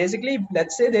 But basically,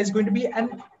 let's say there's going to be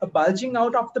a bulging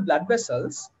out of the blood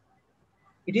vessels.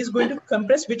 It is going to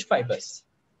compress which fibers?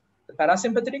 The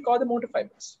parasympathetic or the motor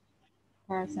fibers?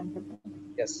 Parasympathetic.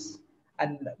 Yes.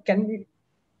 And can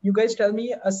you guys tell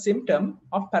me a symptom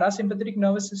of parasympathetic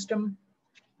nervous system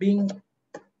being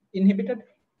inhibited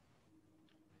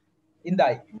in the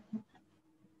eye?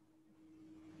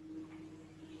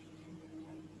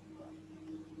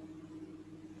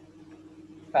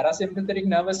 Parasympathetic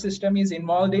nervous system is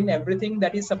involved in everything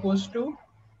that is supposed to,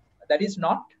 that is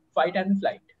not fight and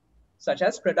flight, such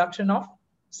as production of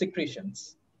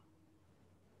secretions.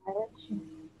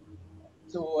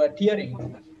 So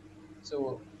tearing.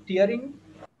 So tearing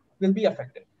will be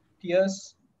affected.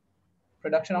 Tears,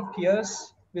 production of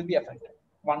tears will be affected.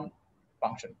 One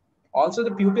function. Also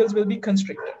the pupils will be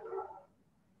constricted.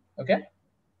 Okay.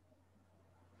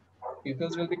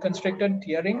 Pupils will be constricted,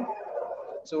 tearing.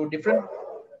 So different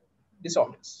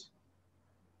disorders.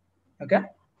 Okay.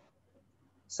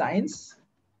 Signs,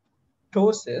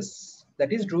 ptosis,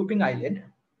 that is drooping eyelid.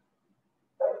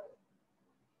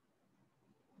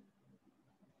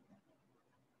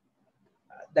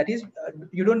 That is,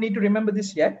 you don't need to remember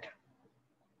this yet,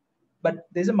 but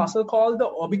there's a muscle called the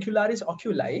orbicularis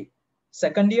oculi.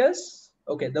 Second years,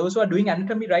 okay, those who are doing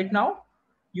anatomy right now,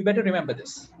 you better remember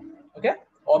this. Okay,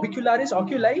 orbicularis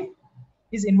oculi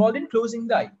is involved in closing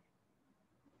the eye.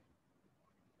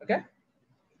 Okay,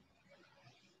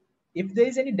 if there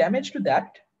is any damage to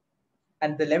that,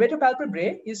 and the levator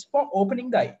palpebrae is for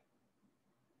opening the eye.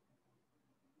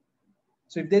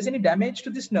 So if there's any damage to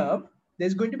this nerve,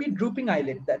 there's going to be drooping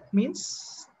eyelid. That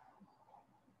means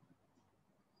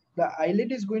the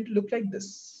eyelid is going to look like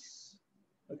this.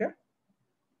 Okay.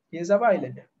 Here's our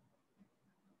eyelid.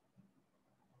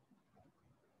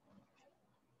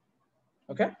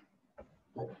 Okay.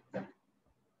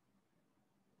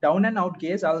 Down and out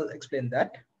gaze, I'll explain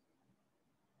that.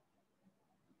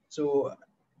 So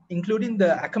including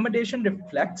the accommodation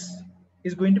reflex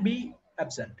is going to be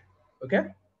absent. Okay.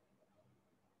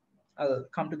 I'll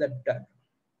come to that.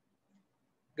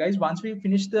 Guys, once we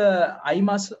finish the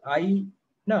eye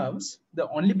nerves, the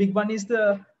only big one is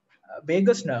the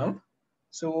vagus nerve.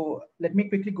 So let me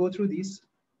quickly go through these.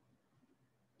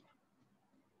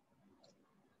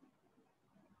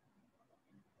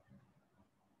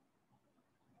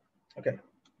 Okay.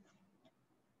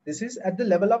 This is at the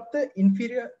level of the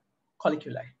inferior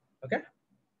colliculi. Okay.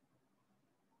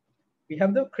 We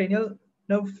have the cranial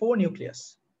nerve 4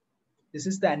 nucleus. This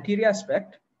is the anterior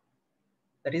aspect.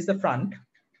 That is the front.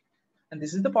 And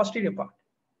this is the posterior part.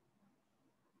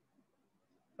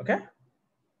 Okay.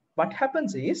 What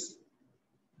happens is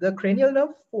the cranial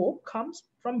nerve 4 comes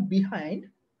from behind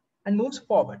and moves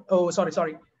forward. Oh,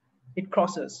 sorry. It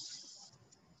crosses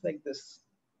like this.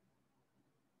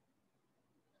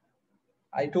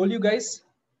 I told you guys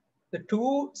the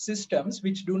two systems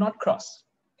which do not cross.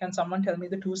 Can someone tell me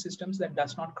the two systems that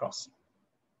does not cross?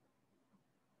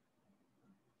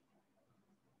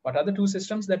 What are the two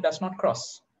systems that does not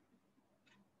cross?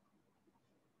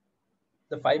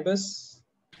 The fibers.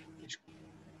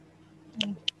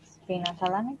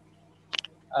 Spinothalamic?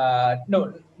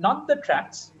 No, not the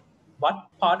tracts. What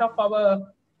part of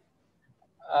our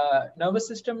nervous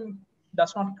system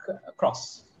does not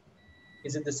cross?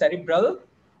 Is it the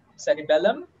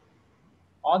cerebellum,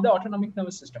 or the autonomic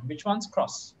nervous system? Which ones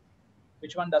cross?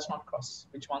 Which one does not cross?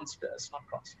 Which ones does not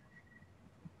cross?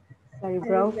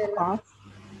 Cerebral cross.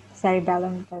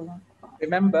 Cerebellum doesn't cross.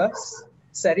 Remember,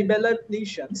 cerebellar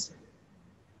lesions,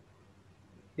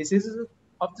 diseases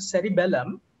of the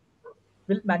cerebellum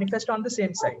will manifest on the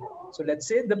same side. So let's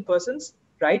say the person's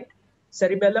right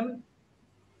cerebellum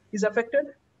is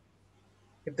affected.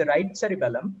 If the right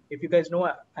cerebellum, if you guys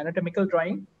know anatomical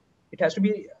drawing, it has to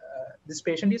be, this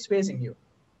patient is facing you.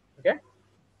 Okay.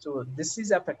 So this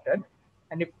is affected.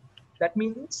 And if that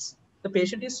means the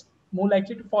patient is more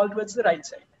likely to fall towards the right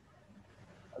side.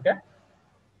 Okay.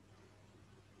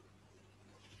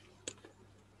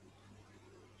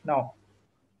 Now,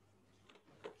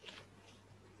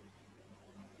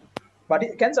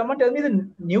 can someone tell me the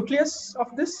nucleus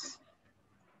of this?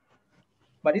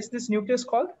 What is this nucleus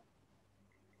called?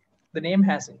 The name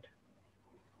has it.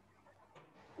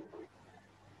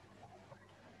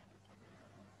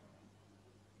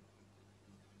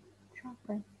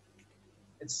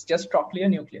 It's just trochlear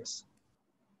nucleus.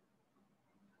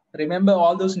 Remember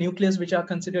all those nucleus which are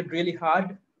considered really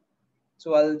hard.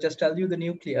 So I'll just tell you the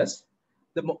nucleus.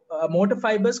 The motor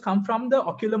fibers come from the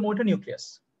oculomotor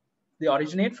nucleus. They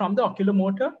originate from the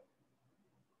oculomotor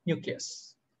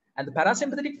nucleus. And the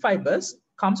parasympathetic fibers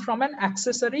comes from an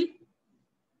accessory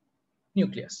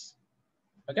nucleus.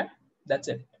 Okay, that's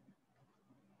it.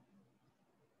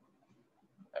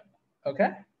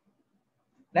 Okay,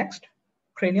 next,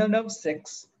 cranial nerve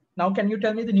 6. Now, can you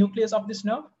tell me the nucleus of this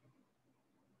nerve?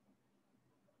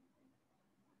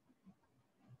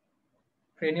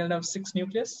 Cranial nerve 6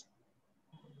 nucleus.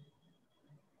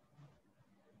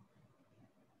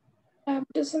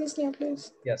 Abducens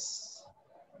nucleus. Yes.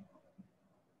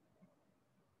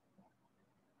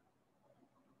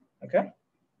 Okay.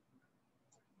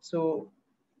 So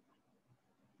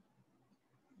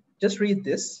just read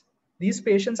this. These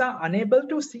patients are unable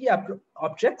to see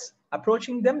objects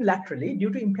approaching them laterally due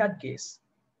to impaired gaze.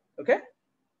 Okay.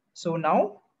 So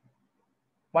now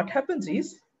what happens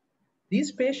is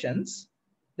these patients,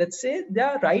 let's say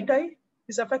their right eye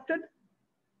is affected.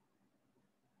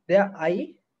 Their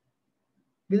eye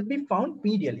will be found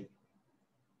medially.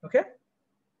 Okay.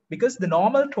 Because the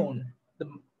normal tone, the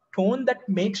tone that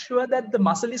makes sure that the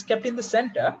muscle is kept in the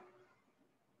center,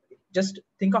 just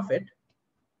think of it.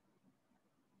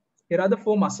 Here are the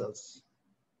 4 muscles.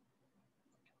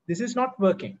 This is not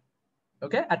working,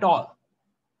 okay, at all.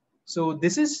 So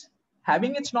this is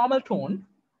having its normal tone,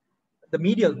 the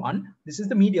medial one. This is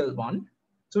the medial one.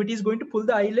 So it is going to pull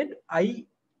the eye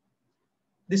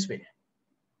this way,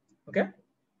 okay,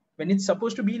 when it's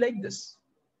supposed to be like this.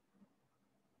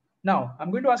 Now,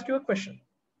 I'm going to ask you a question.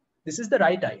 This is the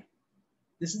right eye.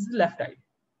 This is the left eye.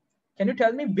 Can you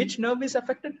tell me which nerve is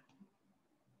affected?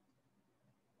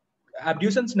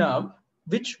 Abducens nerve,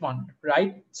 which one?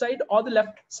 Right side or the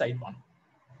left side one?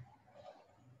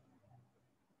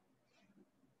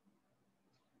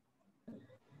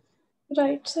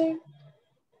 Right side.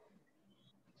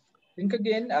 Think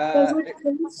again. Does it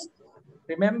cross?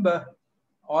 Remember,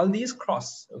 all these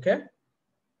cross, okay?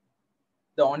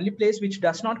 The only place which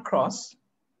does not cross,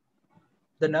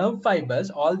 the nerve fibers,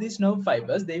 all these nerve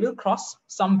fibers, they will cross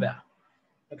somewhere,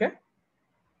 okay?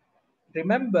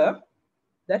 Remember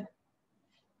that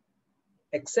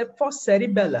except for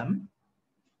cerebellum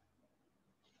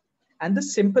and the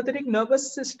sympathetic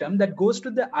nervous system that goes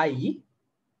to the eye,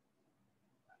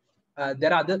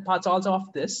 there are other parts also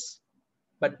of this,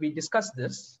 but we discussed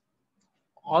this.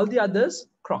 All the others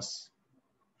cross,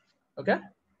 okay?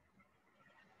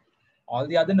 All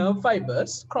the other nerve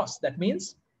fibers cross. That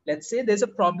means, let's say there's a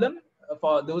problem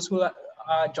for those who are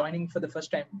joining for the first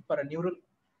time for a neural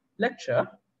lecture.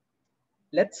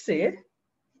 Let's say,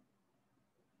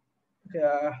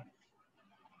 so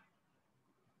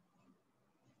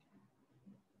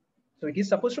it is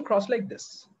supposed to cross like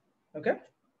this, okay?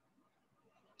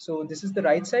 So this is the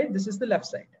right side, this is the left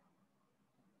side.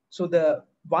 So the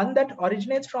one that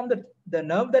originates from the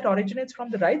nerve that originates from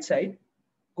the right side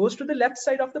goes to the left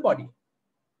side of the body.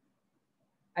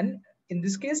 And in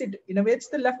this case, it innervates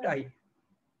the left eye,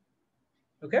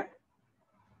 okay?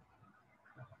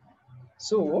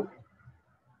 So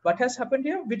what has happened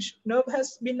here? Which nerve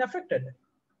has been affected?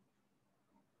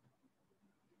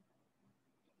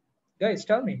 Guys,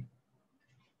 tell me.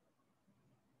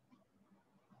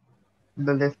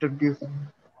 The left abducer.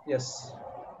 Yes.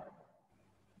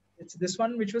 It's this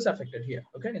one which was affected here,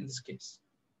 okay, in this case.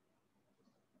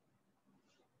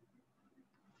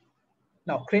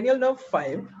 Now, cranial nerve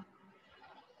 5,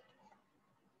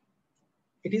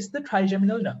 it is the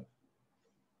trigeminal nerve.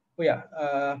 Oh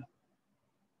yeah,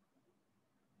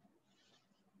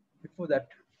 before that,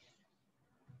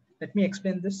 let me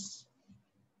explain this.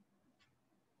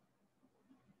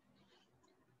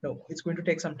 No, it's going to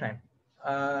take some time.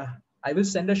 I will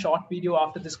send a short video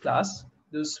after this class.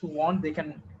 Those who want, they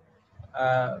can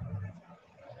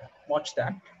watch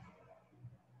that.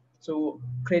 So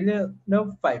cranial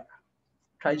nerve 5,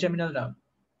 trigeminal nerve,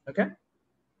 okay?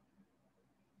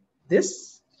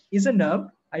 This is a nerve,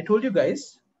 I told you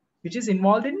guys, which is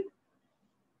involved in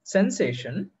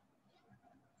sensation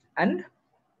and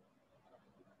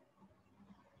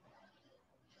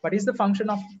what is the function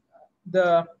of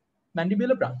the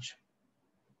mandibular branch?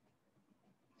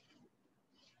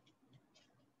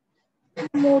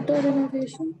 Motor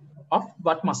innervation. Of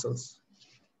what muscles?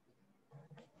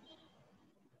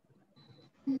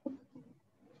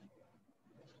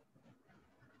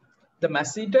 The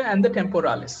masseter and the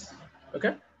temporalis,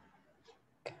 okay?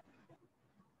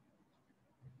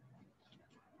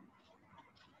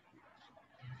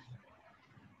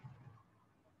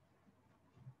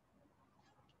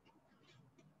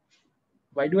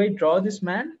 Why do I draw this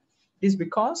man? It is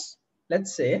because,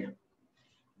 let's say,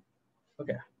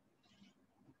 okay.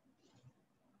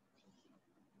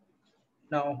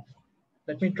 Now,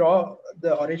 let me draw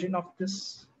the origin of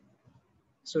this.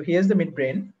 So here's the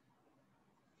midbrain.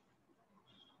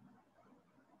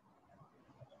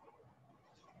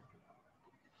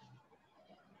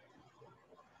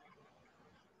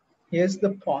 Here's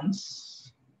the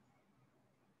pons.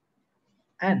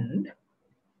 And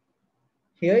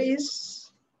here is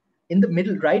in the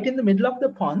middle, right in the middle of the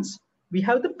pons, we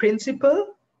have the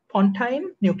principal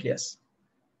pontine nucleus.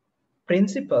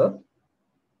 Principal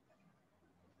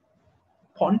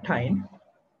pontine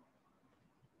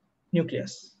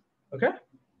nucleus, okay?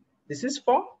 This is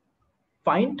for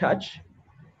fine touch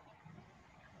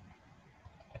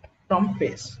from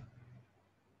face.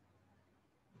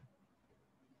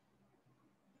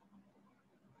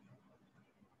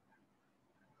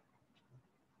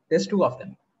 There's two of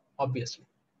them, obviously.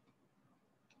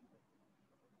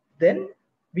 Then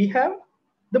we have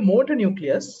the motor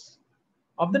nucleus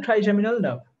of the trigeminal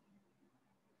nerve.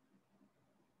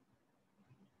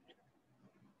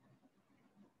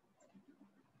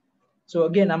 So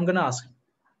again, I'm gonna ask,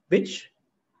 which,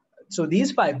 so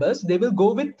these fibers, they will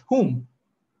go with whom?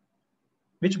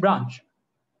 Which branch?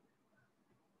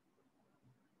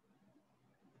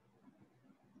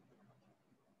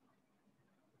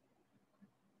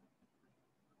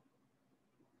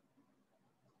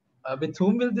 With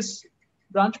whom will this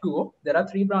branch go? There are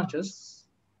three branches.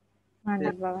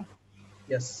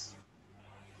 Yes.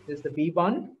 There's the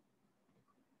B1.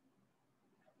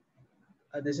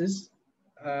 This is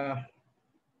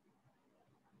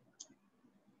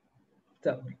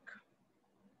thalamic.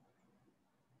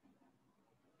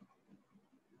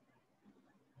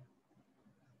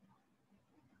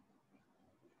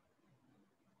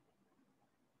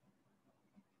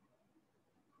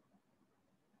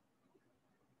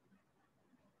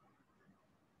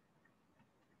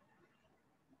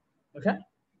 Okay.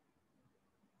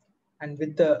 And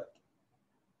with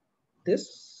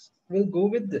this, we'll go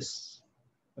with this.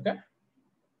 Okay.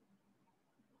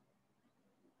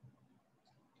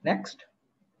 Next,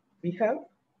 we have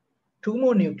two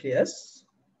more nucleus,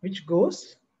 which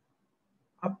goes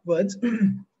upwards.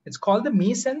 It's called the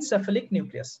mesencephalic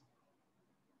nucleus.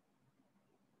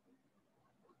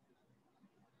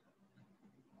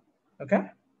 Okay.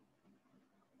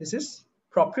 This is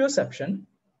proprioception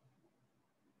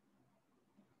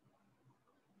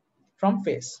from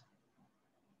face.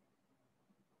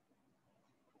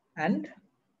 And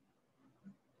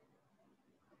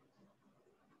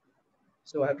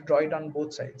so I have to draw it on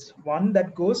both sides. One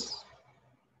that goes,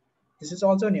 this is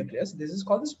also a nucleus. This is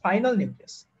called the spinal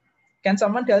nucleus. Can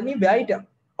someone tell me where it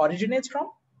originates from?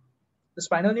 The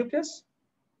spinal nucleus?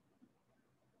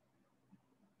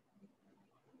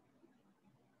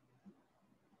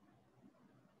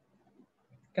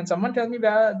 Can someone tell me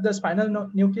where the spinal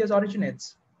nucleus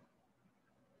originates?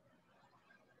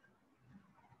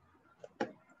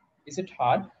 Is it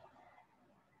hard?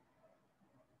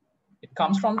 It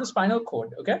comes from the spinal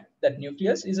cord, okay? That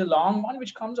nucleus is a long one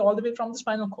which comes all the way from the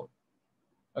spinal cord,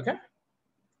 okay?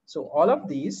 So all of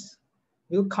these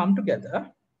will come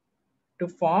together to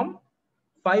form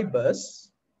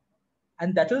fibers,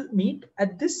 and that will meet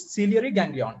at this ciliary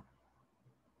ganglion,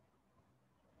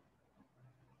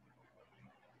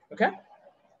 okay?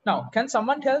 Now, can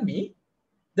someone tell me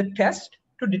the test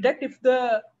to detect if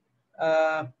the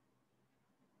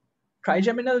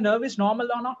trigeminal nerve is normal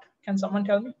or not? Can someone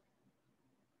tell me?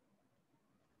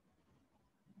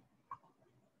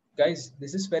 Guys,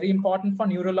 this is very important for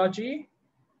neurology.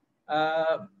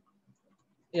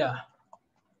 Yeah,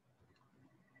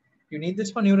 you need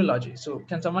this for neurology. So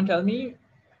can someone tell me,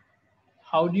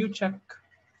 how do you check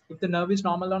if the nerve is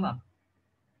normal or not?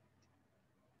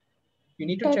 You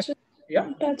need to Touch check.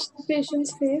 Yeah. Touch the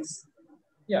patient's face.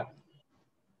 Yeah.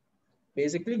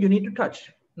 Basically, you need to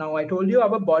touch. Now, I told you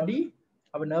our body,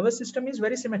 our nervous system is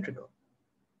very symmetrical.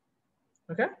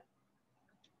 Okay.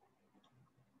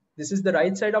 This is the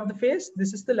right side of the face.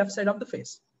 This is the left side of the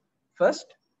face. First,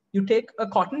 you take a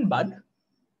cotton bud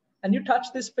and you touch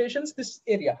this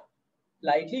area.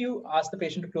 Lightly, you ask the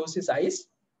patient to close his eyes.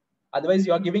 Otherwise,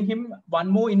 you are giving him one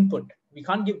more input. We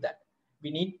can't give that. We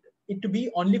need it to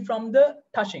be only from the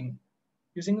touching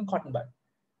using a cotton bud.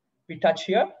 We touch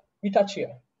here, we touch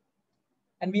here.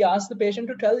 And we ask the patient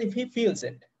to tell if he feels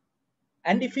it.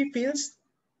 And if he feels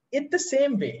it the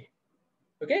same way,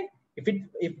 okay?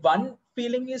 If one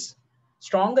feeling is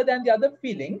stronger than the other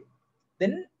feeling,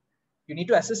 then you need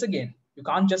to assess again. You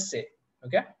can't just say,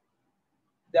 okay?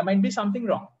 There might be something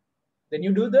wrong. Then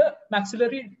you do the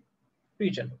maxillary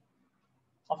region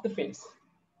of the face,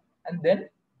 and then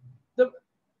the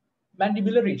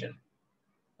mandibular region,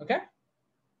 okay?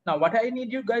 Now, what I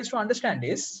need you guys to understand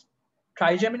is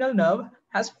trigeminal nerve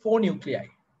has 4 nuclei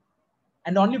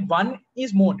and only one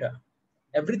is motor.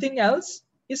 Everything else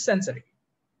is sensory.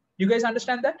 You guys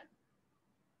understand that?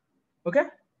 Okay.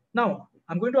 Now,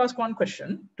 I'm going to ask one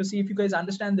question to see if you guys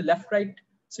understand the left-right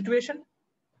situation.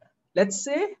 Let's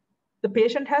say the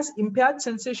patient has impaired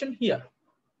sensation here.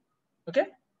 Okay.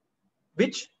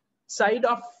 Which side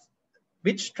of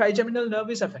which trigeminal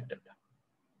nerve is affected?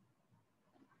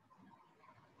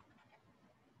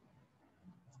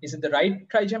 Is it the right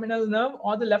trigeminal nerve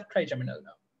or the left trigeminal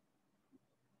nerve?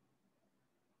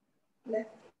 Left.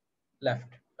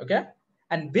 Left. Okay.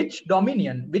 And which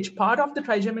dominion, which part of the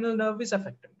trigeminal nerve is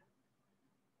affected?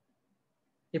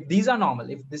 If these are normal,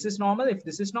 if this is normal, if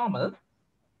this is normal,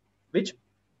 which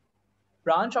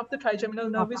branch of the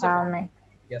trigeminal nerve is affected?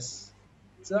 Yes.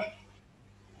 So,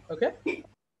 okay.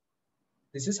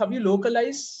 This is how you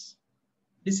localize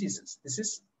diseases. This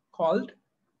is called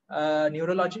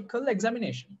neurological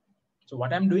examination. So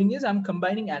what I'm doing is I'm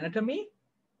combining anatomy,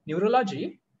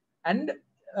 neurology, and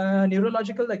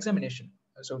neurological examination.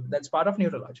 So that's part of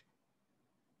neurology.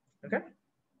 Okay.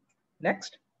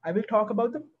 Next, I will talk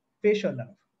about the facial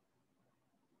nerve.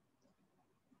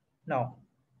 Now,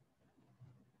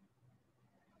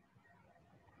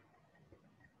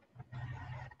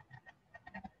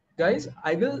 guys,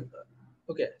 I will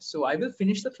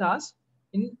finish the class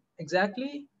in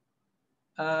exactly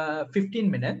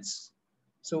 15 minutes.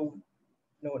 So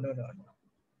no.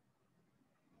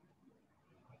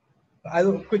 I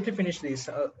will quickly finish these.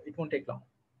 It won't take long.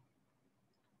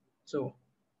 So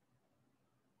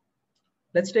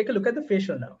let's take a look at the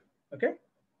facial nerve. Okay,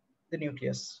 the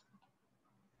nucleus.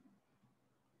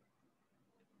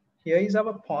 Here is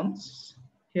our pons.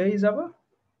 Here is our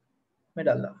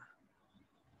medulla.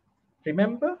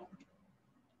 Remember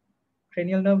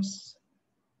cranial nerves?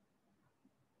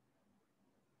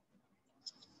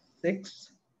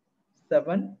 6,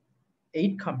 7,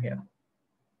 8 come here.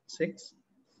 6,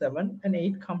 7, and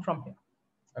 8 come from here.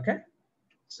 Okay.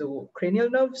 So cranial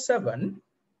nerve 7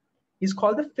 is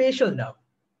called the facial nerve,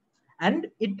 and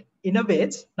it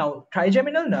innervates. Now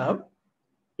trigeminal nerve,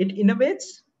 it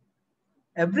innervates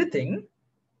everything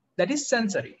that is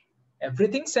sensory.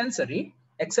 Everything sensory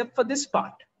except for this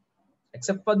part,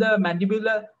 except for the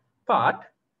mandibular part,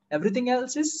 everything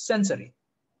else is sensory.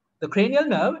 The cranial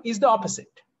nerve is the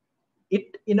opposite.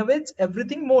 It innervates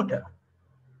everything motor.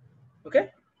 Okay.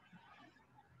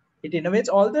 It innervates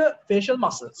all the facial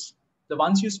muscles, the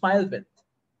ones you smile with,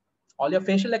 all your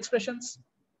facial expressions.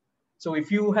 So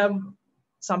if you have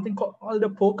something called a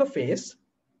poker face,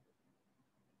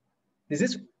 this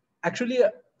is actually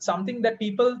something that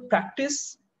people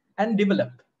practice and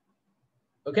develop.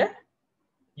 Okay.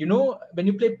 You know, when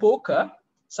you play poker,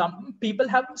 some people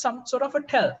have some sort of a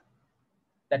tell.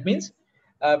 That means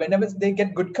whenever they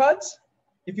get good cards,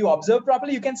 if you observe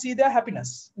properly, you can see their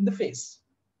happiness in the face.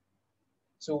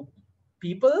 So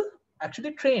people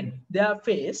actually train their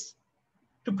face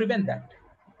to prevent that.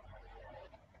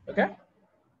 Okay.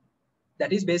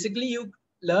 That is basically you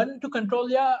learn to control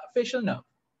your facial nerve.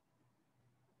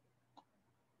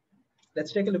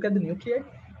 Let's take a look at the nuclei.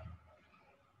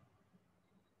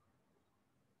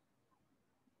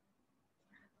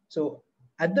 So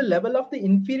at the level of the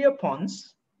inferior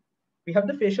pons, we have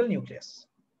the facial nucleus.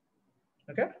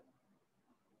 Okay.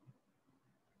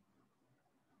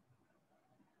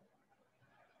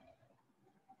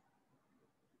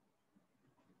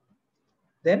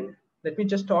 Then let me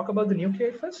just talk about the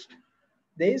nuclei first.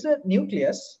 There is a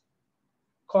nucleus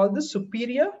called the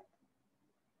superior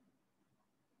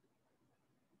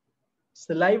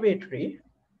salivatory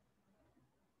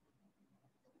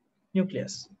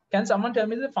nucleus. Can someone tell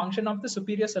me the function of the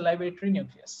superior salivatory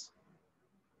nucleus?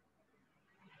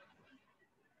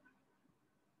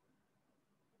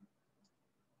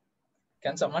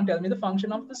 Can someone tell me the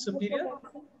function of the superior?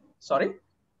 Sorry?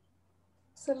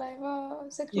 Saliva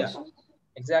secretion. Yeah,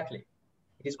 exactly.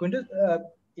 It is going to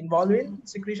involve in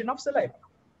secretion of saliva.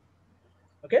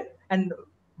 Okay. And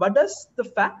what does the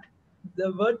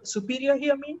word superior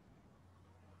here mean?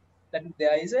 That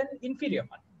there is an inferior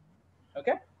one.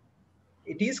 Okay.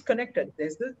 It is connected.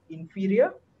 There's the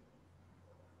inferior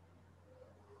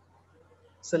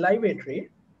salivatory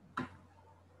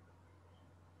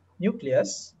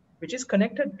nucleus, which is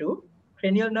connected to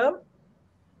cranial nerve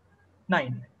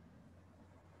 9.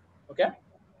 Okay.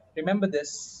 Remember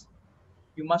this.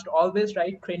 You must always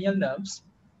write cranial nerves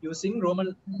using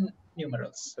Roman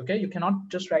numerals. Okay. You cannot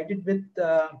just write it with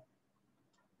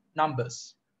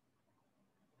numbers.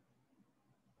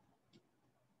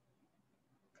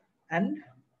 And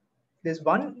there's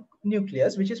one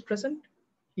nucleus which is present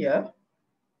here,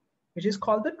 which is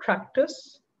called the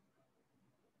tractus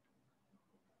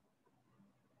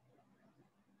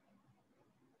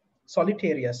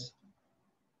solitarius.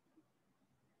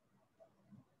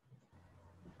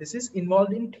 This is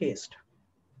involved in taste.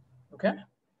 Okay.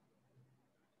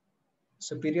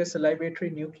 Superior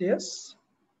salivatory nucleus.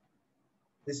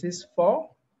 This is for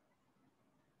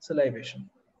salivation.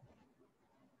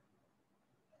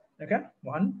 Okay.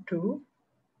 1, 2.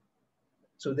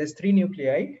 So there's 3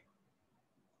 nuclei.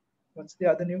 What's the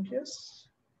other nucleus?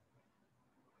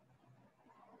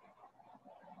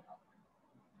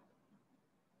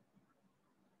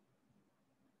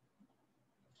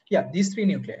 Yeah, these 3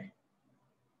 nuclei.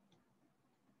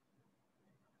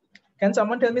 Can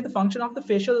someone tell me the function of the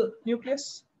facial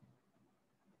nucleus?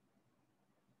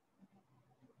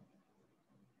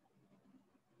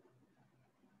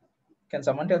 Can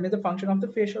someone tell me the function of the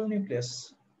facial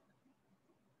nucleus?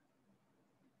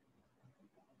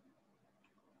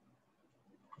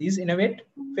 These innervate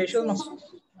facial muscles.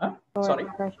 Huh? Sorry.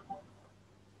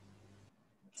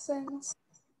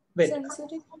 Wait.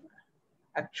 Sensory.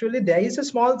 Actually, there is a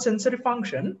small sensory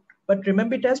function, but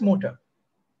remember it as motor.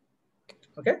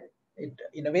 Okay. It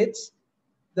innervates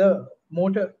the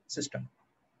motor system.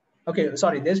 Okay.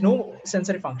 Sorry. There's no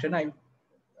sensory function. I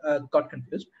got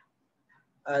confused.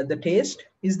 The taste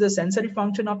is the sensory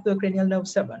function of the cranial nerve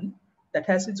 7 that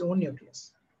has its own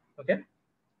nucleus. Okay.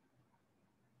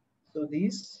 So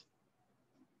these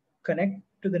connect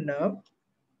to the nerve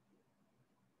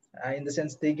in the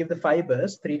sense they give the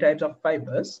fibers, 3 types of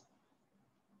fibers,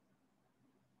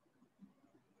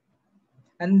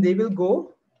 and they will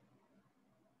go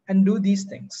and do these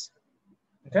things.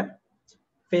 Okay.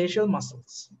 Facial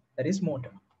muscles, that is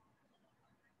motor.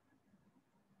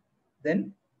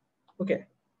 Then, okay.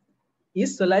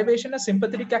 Is salivation a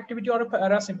sympathetic activity or a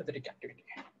parasympathetic activity?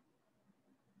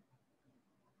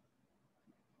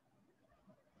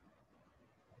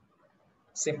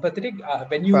 Sympathetic,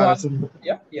 when you are, Parasympathetic.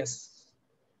 yeah, yes.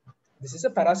 This is a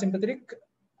parasympathetic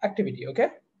activity, okay?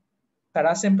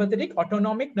 Parasympathetic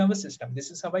autonomic nervous system. This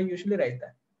is how I usually write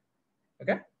that,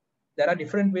 okay? There are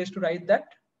different ways to write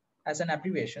that as an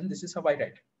abbreviation. This is how I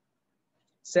write.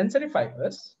 Sensory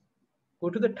fibers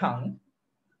go to the tongue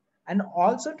and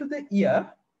also to the ear,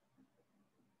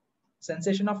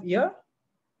 sensation of ear,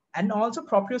 and also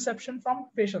proprioception from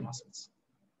facial muscles,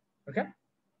 okay?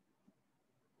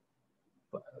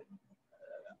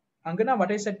 Angana,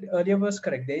 what I said earlier was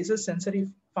correct. There is a sensory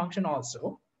function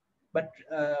also, but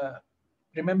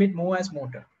remember it more as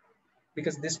motor,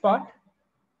 because this part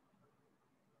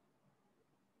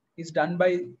is done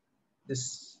by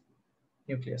this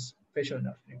nucleus, facial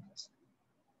nerve nucleus.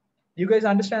 You guys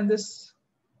understand this?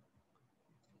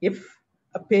 If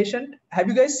a patient, have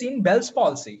you guys seen Bell's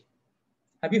palsy?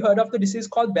 Have you heard of the disease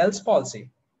called Bell's palsy?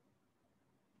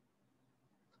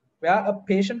 Where a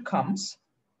patient comes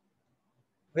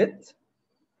with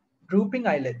drooping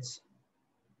eyelids.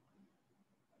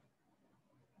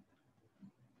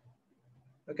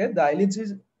 Okay, the eyelids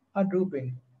are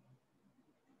drooping.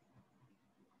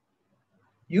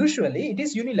 Usually it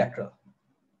is unilateral.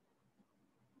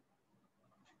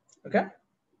 Okay.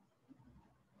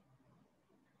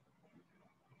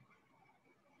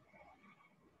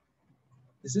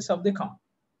 This is how they come.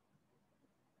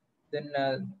 Then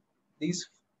these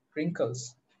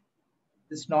wrinkles,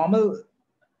 this normal,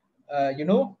 you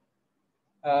know,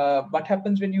 what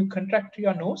happens when you contract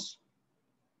your nose?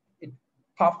 It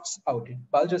puffs out, it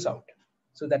bulges out.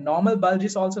 So the normal bulge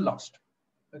is also lost,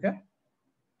 okay?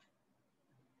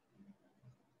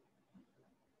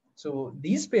 So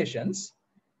these patients,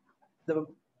 the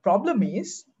problem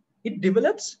is it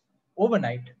develops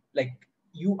overnight. Like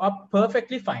you are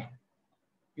perfectly fine.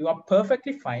 You are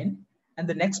perfectly fine. And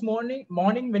the next morning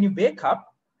when you wake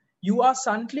up, you are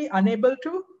suddenly unable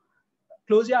to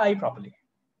close your eye properly.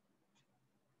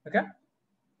 Okay?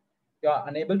 You are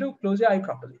unable to close your eye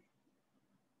properly.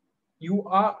 You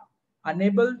are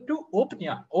unable to open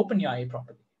your eye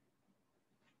properly.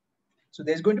 So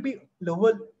there's going to be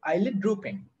lower eyelid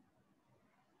drooping.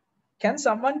 Can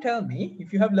someone tell me,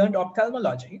 if you have learned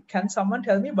ophthalmology, can someone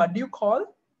tell me what do you call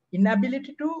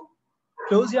inability to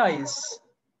close your eyes?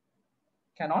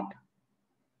 Cannot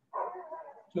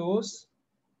close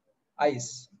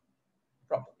eyes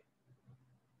properly.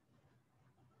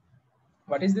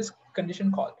 What is this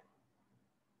condition called?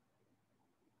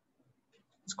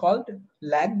 It's called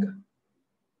lag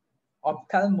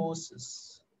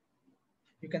ophthalmosis.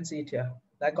 You can see it here,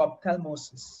 lag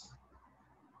ophthalmosis.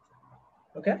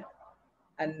 Okay.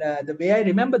 And the way I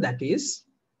remember that is,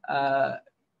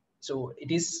 so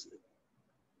it is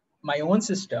my own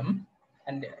system,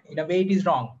 and in a way it is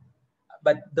wrong.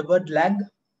 But the word lag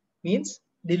means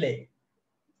delay.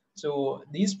 So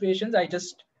these patients, I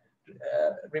just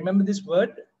remember this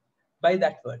word by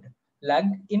that word, lag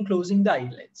in closing the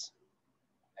eyelids.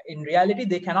 In reality,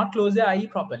 they cannot close their eye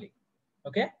properly.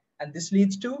 Okay. And this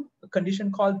leads to a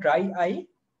condition called dry eye,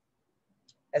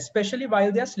 especially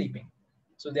while they are sleeping.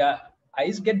 So their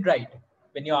eyes get dried.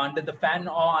 When you're under the fan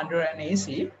or under an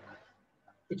AC,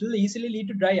 it will easily lead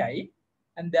to dry eye,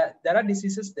 and there are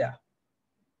diseases there.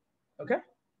 Okay.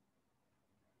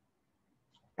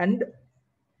 And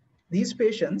these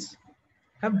patients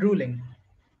have drooling.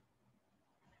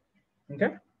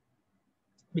 Okay.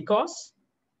 Because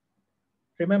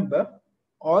remember,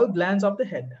 all glands of the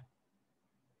head,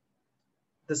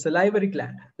 the salivary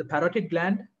gland, the parotid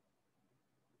gland,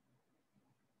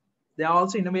 they are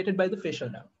also innervated by the facial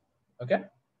nerve. Okay.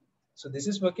 So this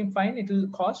is working fine. It will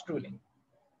cause drooling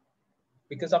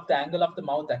because of the angle of the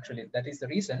mouth, actually. That is the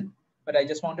reason. But I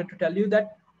just wanted to tell you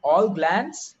that all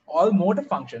glands, all motor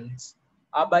functions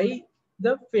are by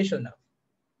the facial nerve.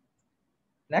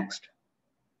 Next,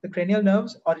 the cranial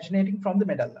nerves originating from the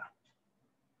medulla.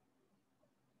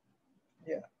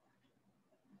 Yeah.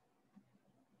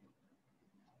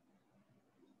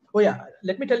 Oh yeah,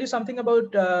 let me tell you something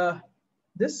about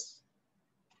this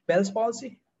Bell's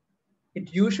palsy.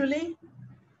 It usually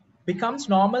becomes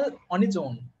normal on its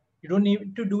own. You don't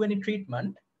need to do any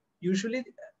treatment. Usually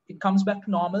it comes back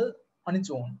to normal on its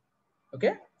own.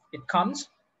 Okay. It comes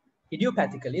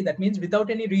idiopathically. That means without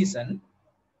any reason.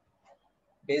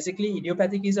 Basically,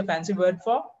 idiopathic is a fancy word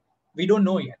for we don't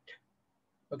know yet.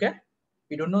 Okay.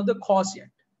 We don't know the cause yet.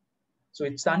 So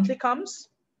it suddenly comes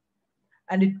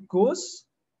and it goes.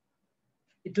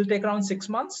 It will take around 6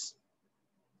 months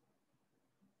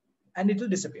and it will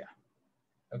disappear.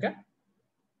 Okay.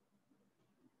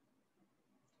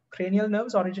 Cranial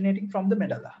nerves originating from the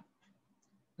medulla.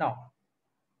 Now,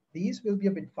 these will be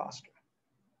a bit faster.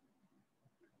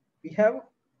 We have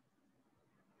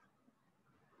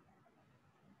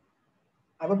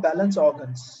our balance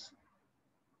organs.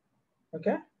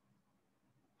 Okay.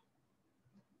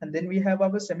 And then we have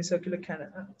our semicircular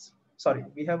canals. Sorry,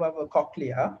 we have our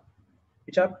cochlea,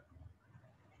 which are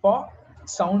for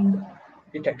sound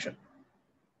detection.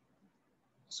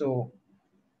 So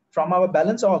from our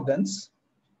balance organs,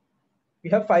 we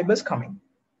have fibers coming.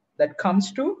 That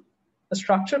comes to a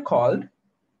structure called,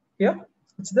 here,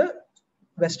 it's the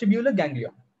vestibular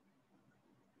ganglion.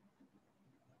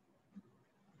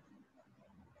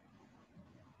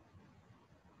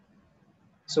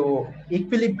 So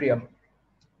equilibrium,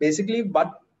 basically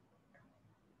what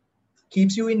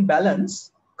keeps you in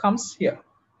balance comes here.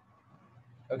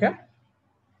 Okay.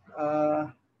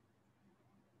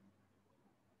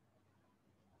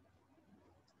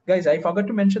 Guys, I forgot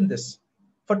to mention this.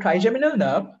 For trigeminal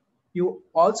nerve, you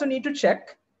also need to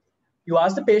check. You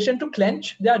ask the patient to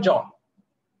clench their jaw.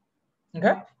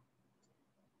 Okay.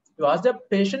 You ask the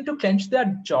patient to clench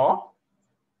their jaw,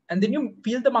 and then you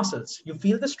feel the muscles. You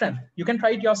feel the strength. You can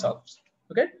try it yourselves.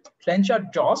 Okay. Clench your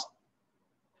jaws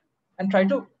and try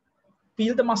to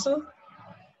feel the muscle.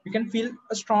 You can feel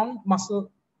a strong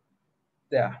muscle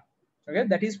there. Okay.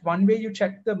 That is one way you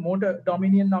check the motor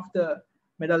dominion of the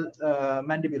middle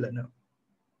mandibular nerve.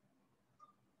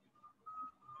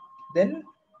 Then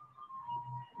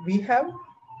we have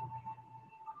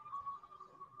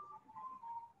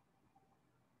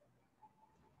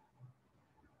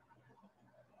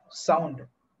sound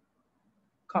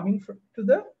coming from to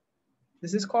the,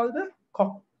 this is called the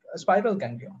spiral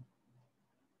ganglion.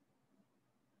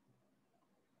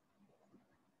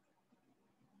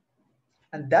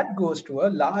 And that goes to a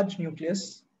large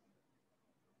nucleus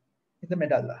in the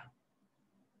medulla.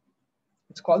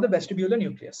 It's called the vestibular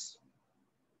nucleus.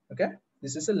 Okay,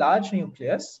 this is a large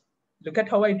nucleus. Look at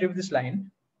how I drew this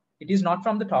line. It is not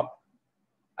from the top.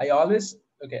 I always,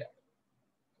 okay,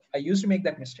 I used to make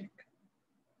that mistake.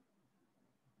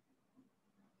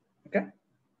 Okay,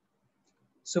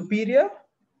 superior,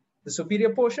 the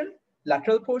superior portion,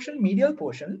 lateral portion, medial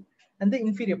portion, and the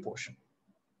inferior portion.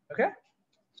 Okay,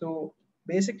 so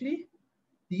basically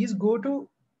these go to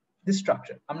this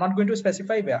structure. I'm not going to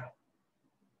specify where.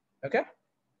 Okay,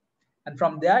 and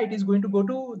from there it is going to go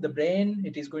to the brain.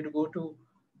 It is going to go to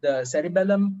the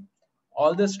cerebellum,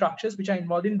 all the structures which are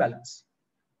involved in balance.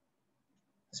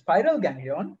 Spiral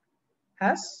ganglion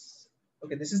has,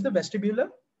 okay, this is the vestibular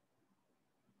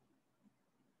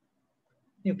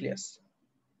nucleus.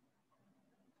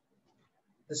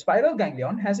 The spiral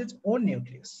ganglion has its own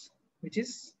nucleus, which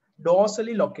is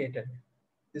dorsally located.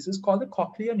 This is called the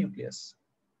cochlear nucleus.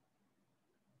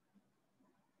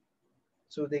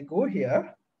 So they go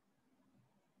here.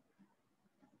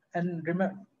 And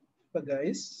remember,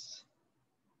 guys,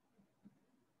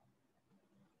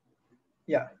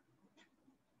 yeah.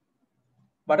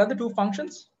 What are the two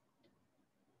functions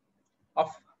of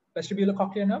vestibular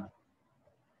cochlear nerve?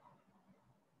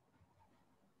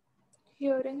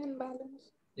 Hearing and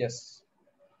balance. Yes.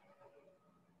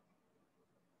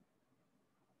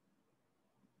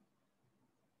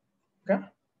 Okay.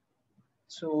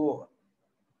 So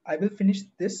I will finish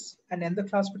this and end the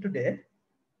class for today,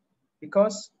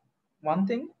 because one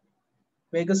thing,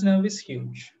 vagus nerve is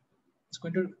huge. It's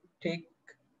going to take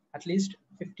at least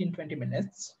 15-20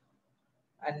 minutes.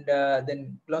 And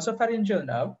then glossopharyngeal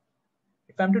nerve,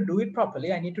 if I'm to do it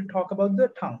properly, I need to talk about the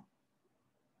tongue.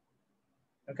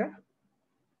 Okay.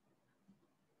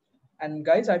 And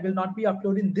guys, I will not be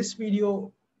uploading this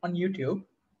video on YouTube,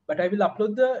 but I will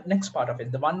upload the next part of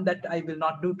it, the one that I will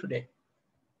not do today.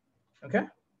 Okay.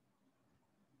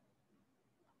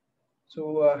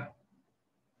 So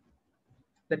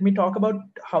let me talk about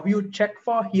how you check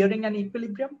for hearing and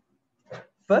equilibrium.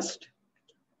 First,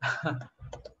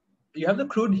 you have the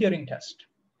crude hearing test.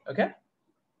 Okay.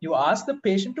 You ask the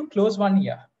patient to close one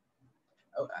ear.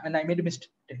 Oh, and I made a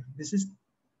mistake. This is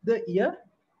the ear.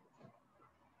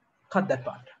 Cut that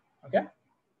part. Okay.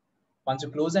 Once you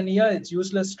close an ear, it's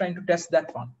useless trying to test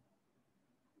that one.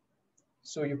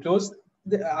 So you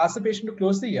ask the patient to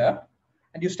close the ear,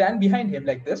 and you stand behind him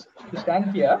like this. You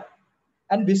stand here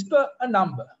and whisper a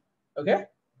number. Okay.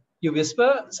 You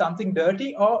whisper something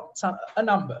dirty or a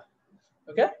number.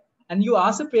 Okay. And you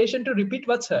ask the patient to repeat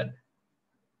what's heard.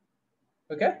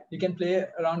 Okay. You can play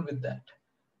around with that.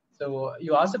 So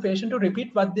you ask the patient to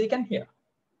repeat what they can hear.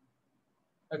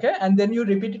 Okay. And then you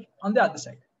repeat it on the other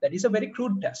side. That is a very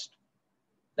crude test.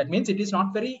 That means it is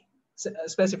not very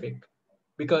specific,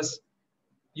 because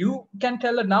you can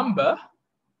tell a number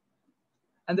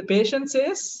and the patient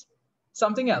says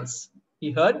something else.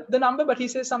 He heard the number, but he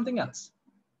says something else.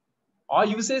 Or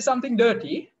you say something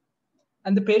dirty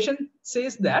and the patient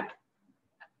says that,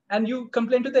 and you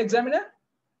complain to the examiner,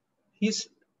 he's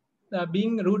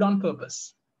being rude on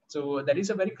purpose. So that is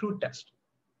a very crude test,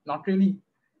 not really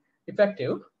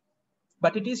effective,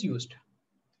 but it is used.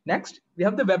 Next, we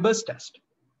have the Weber's test.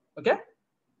 Okay,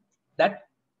 that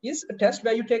is a test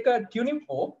where you take a tuning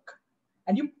fork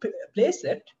and you place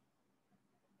it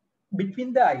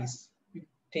between the eyes. You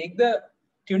take the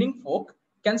tuning fork.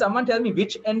 Can someone tell me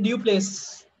which end do you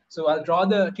place? So I'll draw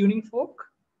the tuning fork.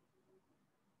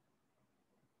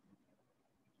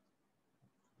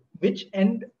 Which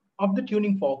end of the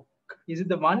tuning fork? Is it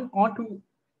the 1 or 2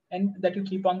 end that you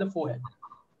keep on the forehead?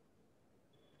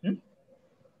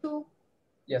 2.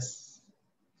 Yes.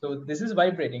 So this is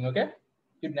vibrating, okay?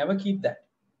 You never keep that.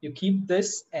 You keep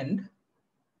this end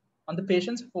on the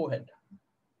patient's forehead.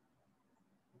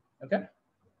 Okay?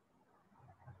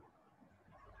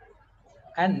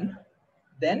 And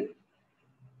then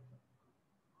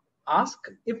ask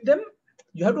if them,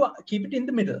 you have to keep it in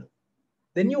the middle.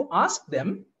 Then you ask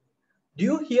them, do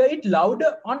you hear it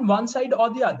louder on one side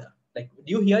or the other? Like,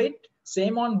 do you hear it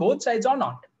same on both sides or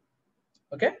not?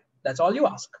 Okay, that's all you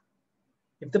ask.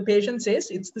 If the patient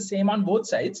says it's the same on both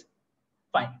sides,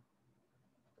 fine.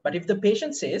 But if the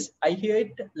patient says, I hear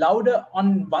it louder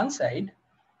on one side,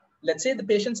 let's say the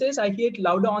patient says, I hear it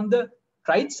louder on the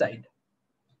right side,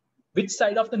 which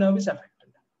side of the nerve is affected?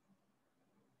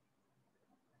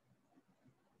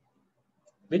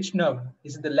 Which nerve?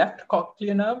 Is it the left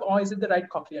cochlear nerve or is it the right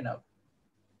cochlear nerve?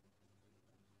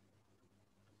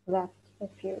 Left,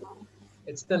 if you.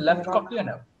 It's the left cochlear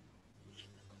nerve.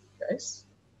 Guys,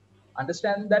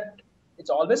 understand that it's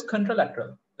always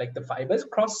contralateral, like the fibers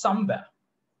cross somewhere.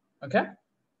 Okay.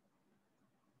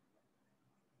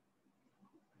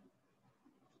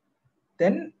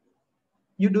 Then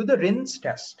you do the rinse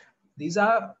test. These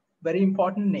are very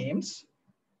important names.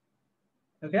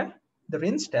 Okay. The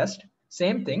rinse test,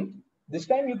 same thing. This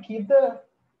time you keep the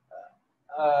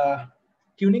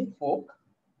tuning fork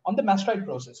on the mastoid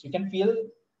process. You can feel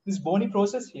this bony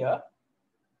process here.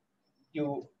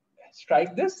 You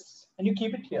strike this and you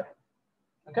keep it here.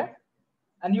 Okay.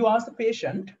 And you ask the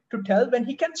patient to tell when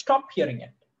he can stop hearing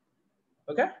it.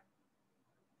 Okay.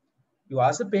 You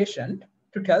ask the patient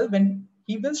to tell when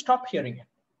he will stop hearing it.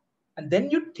 And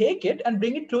then you take it and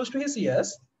bring it close to his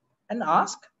ears and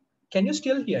ask, can you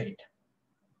still hear it?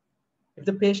 If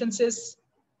the patient says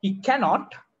he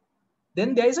cannot,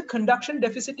 then there is a conduction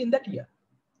deficit in that ear.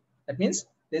 That means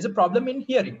there's a problem in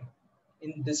hearing.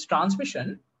 In this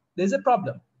transmission, there's a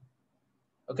problem.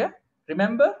 Okay.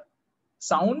 Remember,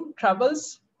 sound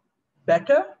travels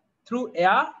better through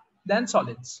air than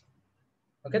solids.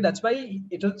 Okay, that's why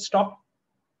it will stop.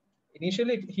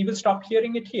 Initially, he will stop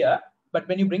hearing it here, but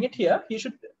when you bring it here, he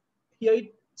should hear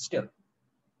it still.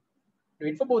 Do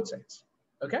it for both sides.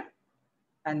 Okay.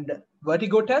 And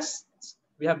vertigo tests,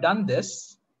 we have done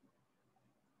this.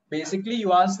 Basically,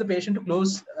 you ask the patient to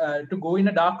close, to go in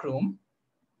a dark room.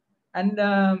 And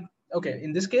okay,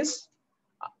 in this case,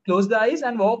 close the eyes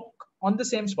and walk on the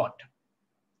same spot.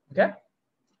 Okay.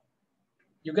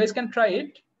 You guys can try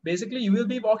it. Basically, you will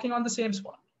be walking on the same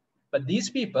spot. But these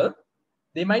people,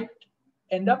 they might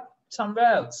end up somewhere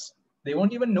else. They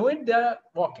won't even know it, they're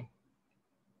walking.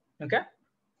 Okay.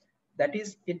 That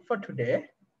is it for today.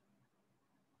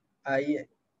 I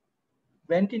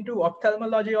went into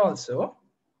ophthalmology also.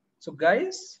 So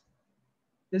guys,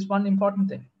 there's one important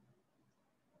thing.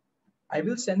 I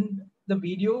will send the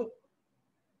video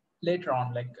later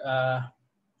on, like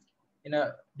in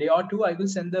a day or two, I will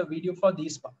send the video for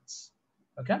these parts.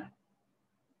 Okay.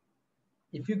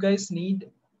 If you guys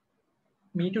need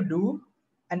me to do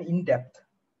an in-depth,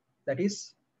 that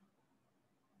is,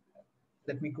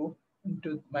 let me go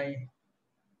into my,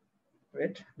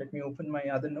 wait, let me open my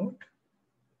other note.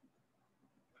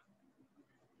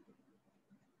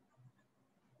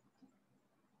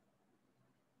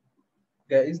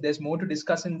 Guys, there's more to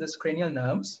discuss in this cranial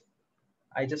nerves.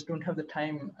 I just don't have the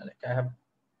time. Like I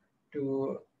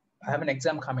have an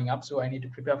exam coming up, so I need to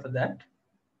prepare for that.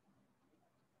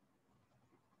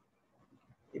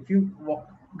 If you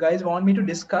guys want me to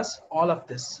discuss all of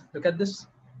this, look at this.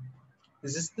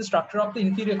 This is the structure of the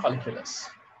inferior colliculus.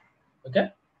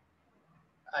 Okay.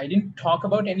 I didn't talk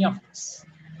about any of this.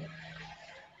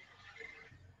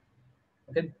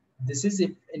 Okay. This is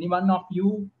if any one of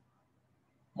you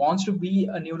wants to be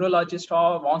a neurologist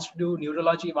or wants to do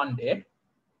neurology one day,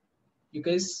 you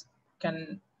guys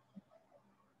can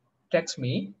text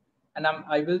me and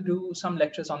I will do some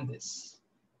lectures on this.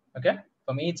 Okay.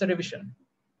 For me, it's a revision.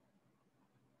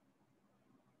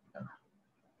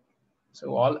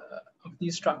 So all of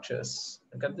these structures,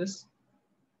 look at this.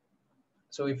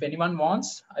 So if anyone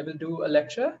wants, I will do a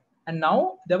lecture. And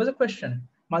now there was a question,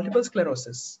 multiple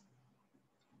sclerosis.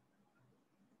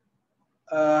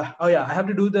 oh yeah, I have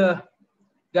to do the,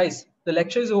 guys, the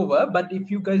lecture is over, but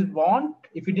if you guys want,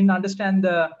 if you didn't understand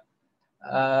the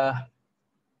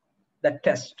that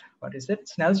test, what is it,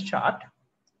 Snell's chart,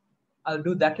 I'll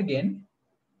do that again.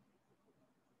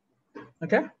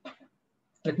 Okay,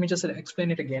 let me just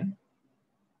explain it again.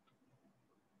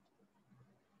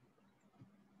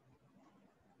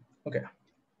 Okay,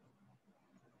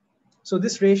 so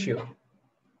this ratio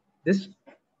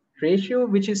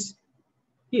which is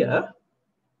here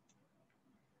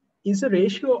is a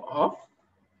ratio of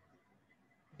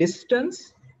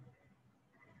distance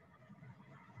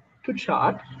to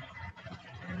chart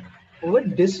over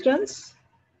distance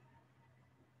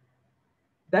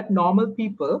that normal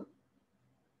people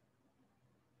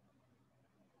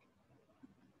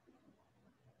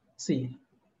see.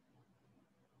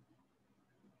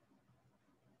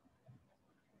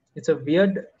 It's a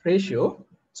weird ratio.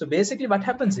 So basically what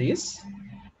happens is,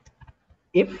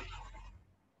 if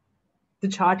the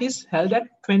chart is held at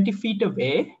 20 feet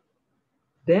away,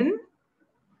 then,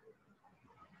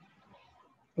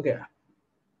 okay,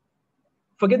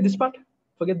 forget this part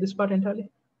entirely.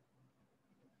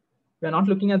 We're not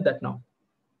looking at that now.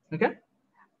 Okay,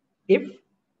 if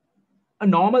a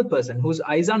normal person whose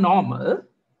eyes are normal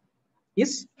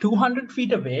is 200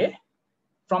 feet away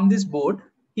from this board,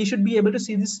 he should be able to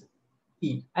see this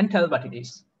E and tell what it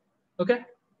is. Okay,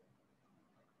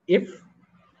 if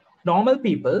normal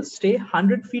people stay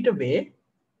 100 feet away,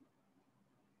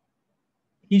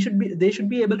 they should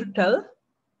be able to tell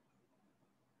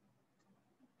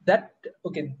that,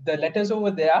 okay, the letters over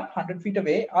there 100 feet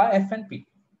away are F and P.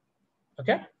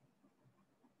 Okay,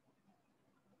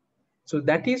 so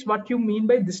that is what you mean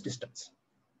by this distance.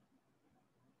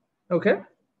 Okay,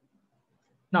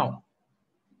 now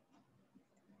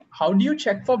how do you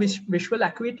check for visual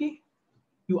acuity?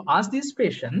 You ask these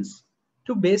patients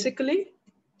to basically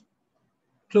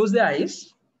close their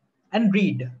eyes and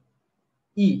read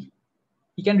E.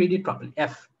 He can read it properly.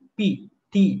 F, P,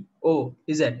 T, O,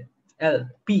 Z, L,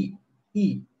 P,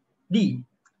 E, D,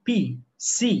 P,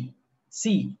 C,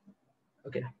 C.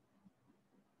 Okay.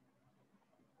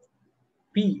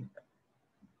 P,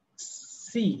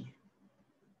 C,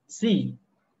 C,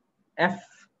 F,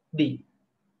 D.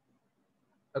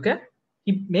 Okay.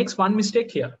 He makes one mistake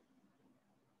here.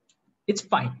 It's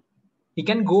fine. He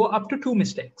can go up to 2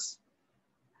 mistakes.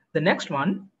 The next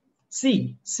one,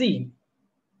 C, C,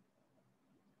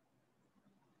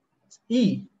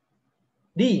 E,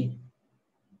 D.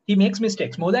 He makes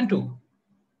mistakes, more than 2.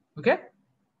 Okay.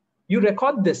 You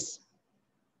record this.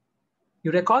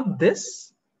 You record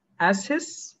this as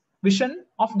his vision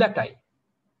of that eye.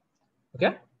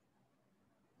 Okay.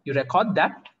 You record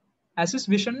that as his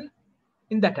vision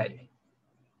in that eye.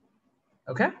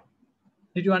 Okay.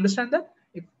 Did you understand that?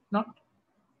 If not,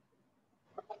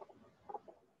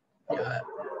 yeah,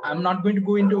 I'm not going to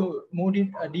go into more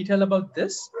detail about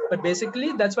this, but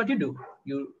basically that's what you do.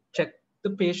 You check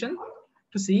the patient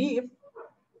to see if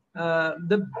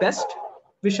the best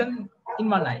vision in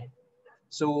one eye.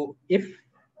 So if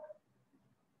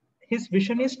his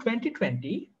vision is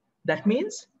 20/20, that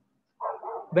means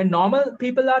when normal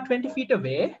people are 20 feet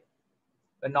away,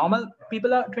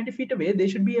 they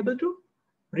should be able to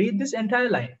read this entire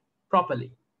line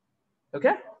properly.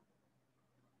 Okay.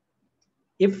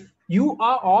 If you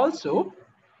are also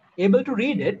able to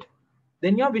read it,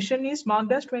 then your vision is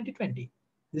marked as 20/20.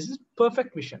 This is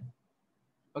perfect vision.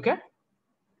 Okay.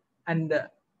 And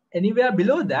anywhere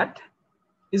below that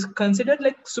is considered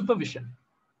like supervision.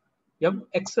 You have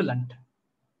excellent,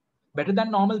 better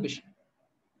than normal vision.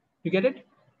 You get it?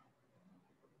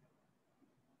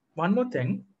 One more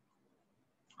thing.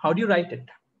 How do you write it?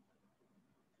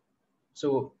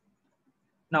 So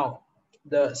now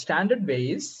the standard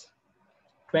way is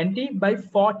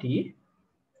 20/40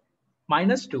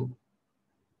 minus 2.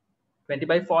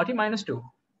 20/40 minus 2.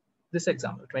 This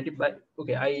example,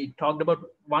 okay, I talked about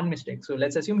one mistake. So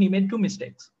let's assume he made 2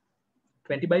 mistakes.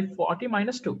 20/40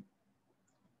 minus 2.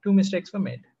 2 mistakes were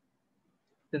made.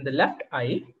 Then the left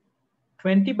eye,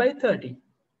 20/30.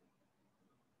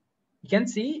 He can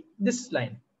see this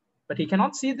line, but he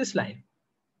cannot see this line.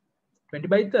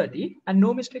 20/30 and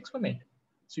no mistakes were made.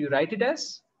 So you write it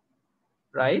as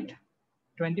right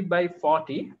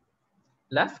 20/40,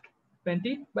 left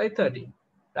 20/30.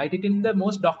 Write it in the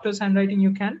most doctor's handwriting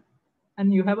you can,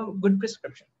 and you have a good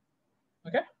prescription.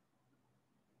 Okay.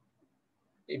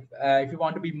 If you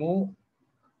want to be more,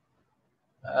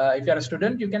 if you're a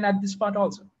student, you can add this part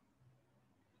also.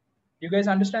 You guys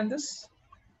understand this?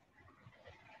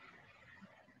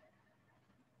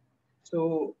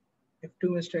 So if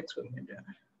 2 mistakes were made,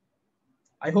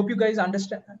 I hope you guys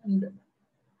understand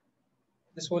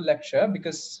this whole lecture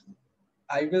because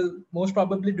I will most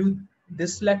probably do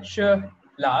this lecture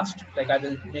last, like I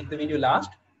will make the video last,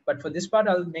 but for this part,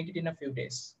 I'll make it in a few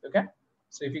days, okay?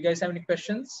 So if you guys have any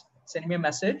questions, send me a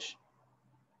message.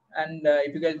 And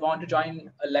if you guys want to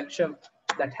join a lecture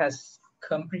that has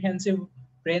comprehensive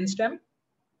brainstem,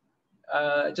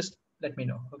 just let me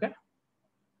know, okay?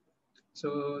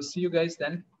 So see you guys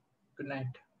then. Good night.